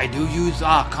 I do use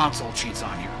console cheats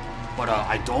on here, but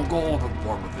I don't go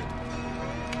overboard with it.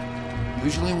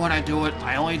 Usually when I do it,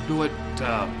 I only do it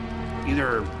to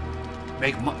either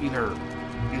make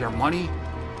either money,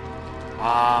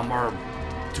 or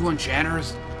 2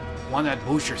 enchanters, one that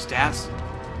boosts your stats,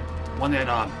 one that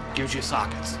gives you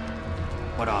sockets.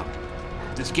 But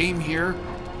this game here,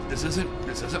 this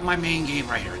isn't my main game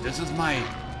right here. This is my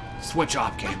switch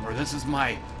off game, or this is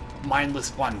my mindless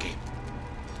fun game.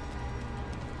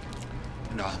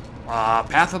 And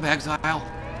Path of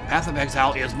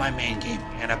Exile is my main game,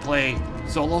 and I play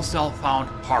solo self-found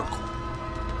hardcore.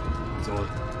 So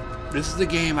this is the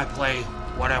game I play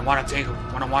when I want to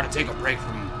take a break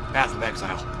from Path of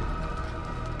Exile.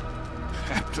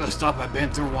 After the stuff I've been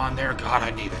through on there, God,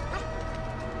 I need it.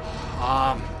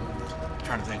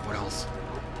 Trying to think what else.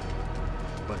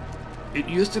 But it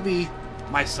used to be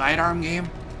my sidearm game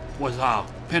was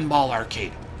Pinball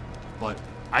Arcade, but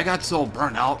I got so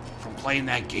burnt out from playing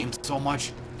that game so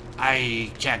much,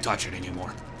 I can't touch it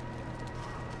anymore.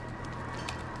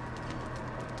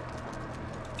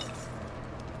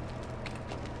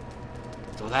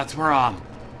 So that's where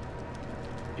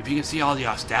if you can see all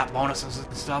the stat bonuses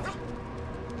and stuff.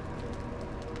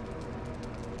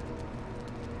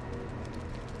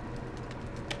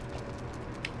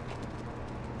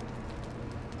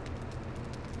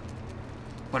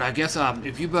 But I guess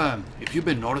if you've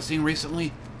been noticing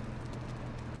recently,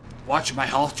 watch my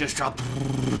health just drop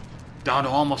down to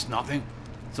almost nothing.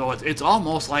 So it's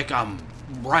almost like I'm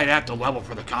right at the level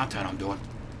for the content I'm doing.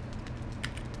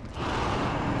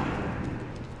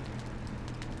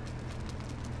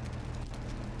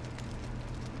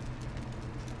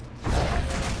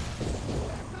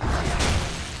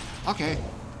 Okay.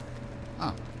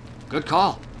 Oh, good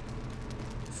call.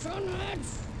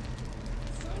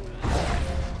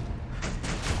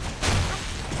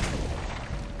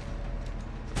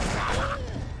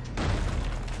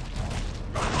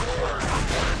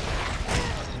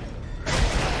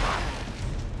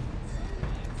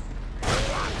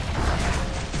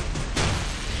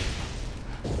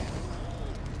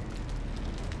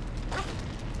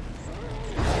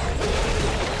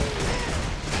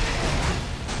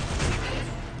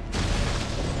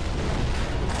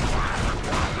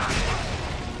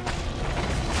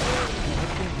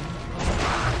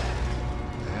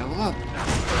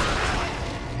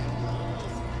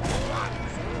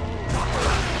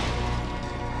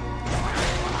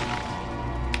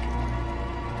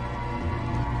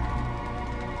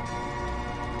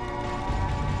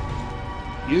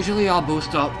 Usually I'll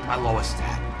boost up my lowest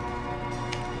stat.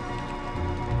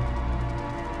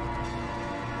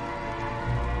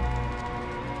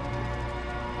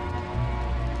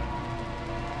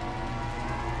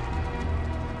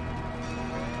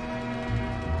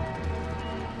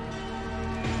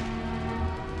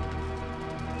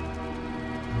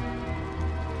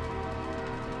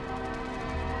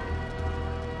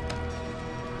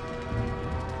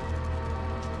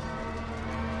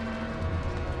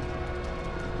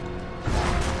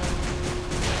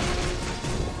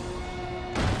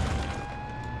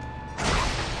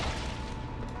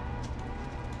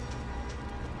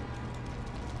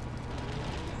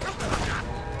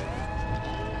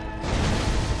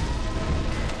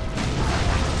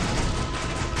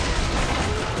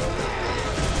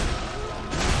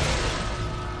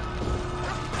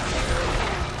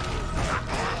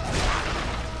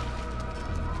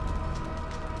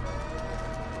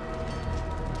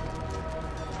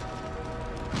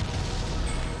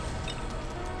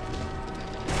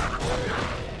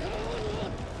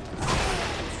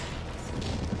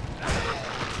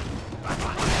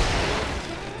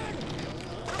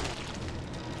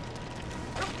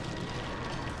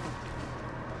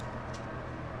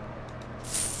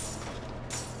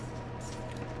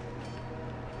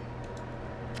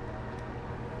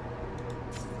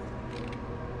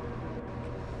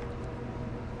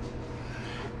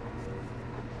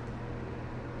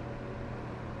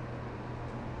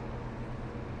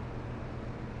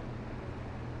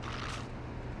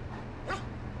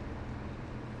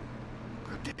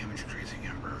 Damage increasing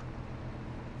ember.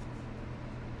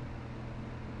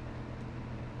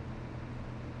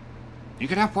 You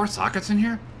could have 4 sockets in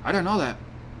here? I didn't know that.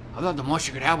 I thought the most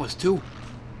you could have was 2.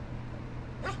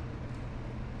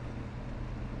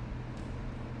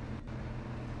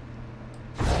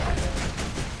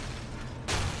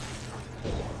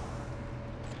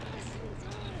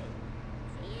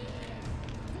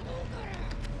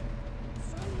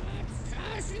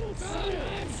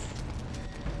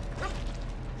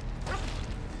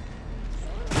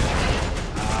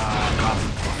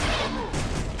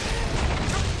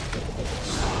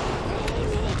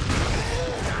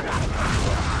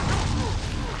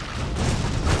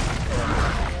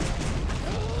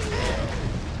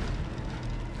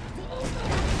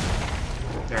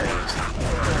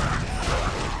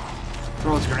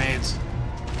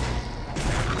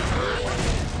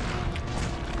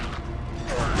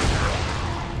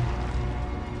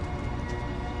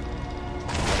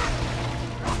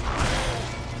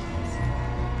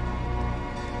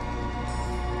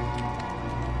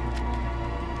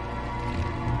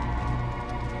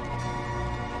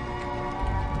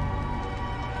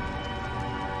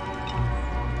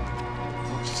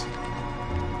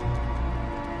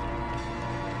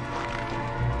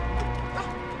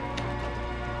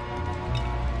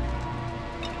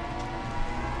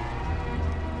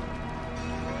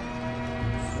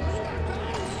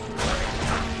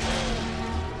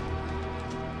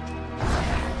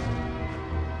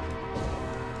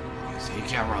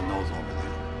 run those over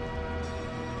then.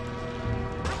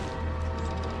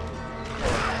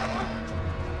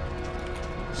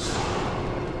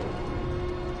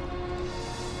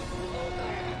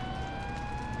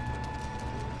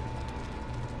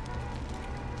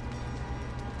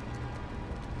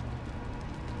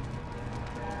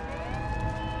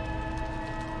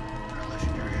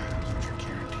 Legendary items which are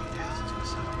guaranteed tasks to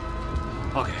set.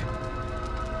 Okay.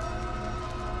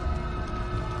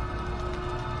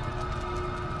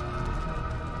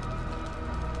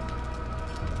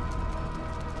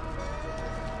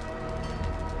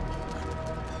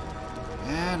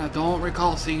 And I don't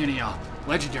recall seeing any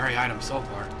legendary items so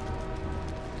far.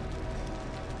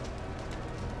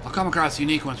 I'll come across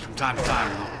unique ones from time to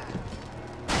time though.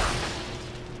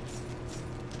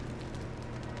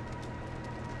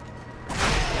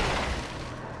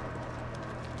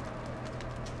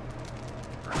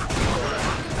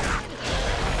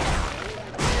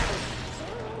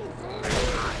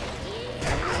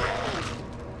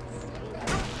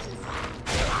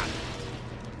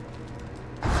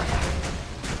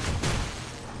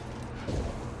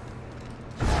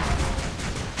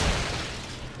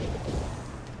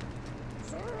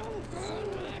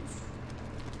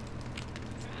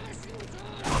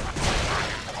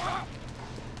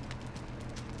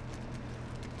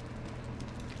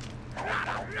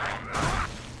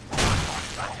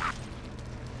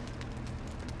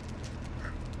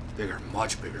 Bigger,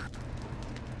 much bigger.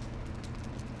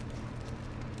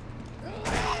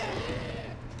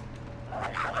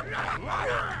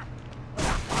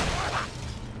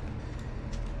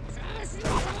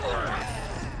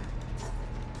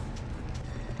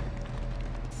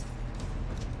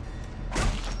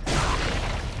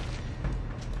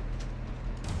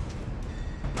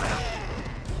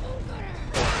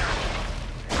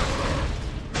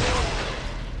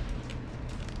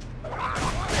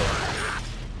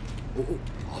 Ooh,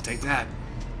 I'll take that.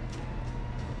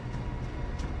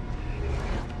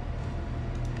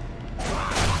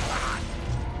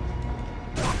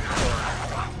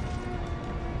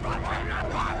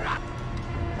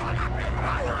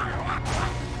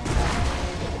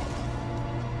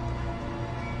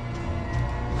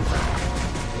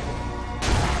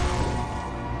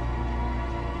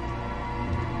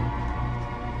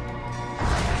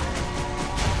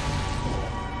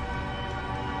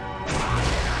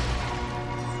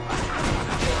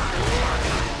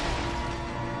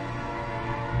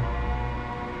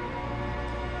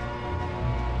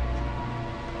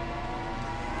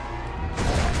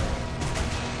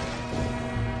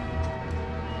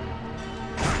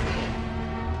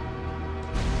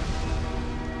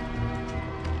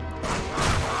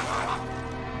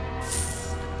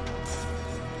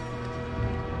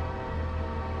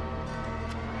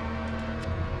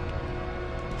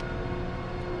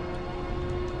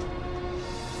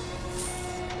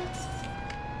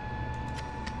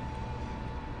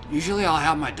 Usually I'll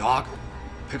have my dog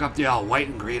pick up the white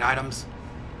and green items.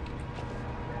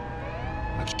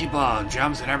 I keep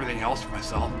gems and everything else for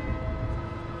myself.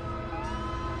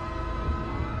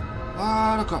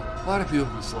 Look, quite a few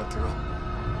can slip through.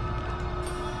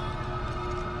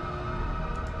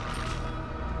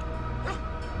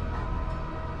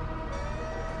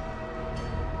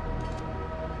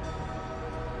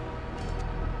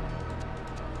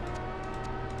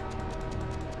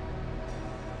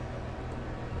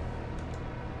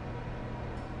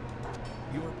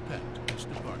 Your pet has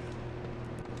departed.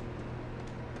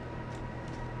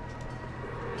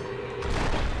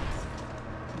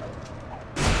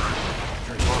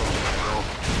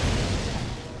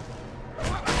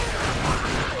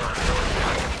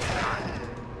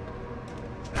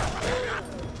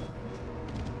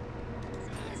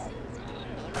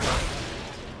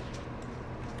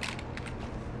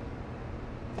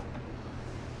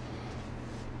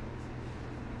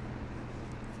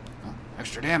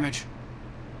 Extra damage.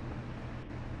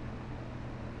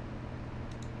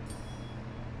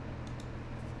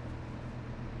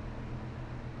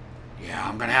 Yeah,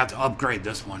 I'm gonna have to upgrade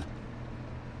this one.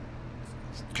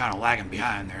 It's kind of lagging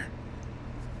behind there.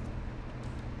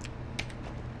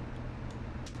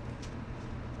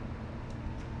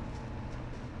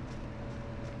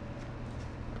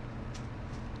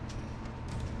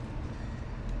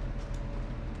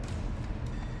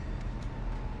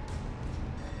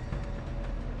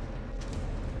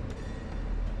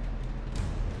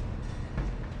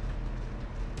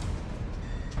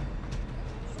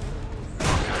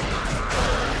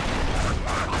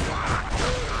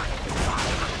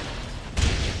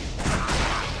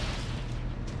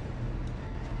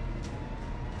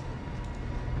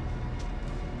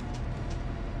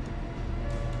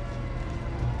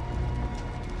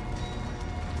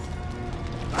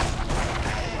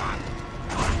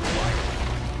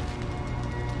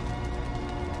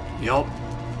 Yup.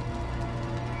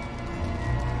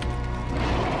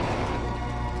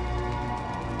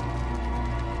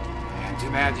 And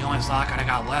too bad the only socket I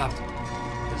got left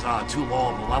is too low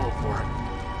of a level for it.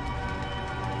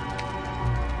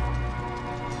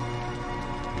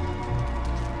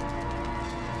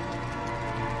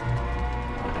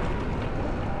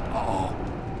 Uh-oh.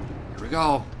 Here we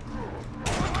go.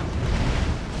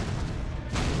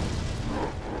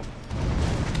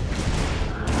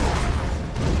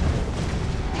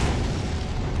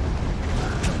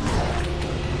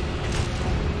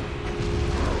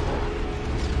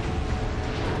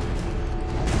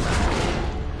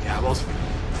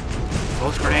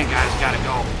 Those grenade guys gotta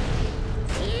go.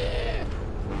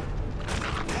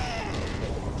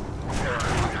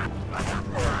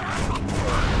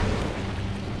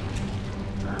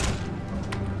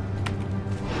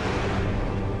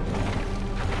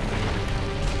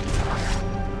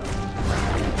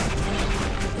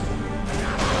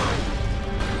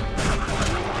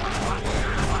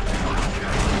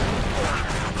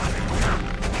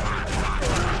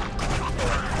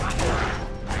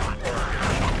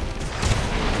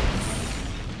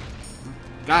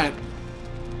 Got it.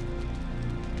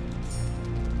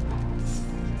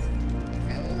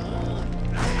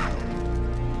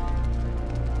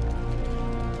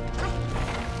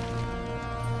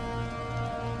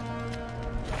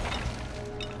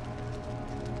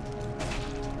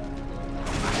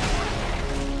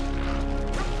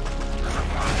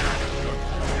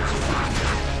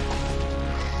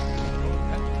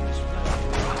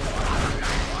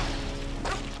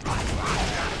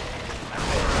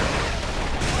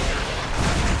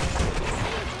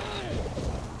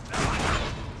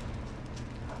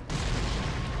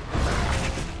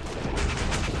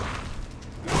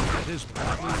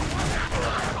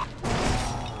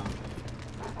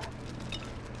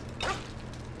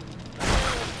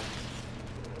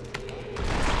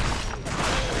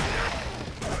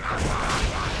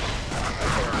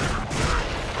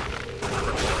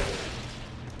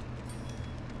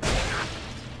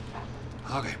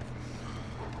 Okay.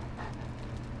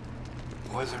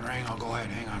 Poison ring, I'll go ahead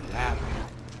and hang on to that.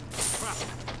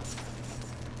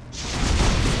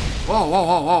 Whoa, whoa,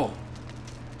 whoa, whoa.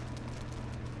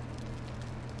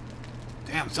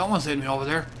 Damn, someone's hitting me over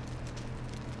there.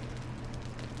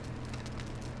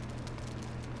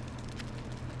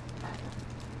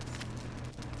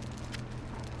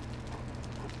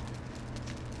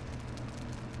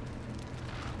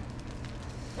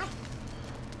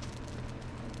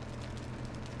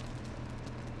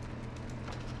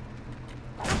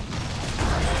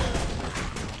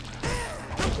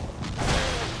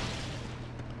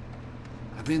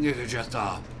 I think these are just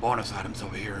bonus items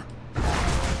over here.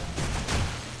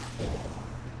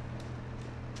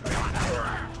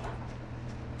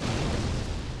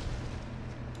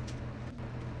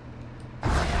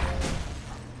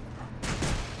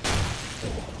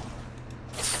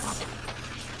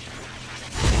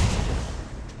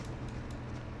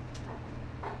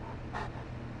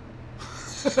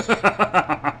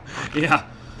 Yeah.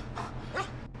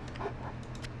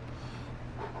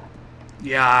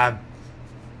 Yeah.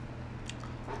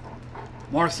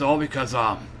 More so because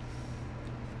I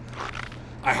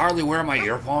hardly wear my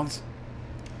earphones,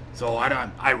 so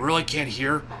I really can't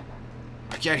hear.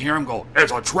 I can't hear him go,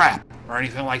 "It's a trap," or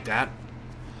anything like that.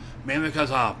 Mainly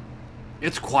because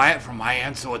it's quiet from my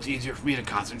end, so it's easier for me to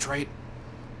concentrate.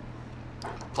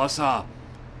 Plus a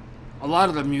lot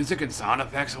of the music and sound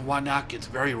effects and whatnot gets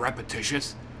very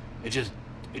repetitious. It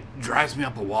drives me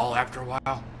up a wall after a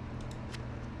while.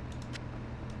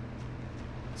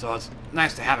 So it's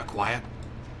nice to have it quiet.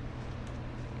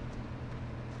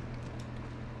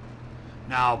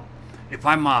 Now, if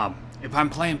I'm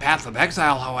playing Path of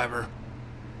Exile, however,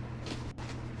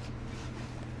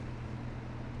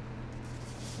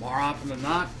 more often than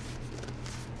not,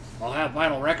 I'll have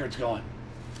vinyl records going.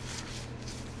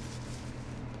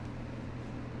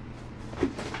 But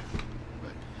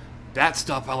that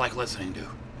stuff I like listening to.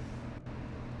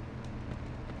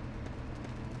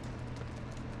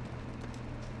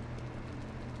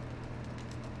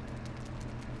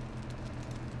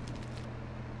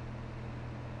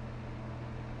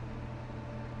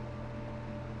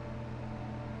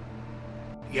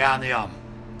 Yeah, and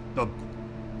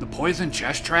the poison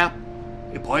chest trap,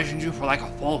 it poisons you for like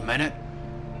a full minute.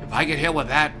 If I get hit with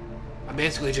that, I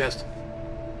basically just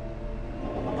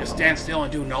stand still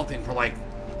and do nothing for like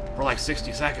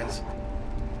 60 seconds.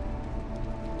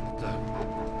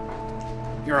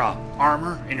 Your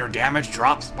armor and your damage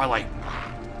drops by like,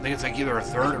 I think it's like either a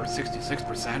third or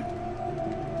 66%.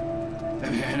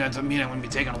 And that doesn't mean I'm going to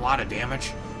be taking a lot of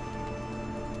damage.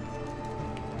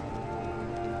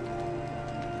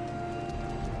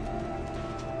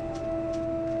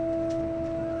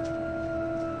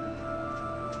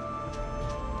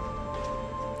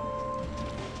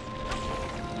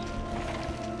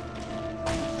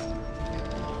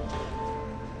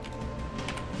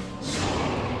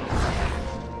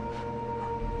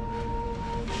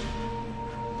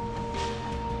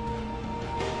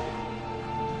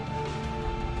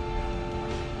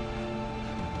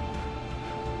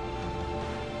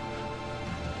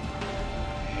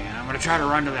 gonna try to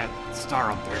run to that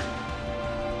star up there.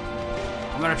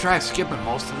 I'm gonna try skipping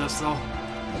most of this though.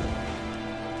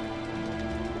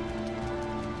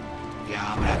 Yeah,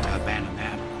 I'm gonna have to abandon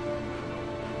that.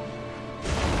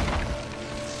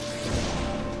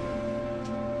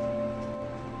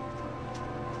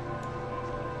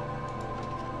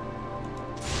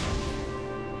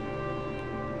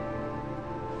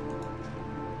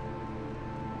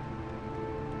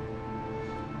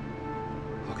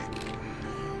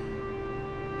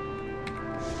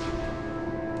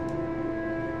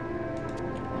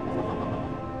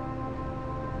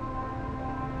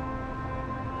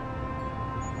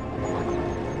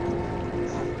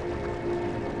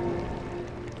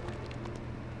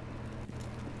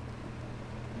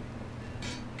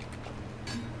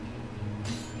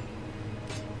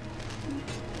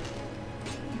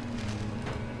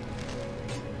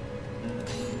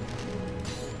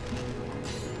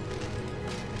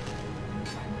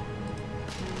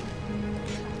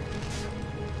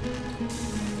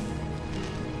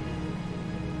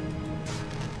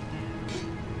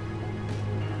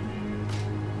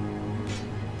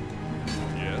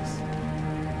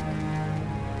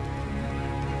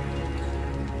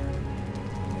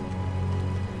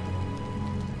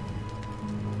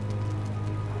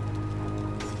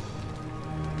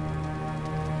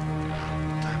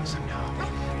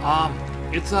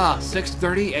 It's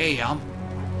 6:30 a.m.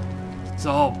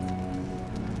 So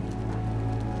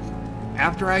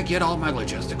after I get all my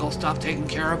logistical stuff taken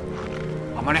care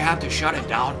of, I'm gonna have to shut it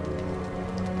down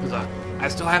because I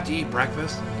still have to eat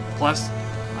breakfast. Plus,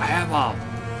 I have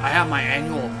my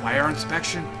annual fire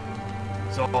inspection,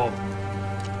 so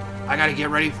I gotta get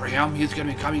ready for him. He's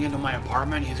gonna be coming into my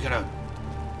apartment. He's gonna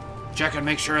check and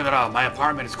make sure that my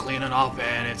apartment is clean enough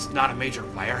and it's not a major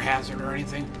fire hazard or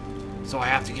anything. So I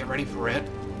have to get ready for it.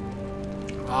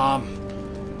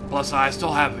 Plus I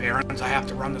still have errands I have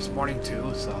to run this morning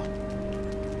too, so.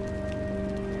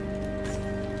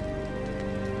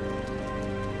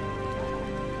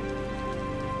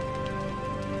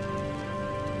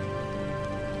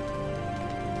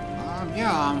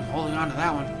 Yeah, I'm holding on to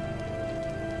that one.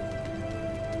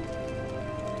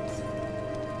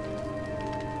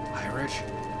 High Ridge.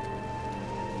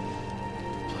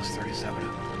 Plus 37.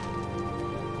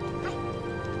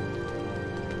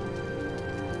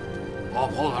 Oh,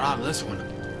 I'm holding on to this one.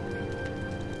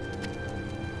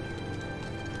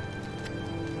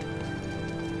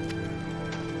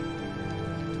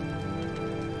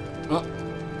 Oh.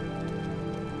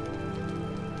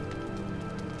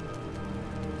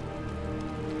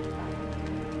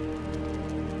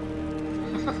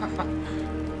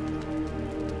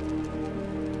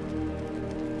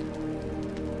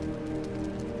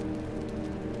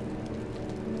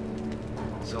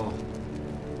 So,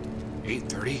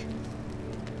 8:30.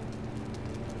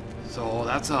 So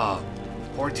that's a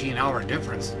 14-hour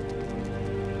difference.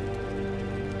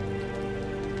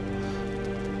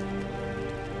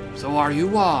 So are you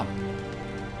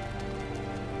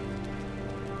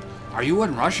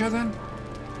in Russia then?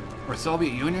 Or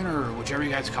Soviet Union, or whichever you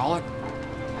guys call it?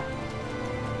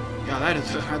 Yeah,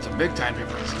 that's a big time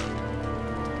difference.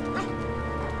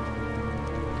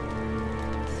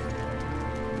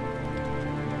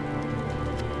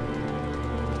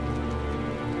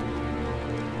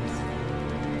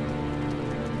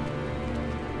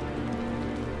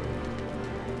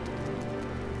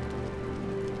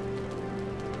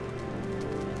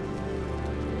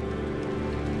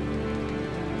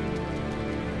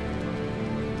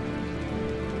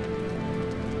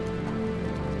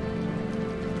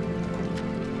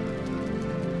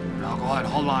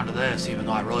 Hold on to this, even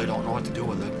though I really don't know what to do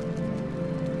with it.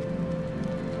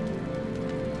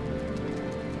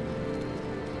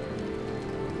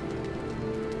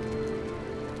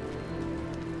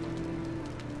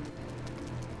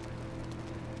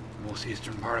 Most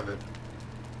eastern part of it.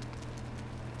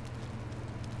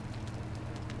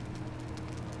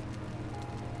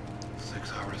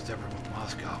 Six hours different with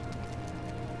Moscow.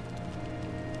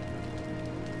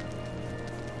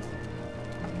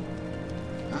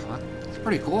 It's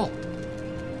pretty cool.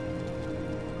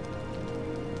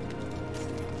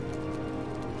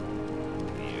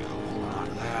 Yeah, hold on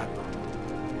to that.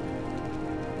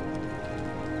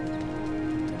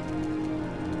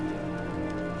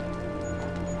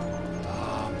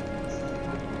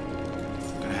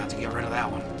 Gonna have to get rid of that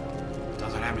one.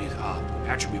 Doesn't have any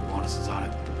attribute bonuses on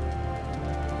it.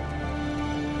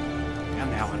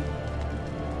 And that one.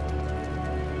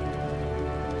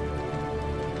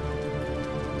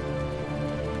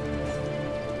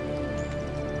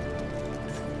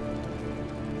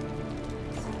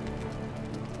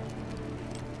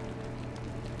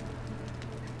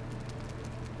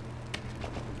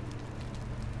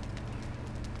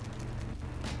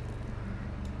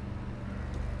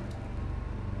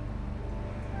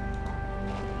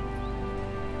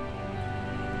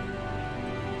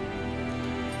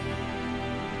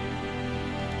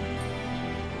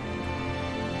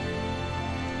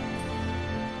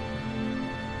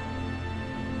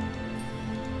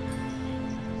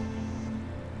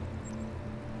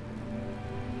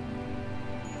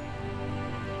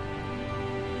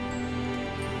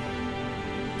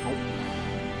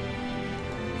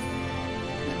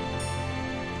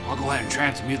 go ahead and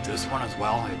transmute this one as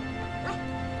well.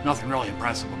 Nothing really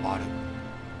impressive about it.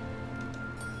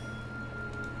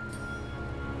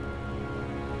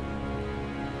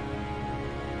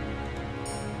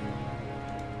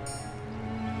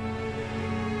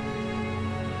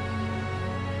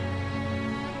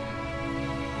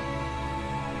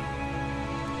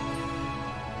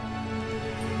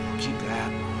 Keep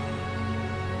that.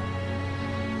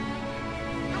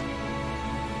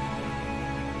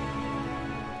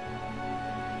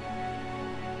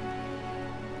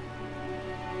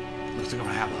 Looks like I'm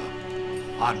gonna have a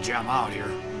odd gem out here.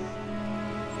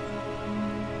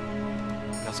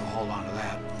 Guess I'll hold on to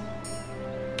that.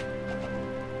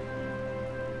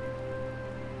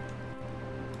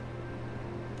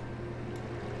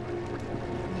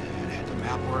 And hit the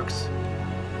map works.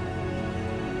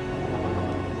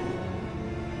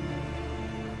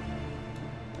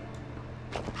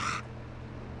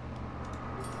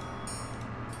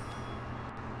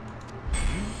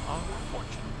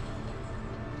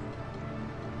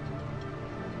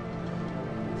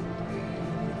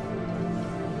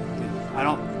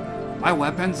 My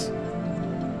weapons,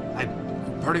 I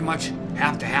pretty much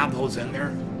have to have those in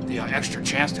there. The extra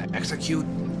chance to execute.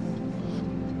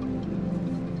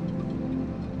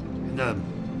 And the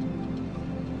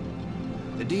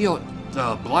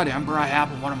Blood Ember I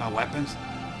have in one of my weapons,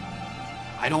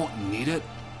 I don't need it.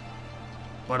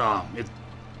 But it's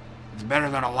better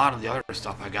than a lot of the other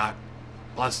stuff I got.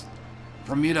 Plus,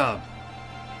 for me to...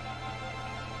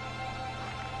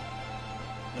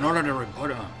 In order to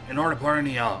put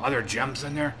any other gems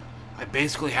in there, I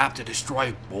basically have to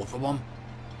destroy both of them.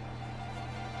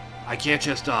 I can't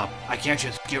just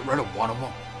get rid of one of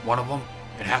them.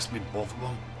 It has to be both of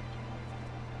them.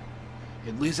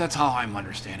 At least that's how I'm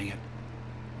understanding it.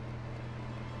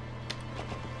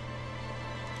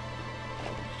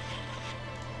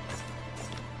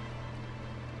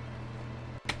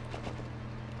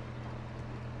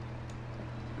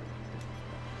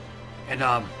 And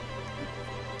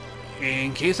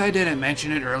in case I didn't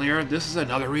mention it earlier, this is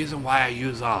another reason why I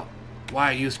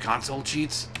use console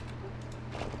cheats.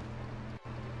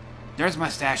 There's my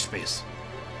stash space.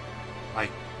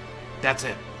 Like, that's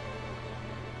it.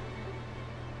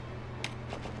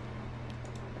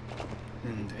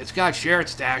 And it's got shared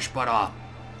stash, but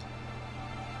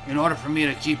in order for me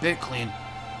to keep it clean,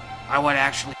 I would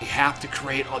actually have to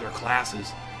create other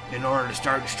classes in order to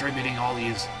start distributing all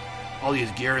these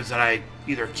gears that I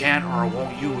either can or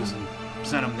won't use and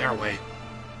send them their way.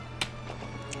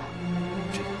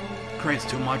 Which creates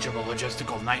too much of a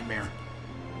logistical nightmare.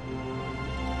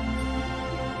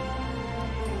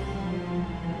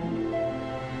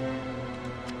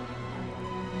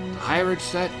 The High Ridge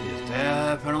set is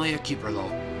definitely a keeper though.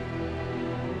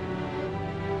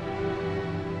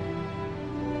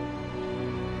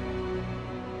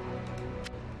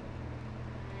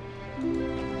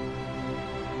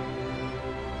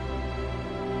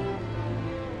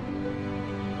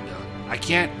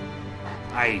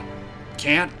 I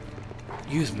can't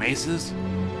use maces,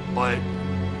 but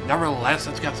nevertheless,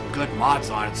 it's got some good mods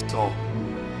on it, so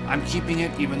I'm keeping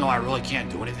it even though I really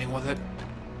can't do anything with it.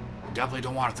 Definitely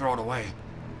don't want to throw it away.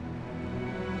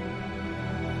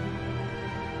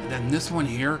 And then this one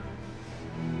here,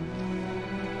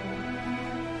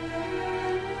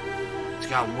 it's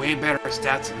got way better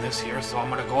stats than this here, so I'm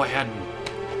gonna go ahead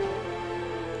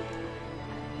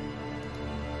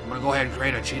and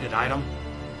create a cheated item.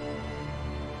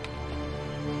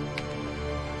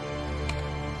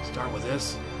 Start with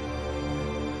this.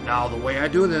 Now the way I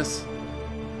do this,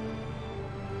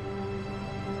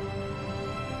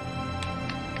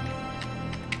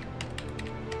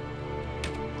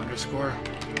 underscore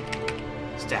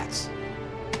stats,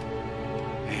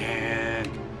 and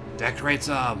that creates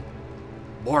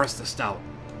Boris the Stout.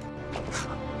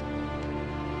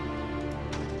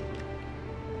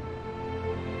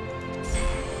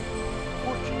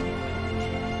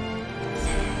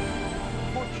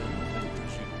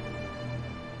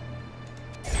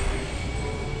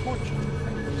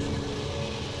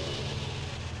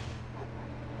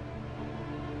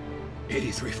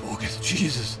 Focus,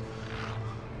 Jesus.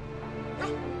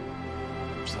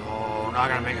 So now I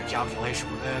gotta make a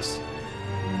calculation with this.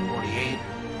 48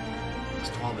 plus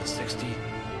 12 is 60.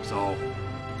 So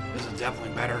this is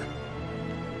definitely better.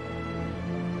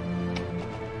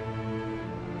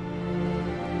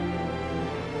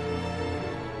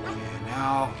 And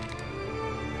now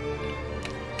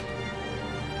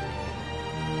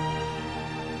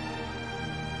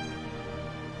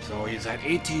so he's at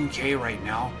 18K right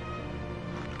now.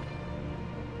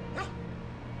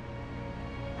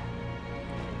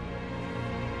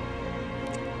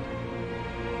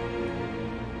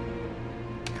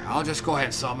 I'll just go ahead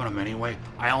and summon them anyway.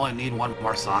 I only need one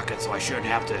more socket, so I shouldn't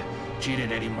have to cheat in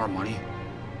any more money.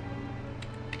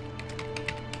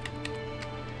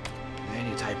 Then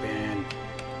you type in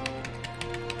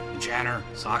enchanter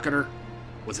socketer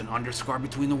with an underscore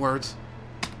between the words.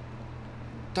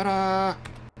 Ta-da!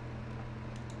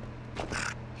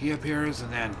 He appears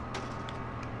and then...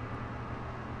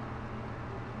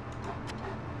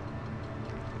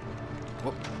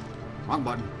 Whoop. Wrong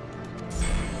button.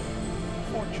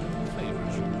 Fortune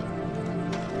favors you.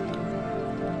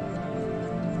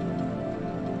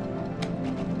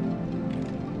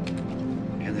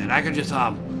 And then I can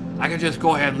just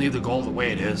go ahead and leave the gold the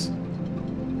way it is.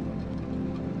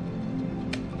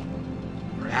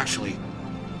 Or actually,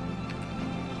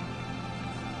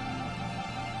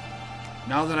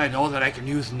 now that I know that I can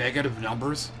use negative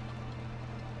numbers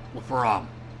for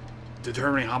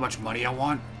determining how much money I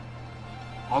want,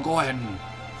 I'll go ahead and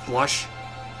flush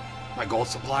my gold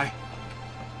supply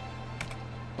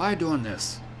by doing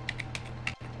this.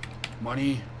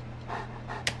 Money,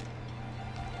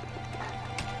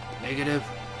 negative,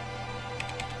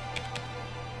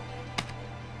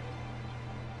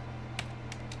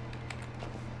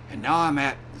 and now I'm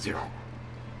at 0.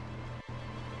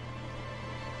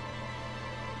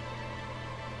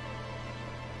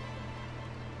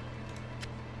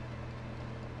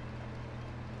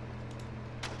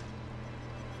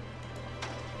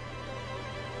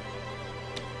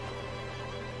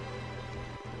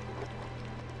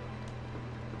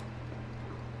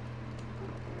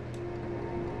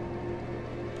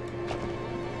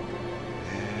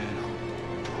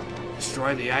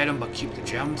 Destroy the item, but keep the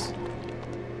gems.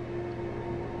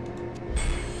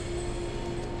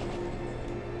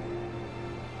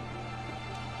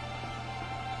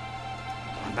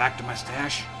 I'm back to my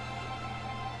stash.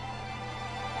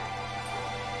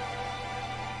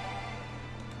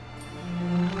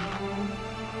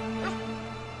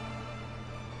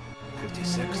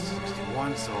 $56,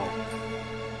 $61, so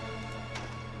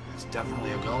it's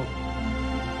definitely a go.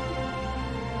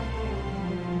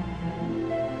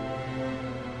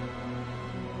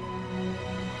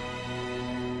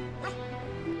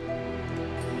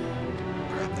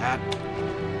 That. And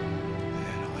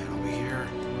I'll head over here.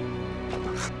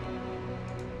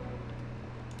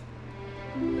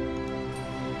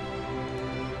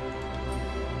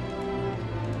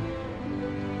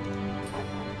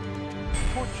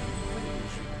 Fortune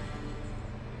favors you.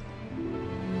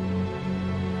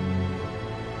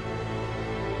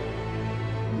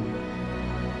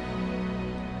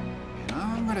 And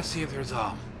I'm gonna see if there's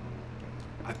I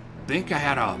think I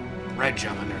had a red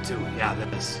gem in there too. Yeah,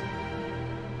 this.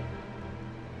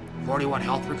 41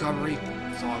 health recovery,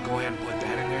 so I'll go ahead and put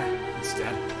that in there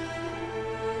instead.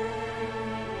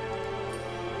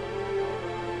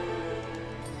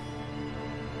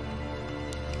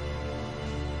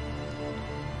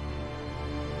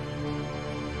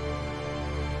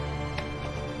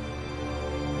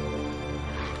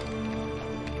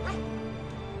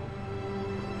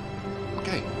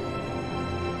 Okay.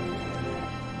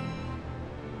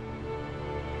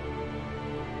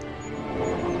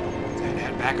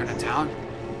 Back into town,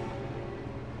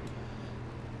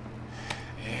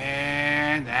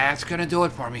 and that's gonna do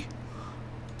it for me.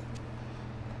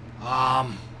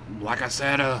 Like I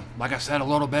said a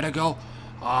little bit ago,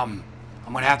 I'm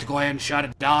gonna have to go ahead and shut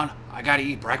it down. I gotta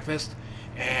eat breakfast,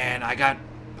 and I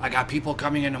got people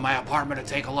coming into my apartment to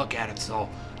take a look at it, so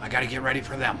I gotta get ready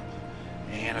for them.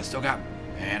 And I still got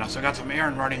some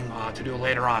errand running to do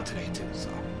later on today too.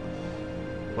 So,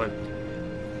 but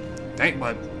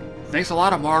thanks a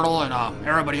lot, Immortal, and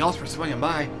everybody else for swinging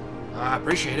by. I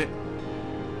appreciate it.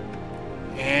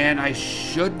 And I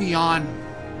should be on.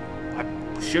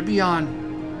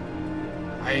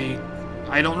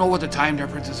 I don't know what the time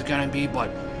difference is going to be, but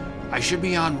I should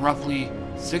be on roughly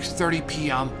 6:30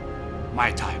 p.m.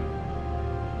 my time.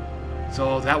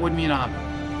 So that would mean I'm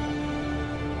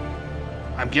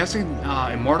guessing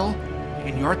Immortal,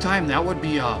 in your time that would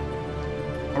be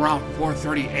around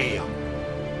 4:30 a.m.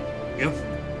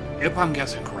 if I'm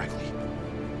guessing correctly.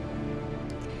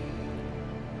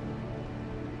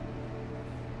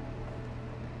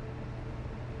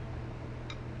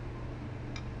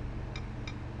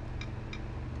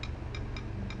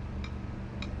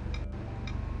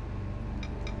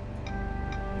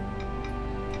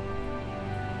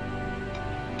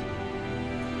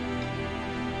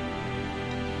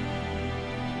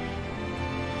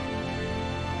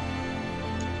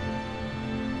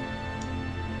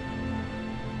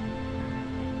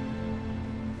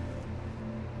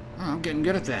 I'm getting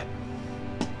good at that.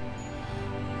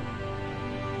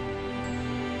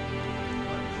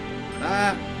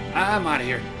 I'm out of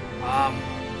here.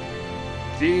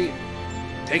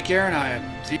 Take care, and I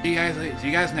see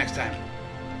you guys next time.